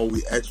money are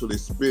we actually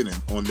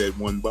spending on that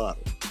one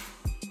bottle.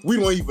 We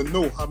don't even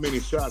know how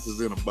many shots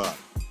is in a bottle.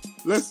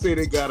 Let's say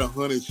they got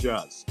 100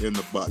 shots in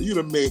the bottle. You'd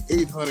have made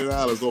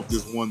 $800 off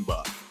this one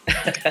bottle.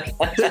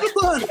 Think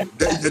about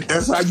it.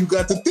 That's how you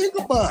got to think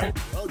about it.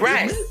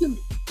 Right.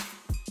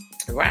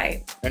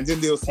 Right. And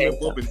then they'll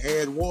slip up and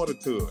add water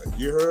to it.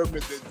 You heard me?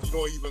 That you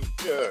don't even,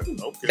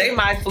 okay. They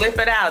might flip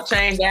it out,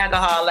 change the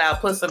alcohol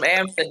out, put some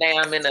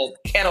Amsterdam in a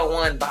Kettle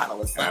One bottle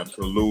or something.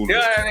 Absolutely. You know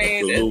what I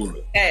mean?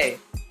 Absolutely. Hey,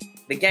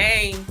 the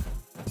game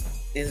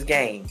is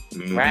game,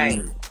 right?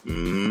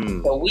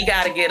 Mm-hmm. So we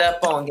got to get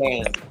up on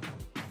game.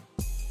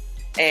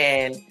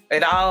 And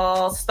it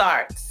all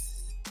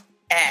starts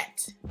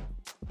at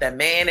the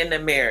man in the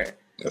mirror.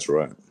 That's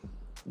right.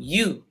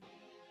 You.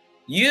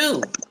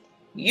 You're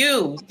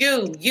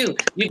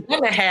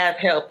going to have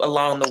help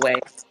along the way.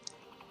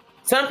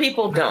 Some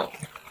people don't.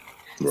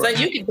 Right.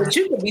 So you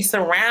could be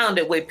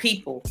surrounded with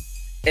people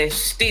and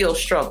still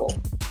struggle.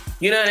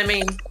 You know what I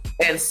mean?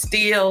 And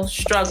still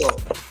struggle.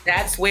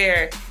 That's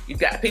where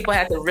people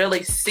have to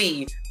really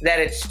see that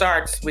it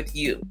starts with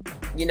you.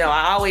 You know,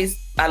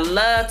 I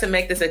love to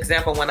make this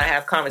example when I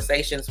have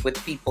conversations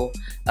with people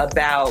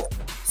about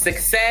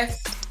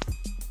success,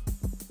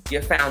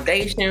 your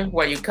foundation,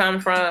 where you come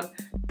from,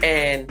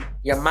 and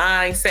your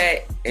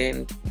mindset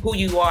and who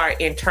you are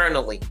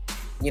internally,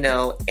 you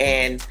know.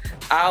 And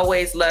I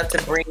always love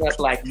to bring up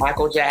like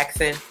Michael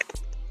Jackson,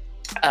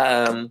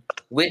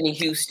 Whitney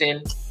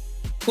Houston,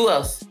 who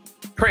else?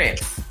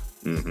 Prince.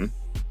 Mm-hmm.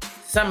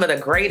 Some of the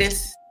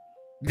greatest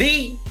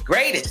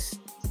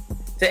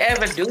to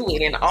ever do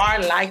it in our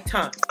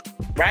lifetime,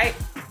 right?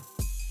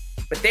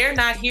 But they're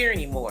not here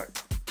anymore.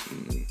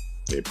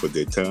 They put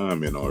their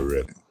time in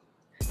already.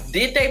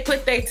 Did they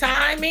put their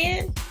time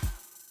in?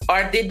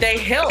 Or did they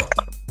help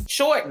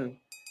shorten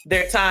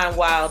their time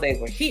while they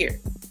were here?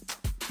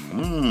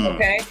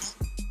 Okay?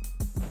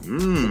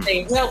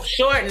 They helped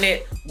shorten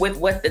it with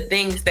what the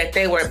things that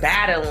they were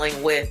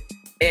battling with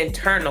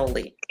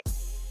internally.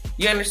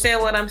 You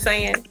understand what I'm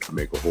saying?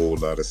 Make a whole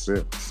lot of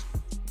sense.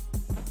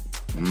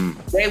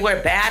 They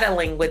were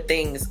battling with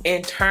things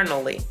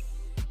internally.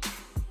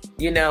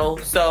 You know,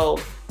 so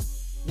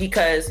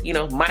because, you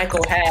know,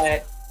 Michael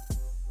had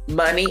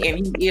money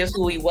and he is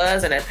who he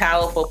was in a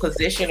powerful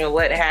position or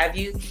what have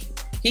you,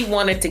 he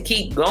wanted to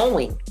keep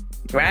going,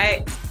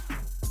 right?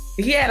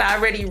 He had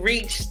already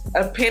reached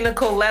a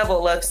pinnacle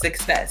level of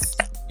success.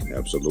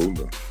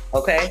 Absolutely.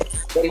 Okay?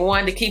 But he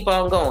wanted to keep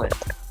on going.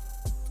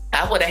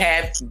 I would have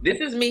had,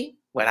 this is me,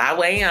 when I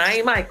weigh in, I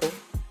ain't Michael,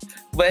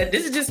 but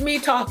this is just me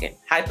talking,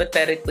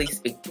 hypothetically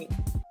speaking.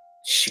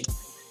 Shoot.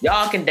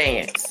 Y'all can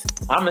dance.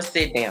 I'm going to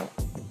sit down.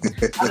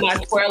 I'm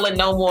not twirling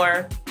no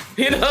more.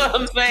 You know what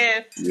I'm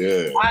saying?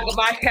 Yeah. I got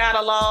my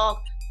catalog,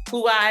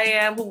 who I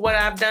am, what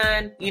I've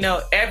done. You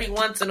know, every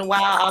once in a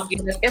while I'll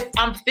get it if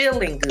I'm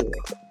feeling good.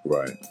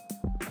 Right.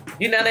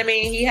 You know what I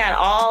mean? He had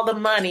all the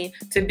money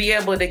to be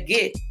able to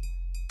get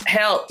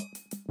health,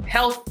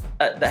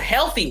 the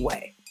healthy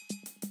way.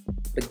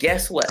 But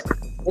guess what?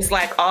 It's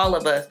like all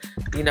of us,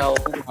 you know,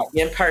 who are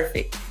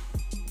imperfect.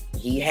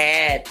 He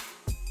had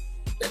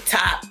the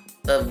top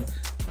of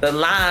the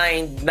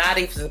line, not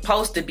even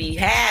supposed to be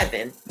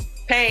having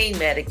pain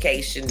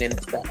medication and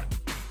stuff,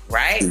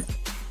 right?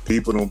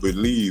 People don't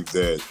believe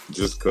that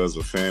just because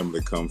a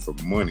family comes from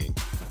money,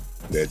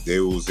 that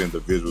those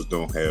individuals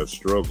don't have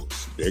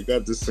struggles. They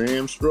got the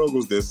same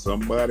struggles that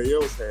somebody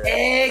else has.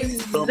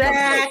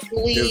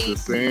 Exactly. It's the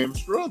same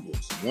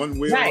struggles, one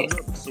way or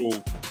another. So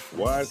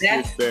why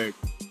sit back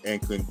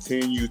and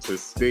continue to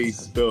stay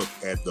stuck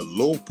at the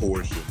low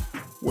portion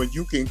when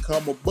you can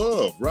come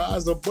above,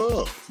 rise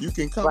above? You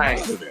can come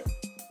out of that.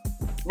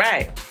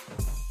 Right.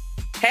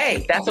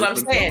 Hey, that's what I'm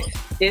saying.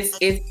 It's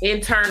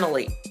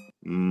internally.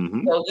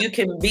 Mm-hmm. So you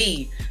can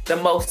be the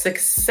most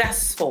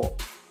successful,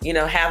 you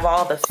know, have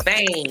all the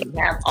fame,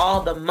 have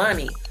all the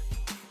money,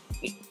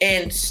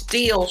 and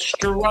still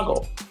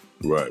struggle.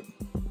 Right.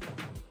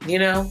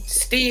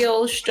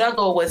 still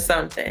struggle with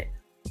something.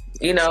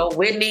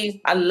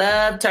 Whitney, I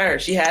loved her.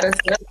 She had a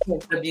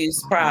substance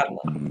abuse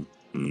problem.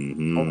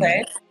 Mm-hmm.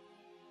 Okay.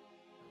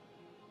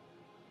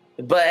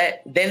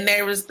 But then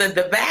there was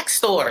the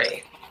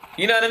backstory.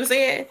 You know what I'm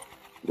saying?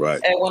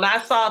 Right. And when I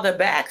saw the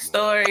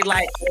backstory,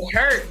 like, it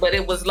hurt, but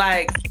it was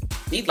like,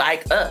 he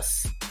like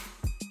us.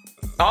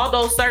 All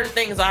those certain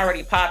things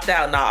already popped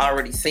out, and I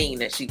already seen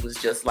that she was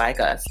just like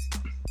us.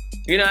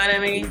 You know what I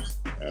mean?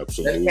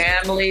 Absolutely. The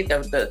family,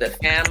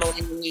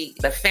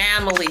 the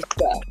family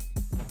stuff.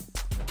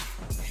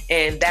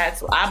 And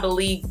that's, I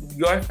believe,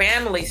 your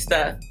family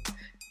stuff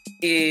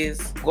is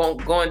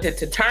going to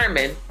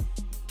determine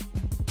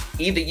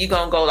either you're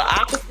going to go the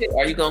opposite,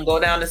 or you're going to go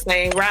down the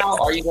same route,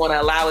 or you're going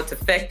to allow it to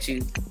affect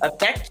you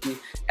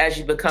as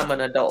you become an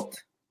adult.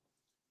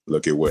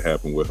 Look at what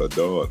happened with her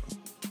daughter.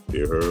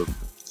 Hear her,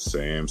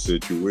 same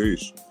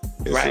situation.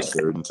 It's right. A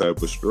certain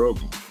type of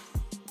struggle.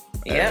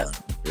 Yeah.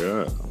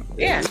 Yeah.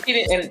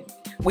 And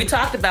we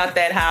talked about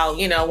that, how,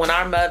 when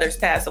our mothers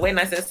pass away, and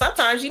I said,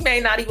 sometimes you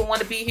may not even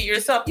want to be here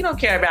yourself. You don't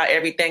care about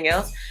everything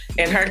else.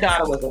 And her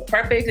daughter was a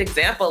perfect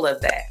example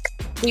of that.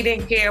 She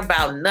didn't care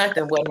about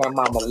nothing when her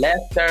mama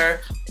left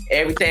her,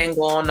 everything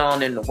going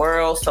on in the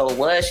world. So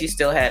what? She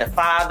still had a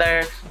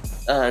father,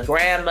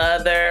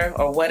 grandmother,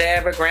 or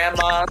whatever,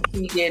 grandma.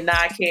 She did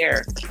not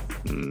care.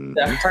 Mm-hmm.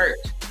 The hurt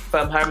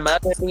from her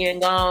mother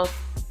being gone,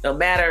 no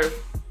matter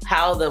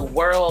how the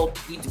world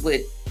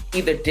would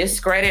either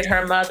discredit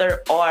her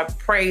mother or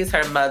praise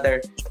her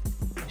mother,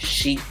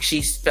 she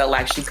felt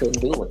like she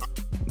couldn't do it.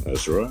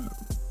 That's right.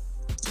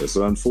 That's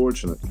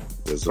unfortunate.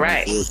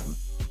 Right.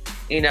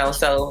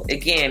 So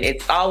again,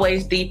 it's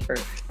always deeper,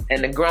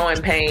 and the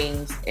growing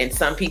pains, and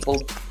some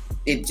people,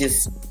 it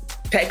just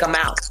take them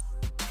out.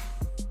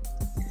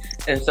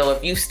 And so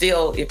if you're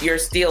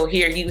still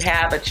here, you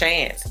have a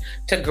chance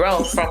to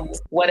grow from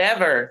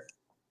whatever,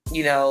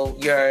 you're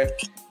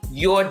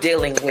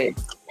dealing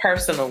with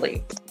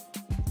personally.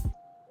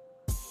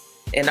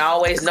 And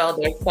always know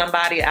there's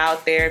somebody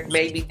out there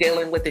maybe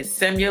dealing with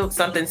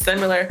something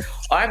similar,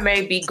 or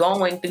maybe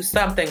going through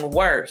something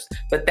worse.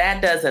 But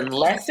that doesn't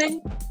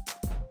lessen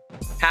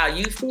how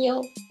you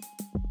feel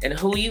and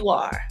who you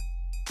are.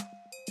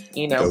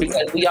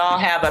 Because we all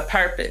have a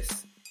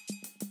purpose.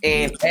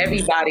 And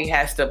everybody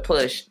has to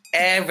push.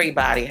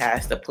 Everybody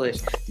has to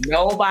push.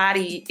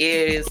 Nobody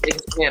is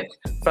exempt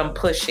from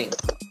pushing.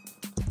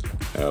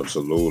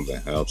 Absolutely.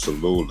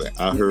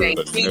 I heard you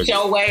can't cheat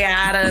your way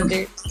out of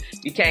it.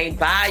 You can't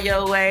buy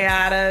your way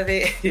out of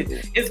it.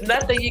 It's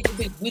nothing you can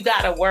do. You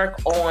got to work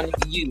on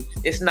you.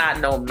 It's not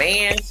no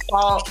man's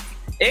fault.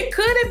 It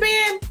could have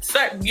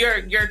been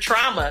your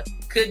trauma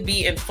could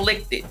be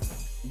inflicted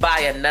by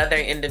another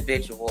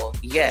individual.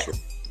 Yes.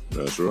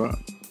 That's right.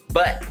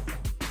 But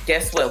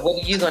guess what?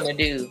 What are you going to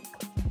do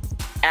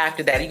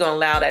after that? You're going to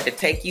allow that to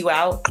take you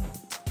out?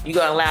 You're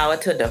going to allow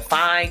it to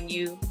define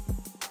you?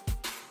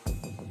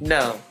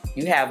 No.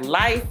 You have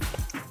life.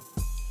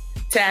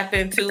 Tap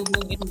into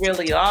who you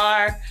really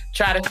are.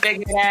 Try to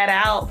figure that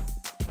out.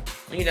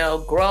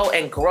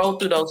 Grow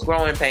through those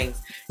growing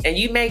pains. And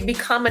you may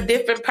become a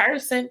different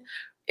person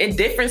in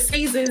different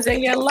seasons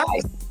in your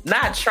life.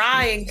 Not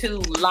trying to,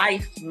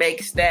 life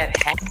makes that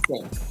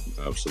happen.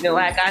 Absolutely.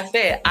 Like I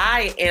said,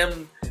 I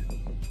am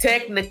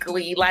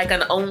technically like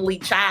an only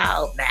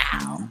child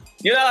now.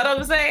 You know what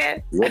I'm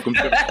saying? Welcome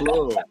to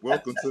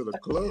the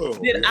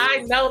club. Did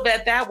I know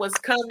that was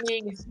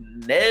coming?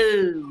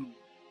 No.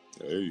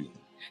 Hey.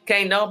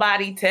 Can't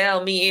nobody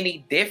tell me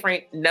any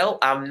different. No,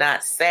 I'm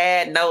not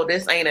sad. No,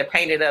 this ain't a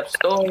painted up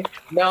story.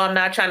 No, I'm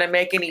not trying to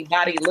make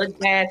anybody look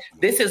bad.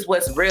 This is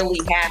what's really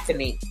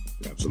happening.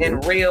 Absolutely. In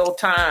real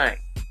time.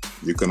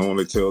 You can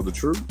only tell the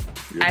truth.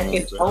 I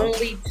can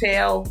only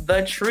tell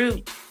the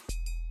truth.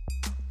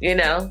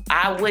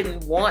 I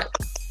wouldn't want,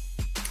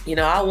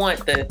 I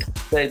want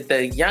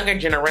the younger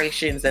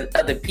generations and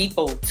other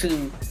people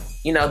to,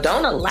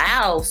 don't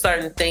allow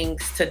certain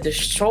things to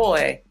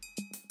destroy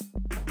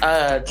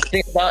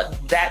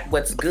that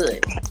what's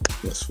good.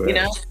 That's fair.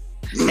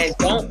 And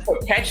don't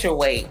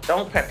perpetuate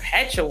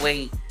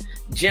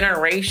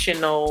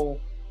generational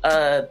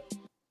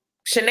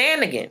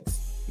shenanigans.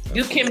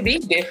 You can be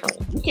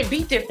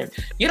different.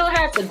 You don't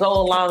have to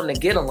go along to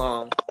get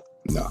along.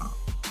 No.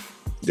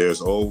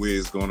 There's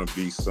always going to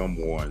be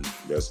someone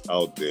that's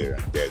out there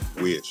that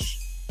wish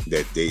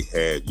that they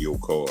had your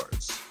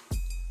cards.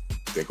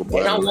 Think about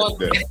it.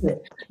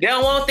 They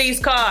don't want these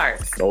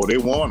cards. Oh, they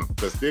want them.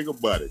 Because think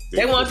about it.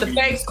 They want the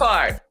fake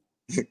card.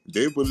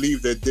 They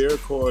believe that their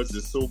cards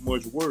is so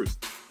much worse.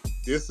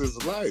 This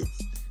is life.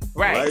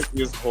 Right. Life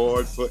is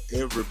hard for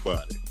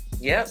everybody.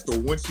 Yep. So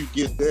once you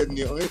get that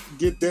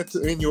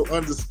in your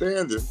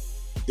understanding,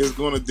 it's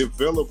going to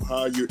develop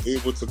how you're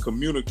able to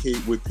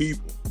communicate with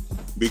people.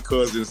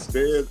 Because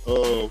instead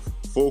of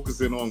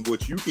focusing on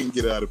what you can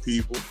get out of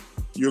people,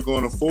 you're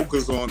going to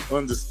focus on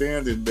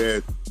understanding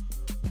that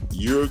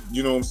you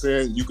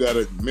got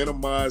to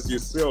minimize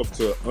yourself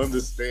to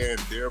understand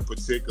their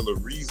particular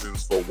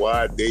reasons for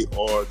why they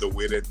are the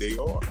way that they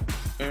are.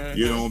 Mm-hmm.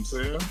 You know what I'm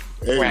saying?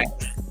 Hey, right.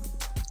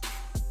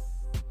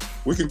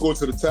 We can go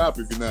to the top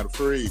if you're not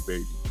afraid,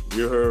 baby.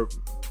 You heard?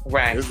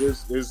 Right.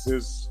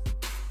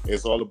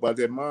 It's all about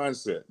that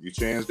mindset. You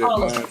change that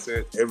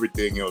mindset,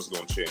 everything else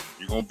gonna change.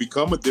 You're gonna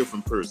become a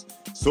different person.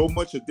 So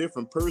much a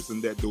different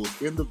person that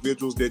those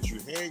individuals that you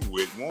hang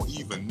with won't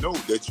even know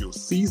that your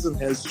season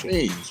has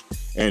changed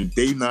and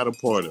they not a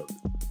part of it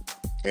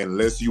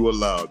unless you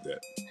allow that.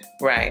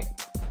 Right.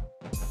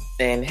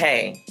 And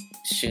hey,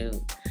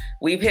 shoot,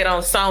 we've hit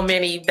on so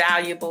many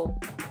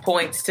valuable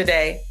points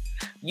today.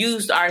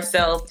 Used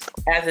ourselves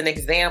as an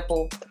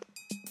example.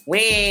 We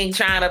ain't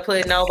trying to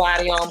put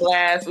nobody on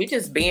blast. We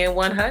just being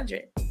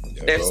 100.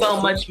 There's so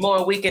much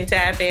more we can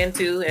tap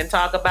into and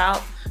talk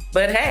about.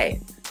 But hey,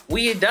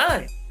 we are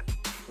done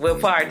with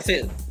part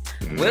 2.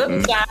 We'll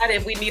decide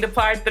if we need a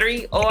part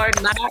 3 or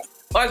not,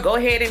 or go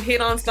ahead and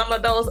hit on some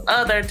of those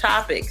other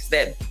topics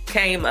that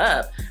came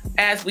up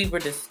as we were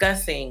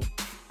discussing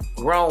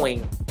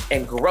growing,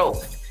 and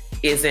growth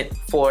isn't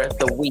for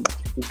the weak,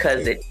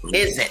 because it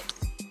isn't.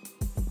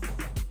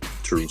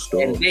 True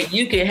story. And then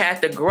you can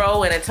have to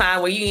grow in a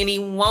time where you didn't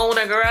even want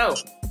to grow.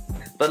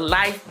 But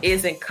life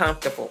isn't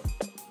comfortable.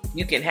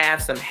 You can have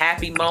some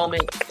happy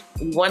moments.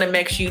 You want to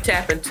make sure you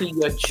tap into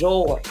your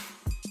joy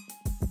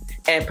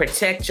and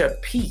protect your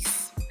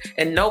peace.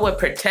 And know what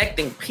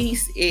protecting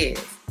peace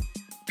is.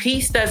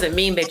 Peace doesn't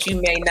mean that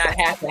you may not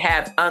have to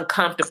have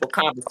uncomfortable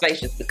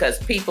conversations, because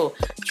people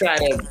try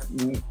to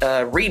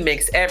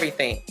remix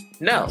everything.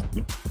 No,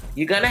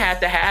 you're going to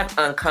have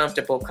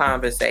uncomfortable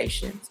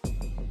conversations.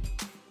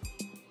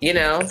 You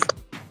know,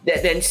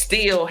 that then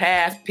still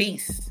have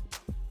peace,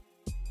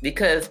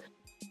 because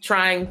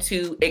trying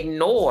to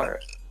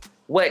ignore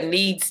what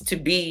needs to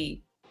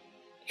be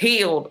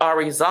healed or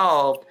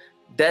resolved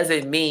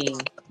doesn't mean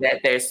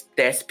that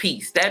there's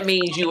peace. That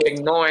means you're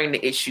ignoring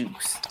the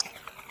issues.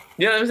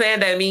 You know what I'm saying?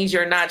 That means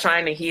you're not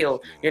trying to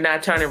heal. You're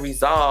not trying to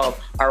resolve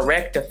or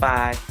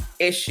rectify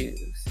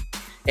issues.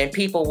 And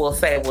people will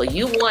say, well,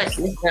 you want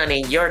this done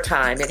in your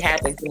time. It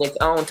happens in its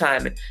own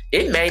time.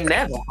 It may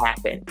never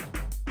happen.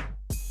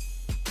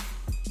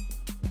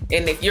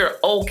 And if you're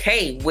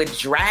okay with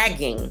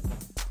dragging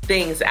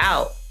things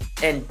out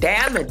and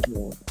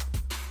damaging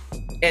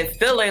and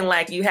feeling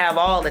like you have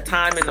all the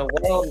time in the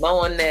world,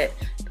 knowing that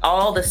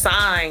all the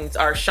signs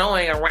are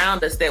showing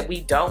around us that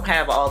we don't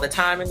have all the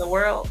time in the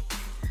world,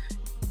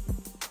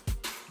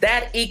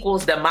 that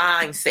equals the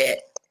mindset.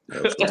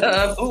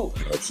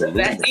 Absolutely.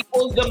 That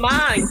equals the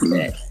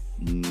mindset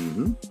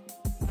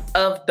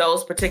of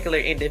those particular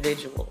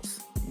individuals.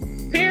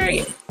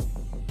 Period.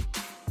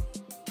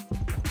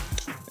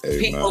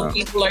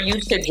 People are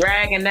used to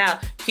dragging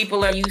out.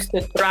 People are used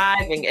to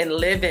thriving and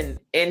living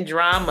in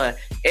drama.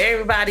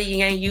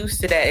 Everybody ain't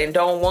used to that and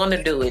don't want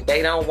to do it.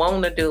 They don't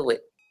want to do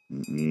it.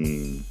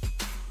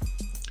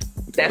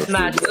 That's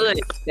not good.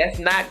 That's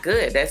not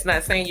good. That's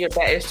not saying you're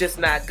bad. It's just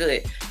not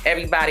good.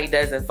 Everybody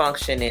doesn't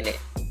function in it.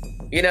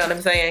 You know what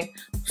I'm saying?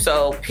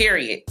 So,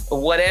 period.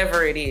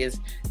 Whatever it is,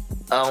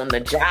 on the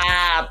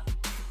job,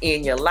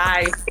 in your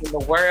life, in the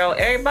world,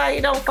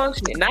 everybody don't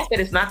function. Not that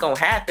it's not going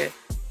to happen.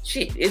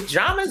 Shit,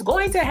 drama is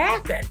going to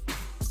happen.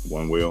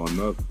 One way or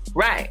another.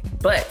 Right.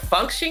 But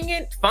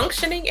functioning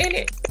in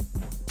it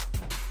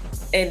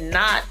and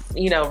not,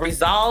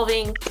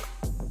 resolving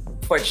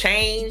for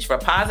change, for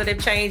positive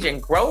change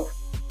and growth,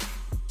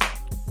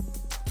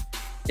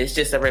 it's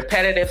just a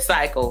repetitive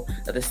cycle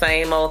of the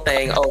same old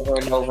thing over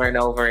and over and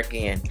over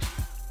again.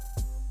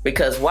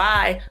 Because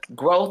why?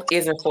 Growth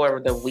isn't for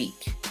the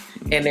weak.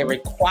 And it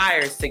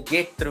requires to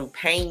get through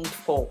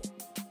painful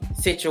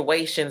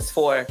situations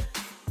for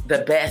the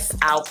best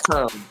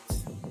outcomes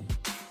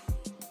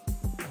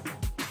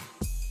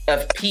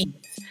of peace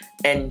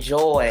and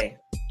joy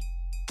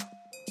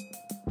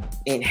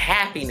and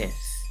happiness.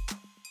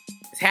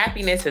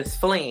 Happiness is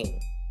fleeing.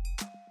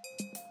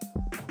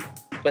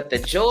 But the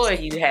joy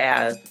you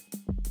have,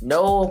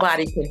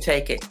 nobody can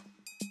take it.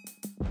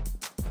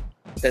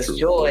 Because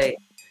joy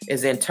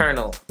is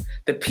internal.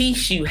 The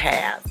peace you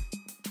have,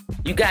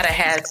 you gotta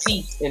have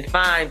peace and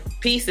find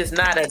peace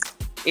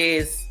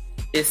is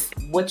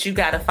what you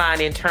gotta find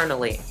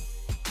internally.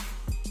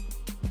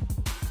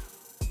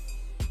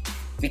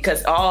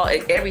 Because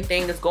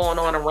everything is going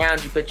on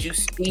around you, but you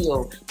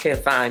still can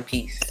find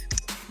peace.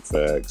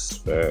 Facts.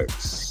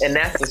 And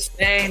that's the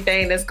same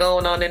thing that's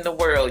going on in the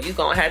world. You're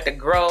gonna have to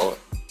grow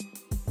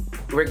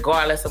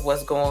regardless of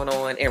what's going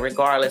on and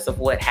regardless of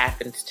what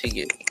happens to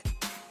you.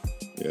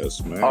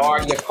 Yes, man.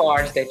 Or your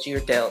cards that you're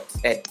dealt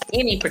at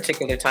any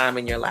particular time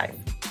in your life.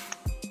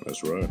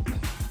 That's right.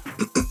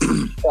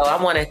 So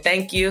I want to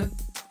thank you.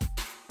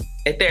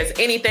 If there's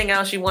anything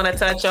else you want to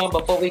touch on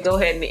before we go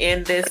ahead and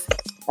end this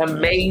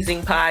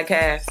amazing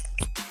podcast.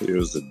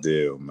 Here's the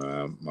deal,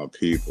 man. My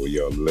people,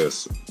 y'all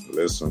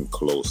listen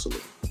closely.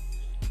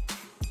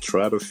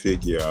 Try to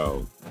figure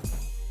out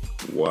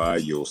why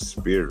your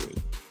spirit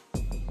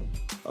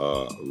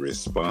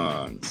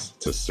responds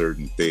to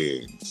certain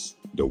things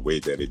the way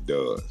that it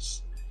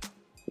does.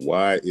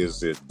 Why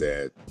is it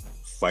that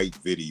fight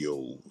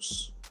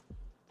videos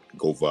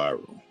go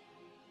viral?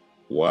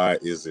 Why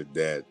is it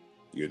that,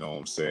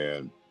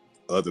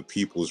 other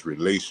people's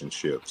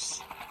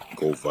relationships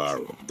go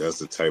viral. That's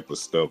the type of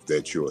stuff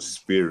that your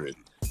spirit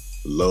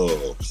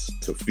loves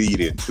to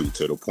feed into,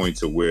 to the point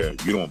to where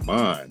you don't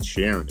mind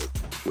sharing it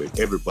with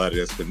everybody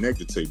that's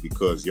connected to you,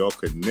 because y'all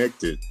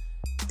connected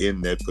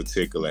in that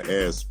particular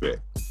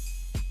aspect.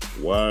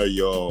 Why are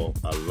y'all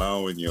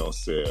allowing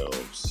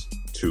yourselves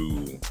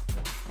to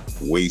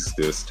waste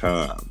this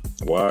time?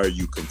 Why are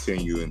you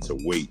continuing to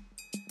wait?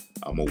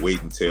 I'm gonna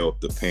wait until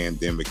the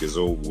pandemic is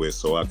over with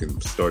so I can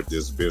start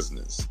this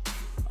business.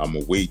 I'm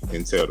gonna wait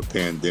until the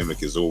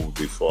pandemic is over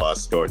before I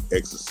start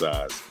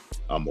exercising.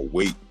 I'm gonna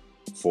wait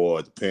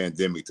for the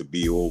pandemic to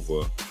be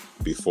over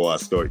before I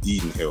start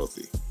eating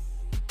healthy.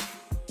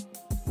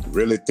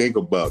 Really think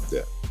about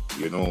that.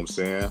 You know what I'm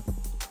saying?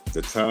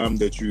 The time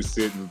that you're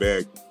sitting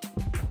back,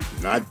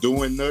 not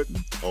doing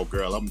nothing. Oh,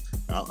 girl,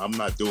 I'm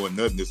not doing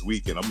nothing this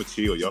weekend. I'm gonna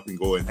chill. Y'all can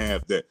go and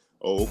have that.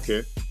 Oh,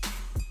 okay.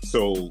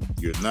 So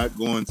you're not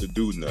going to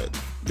do nothing.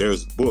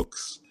 There's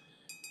books.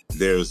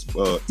 There's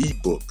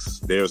ebooks.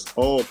 There's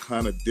all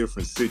kind of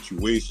different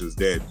situations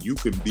that you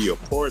can be a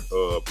part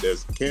of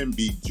that can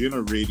be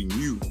generating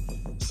you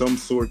some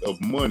sort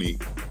of money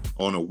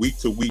on a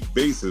week-to-week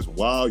basis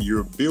while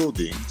you're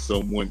building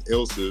someone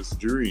else's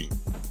dream.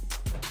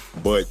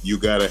 But you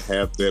got to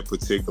have that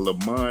particular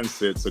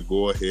mindset to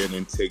go ahead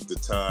and take the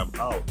time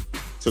out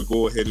to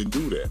go ahead and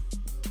do that.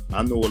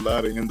 I know a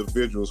lot of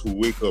individuals who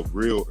wake up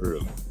real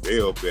early.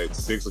 They're up at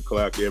 6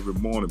 o'clock every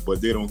morning,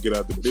 but they don't get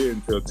out of bed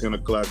until 10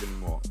 o'clock in the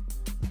morning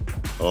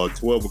or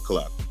 12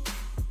 o'clock.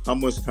 How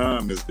much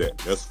time is that?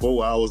 That's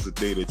 4 hours a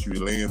day that you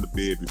lay in the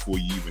bed before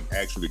you even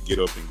actually get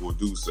up and go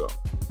do something.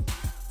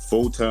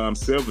 4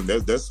 times 7,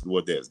 that's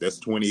what that's. That's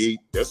 28.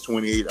 That's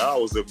 28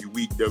 hours of your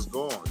week that's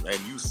gone. And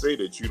you say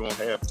that you don't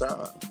have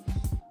time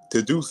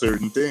to do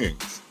certain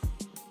things,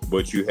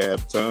 but you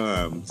have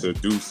time to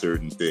do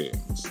certain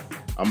things.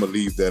 I'm going to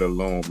leave that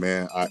alone,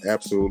 man. I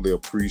absolutely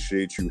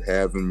appreciate you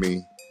having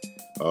me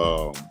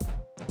on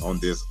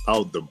this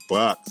Out the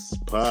Box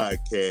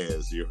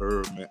podcast. You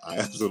heard me? I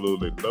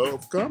absolutely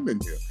love coming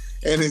here.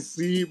 And it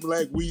seemed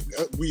like we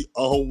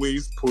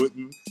always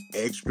putting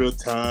extra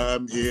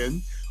time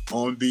in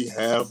on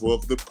behalf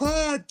of the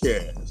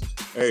podcast.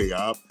 Hey,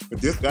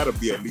 this got to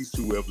be at least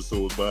 2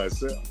 episodes by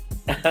itself.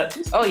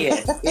 Oh,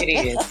 yeah,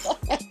 it is.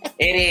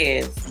 It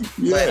is.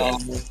 Yeah.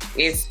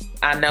 But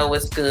I know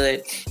it's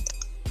good.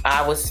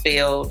 I was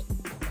filled.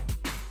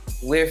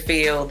 We're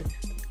filled.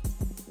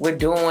 We're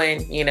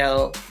doing,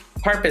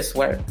 purpose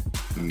work.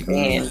 Mm-hmm.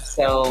 And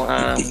so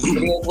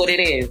it is what it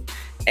is.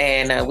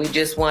 And we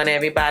just want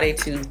everybody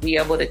to be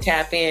able to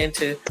tap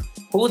into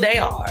who they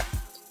are,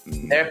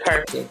 mm-hmm. their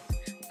purpose.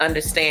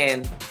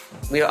 Understand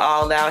we're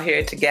all out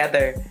here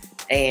together.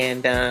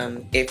 And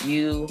if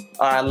you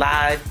are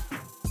alive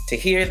to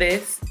hear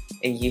this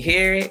and you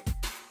hear it,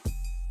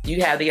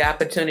 you have the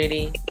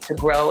opportunity to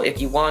grow if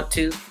you want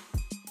to.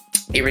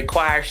 It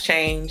requires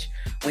change.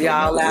 We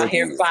all out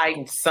here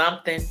fighting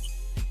something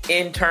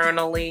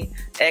internally,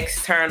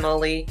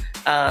 externally,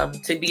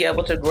 to be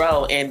able to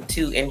grow and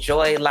to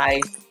enjoy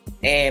life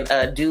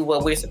and do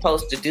what we're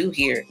supposed to do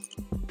here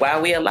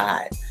while we're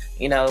alive.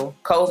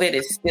 COVID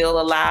is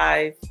still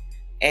alive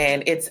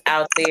and it's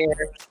out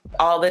there.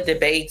 All the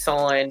debates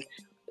on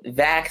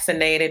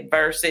vaccinated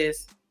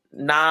versus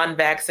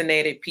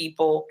non-vaccinated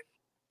people.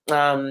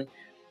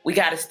 We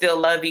got to still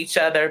love each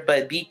other,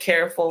 but be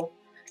careful.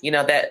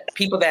 That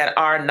people that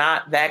are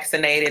not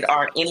vaccinated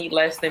aren't any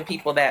less than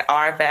people that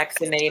are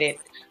vaccinated.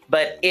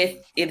 But if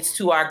it's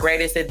to our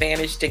greatest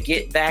advantage to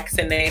get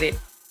vaccinated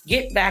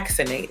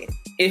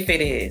if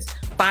it is.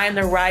 Find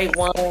the right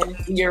one,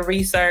 do your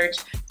research,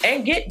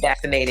 and get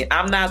vaccinated.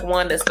 I'm not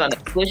one that's going to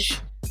push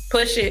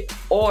it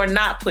or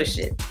not push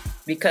it,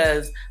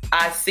 because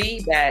I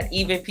see that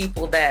even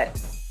people that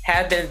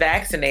have been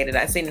vaccinated.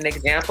 I seen an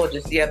example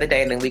just the other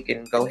day, and then we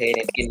can go ahead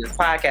and get this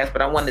podcast.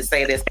 But I wanted to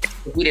say this.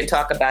 We didn't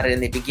talk about it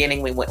in the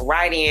beginning. We went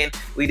right in.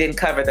 We didn't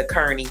cover the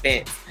current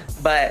events.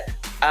 But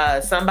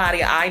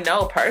somebody I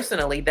know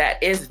personally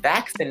that is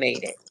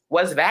vaccinated,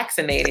 was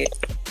vaccinated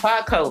for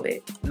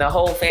COVID. The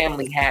whole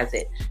family has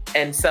it.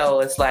 And so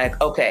it's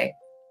like, okay,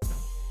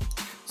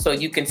 so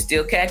you can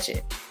still catch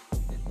it.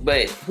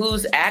 But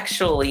who's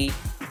actually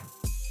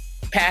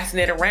passing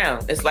it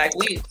around? It's like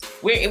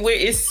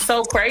it's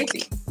so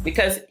crazy,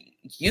 because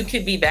you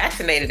could be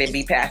vaccinated and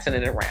be passing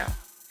it around.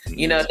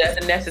 It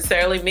doesn't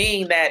necessarily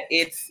mean that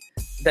it's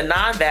the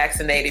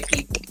non-vaccinated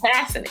people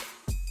passing it.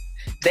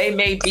 They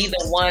may be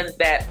the ones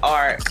that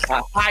are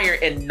higher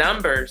in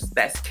numbers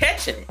that's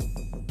catching it.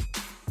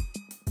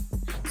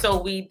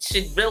 So we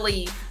should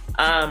really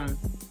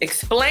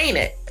explain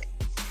it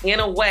in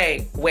a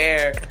way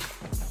where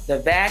the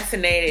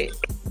vaccinated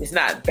is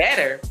not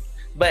better,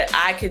 but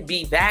I could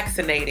be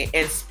vaccinated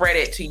and spread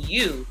it to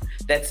you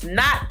that's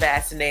not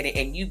vaccinated,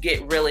 and you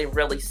get really,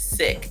 really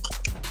sick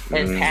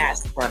and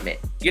pass from it.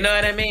 You know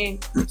what I mean?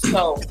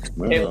 So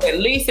at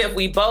least if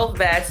we both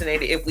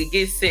vaccinated, if we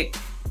get sick,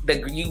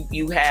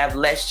 you have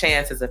less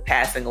chances of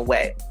passing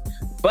away.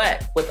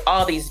 But with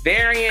all these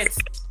variants,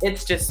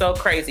 it's just so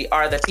crazy.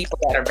 Are the people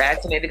that are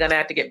vaccinated going to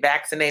have to get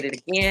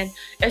vaccinated again?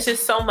 It's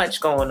just so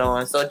much going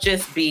on. So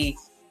just be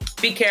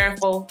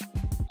careful,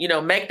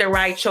 make the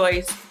right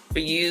choice for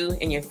you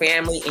and your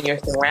family and your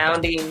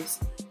surroundings.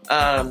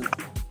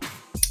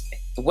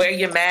 Wear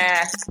your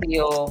mask,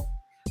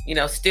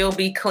 still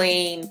be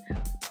clean.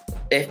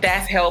 If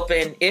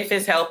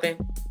it's helping,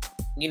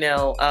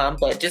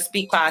 but just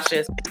be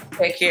cautious,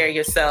 take care of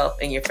yourself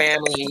and your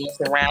family and your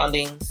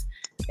surroundings,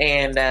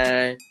 and,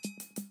 try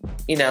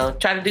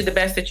to do the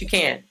best that you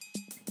can.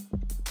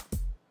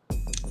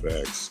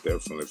 Facts,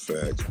 definitely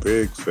facts.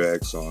 Big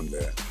facts on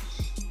that.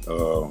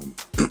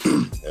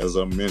 As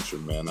I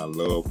mentioned, man, I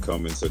love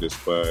coming to this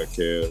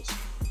podcast.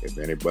 If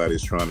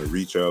anybody's trying to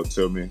reach out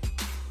to me,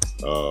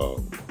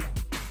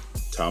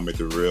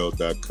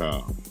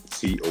 TommyDurrell.com,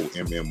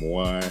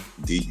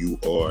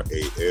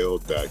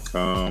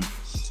 TommyDurral.com.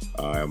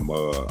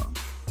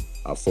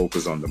 I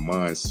focus on the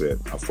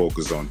mindset, I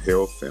focus on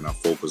health, and I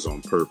focus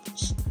on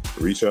purpose.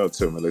 Reach out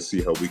to me. Let's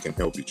see how we can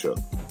help each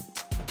other.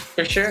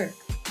 For sure.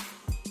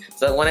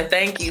 So I want to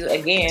thank you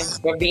again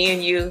for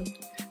being you.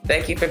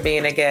 Thank you for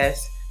being a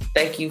guest.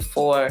 Thank you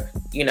for,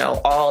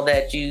 all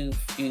that you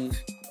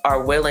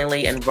are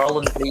willingly and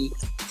voluntarily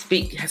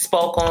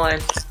spoke on,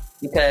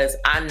 because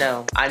I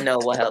know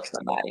will help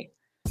somebody.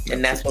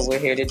 And that's what we're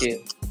here to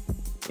do.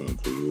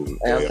 Absolutely.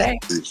 Okay.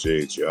 I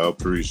appreciate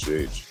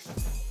you.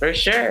 For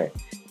sure.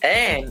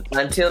 And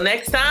until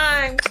next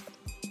time,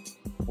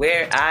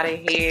 we're out of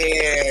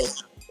here.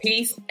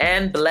 Peace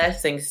and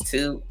blessings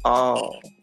to all.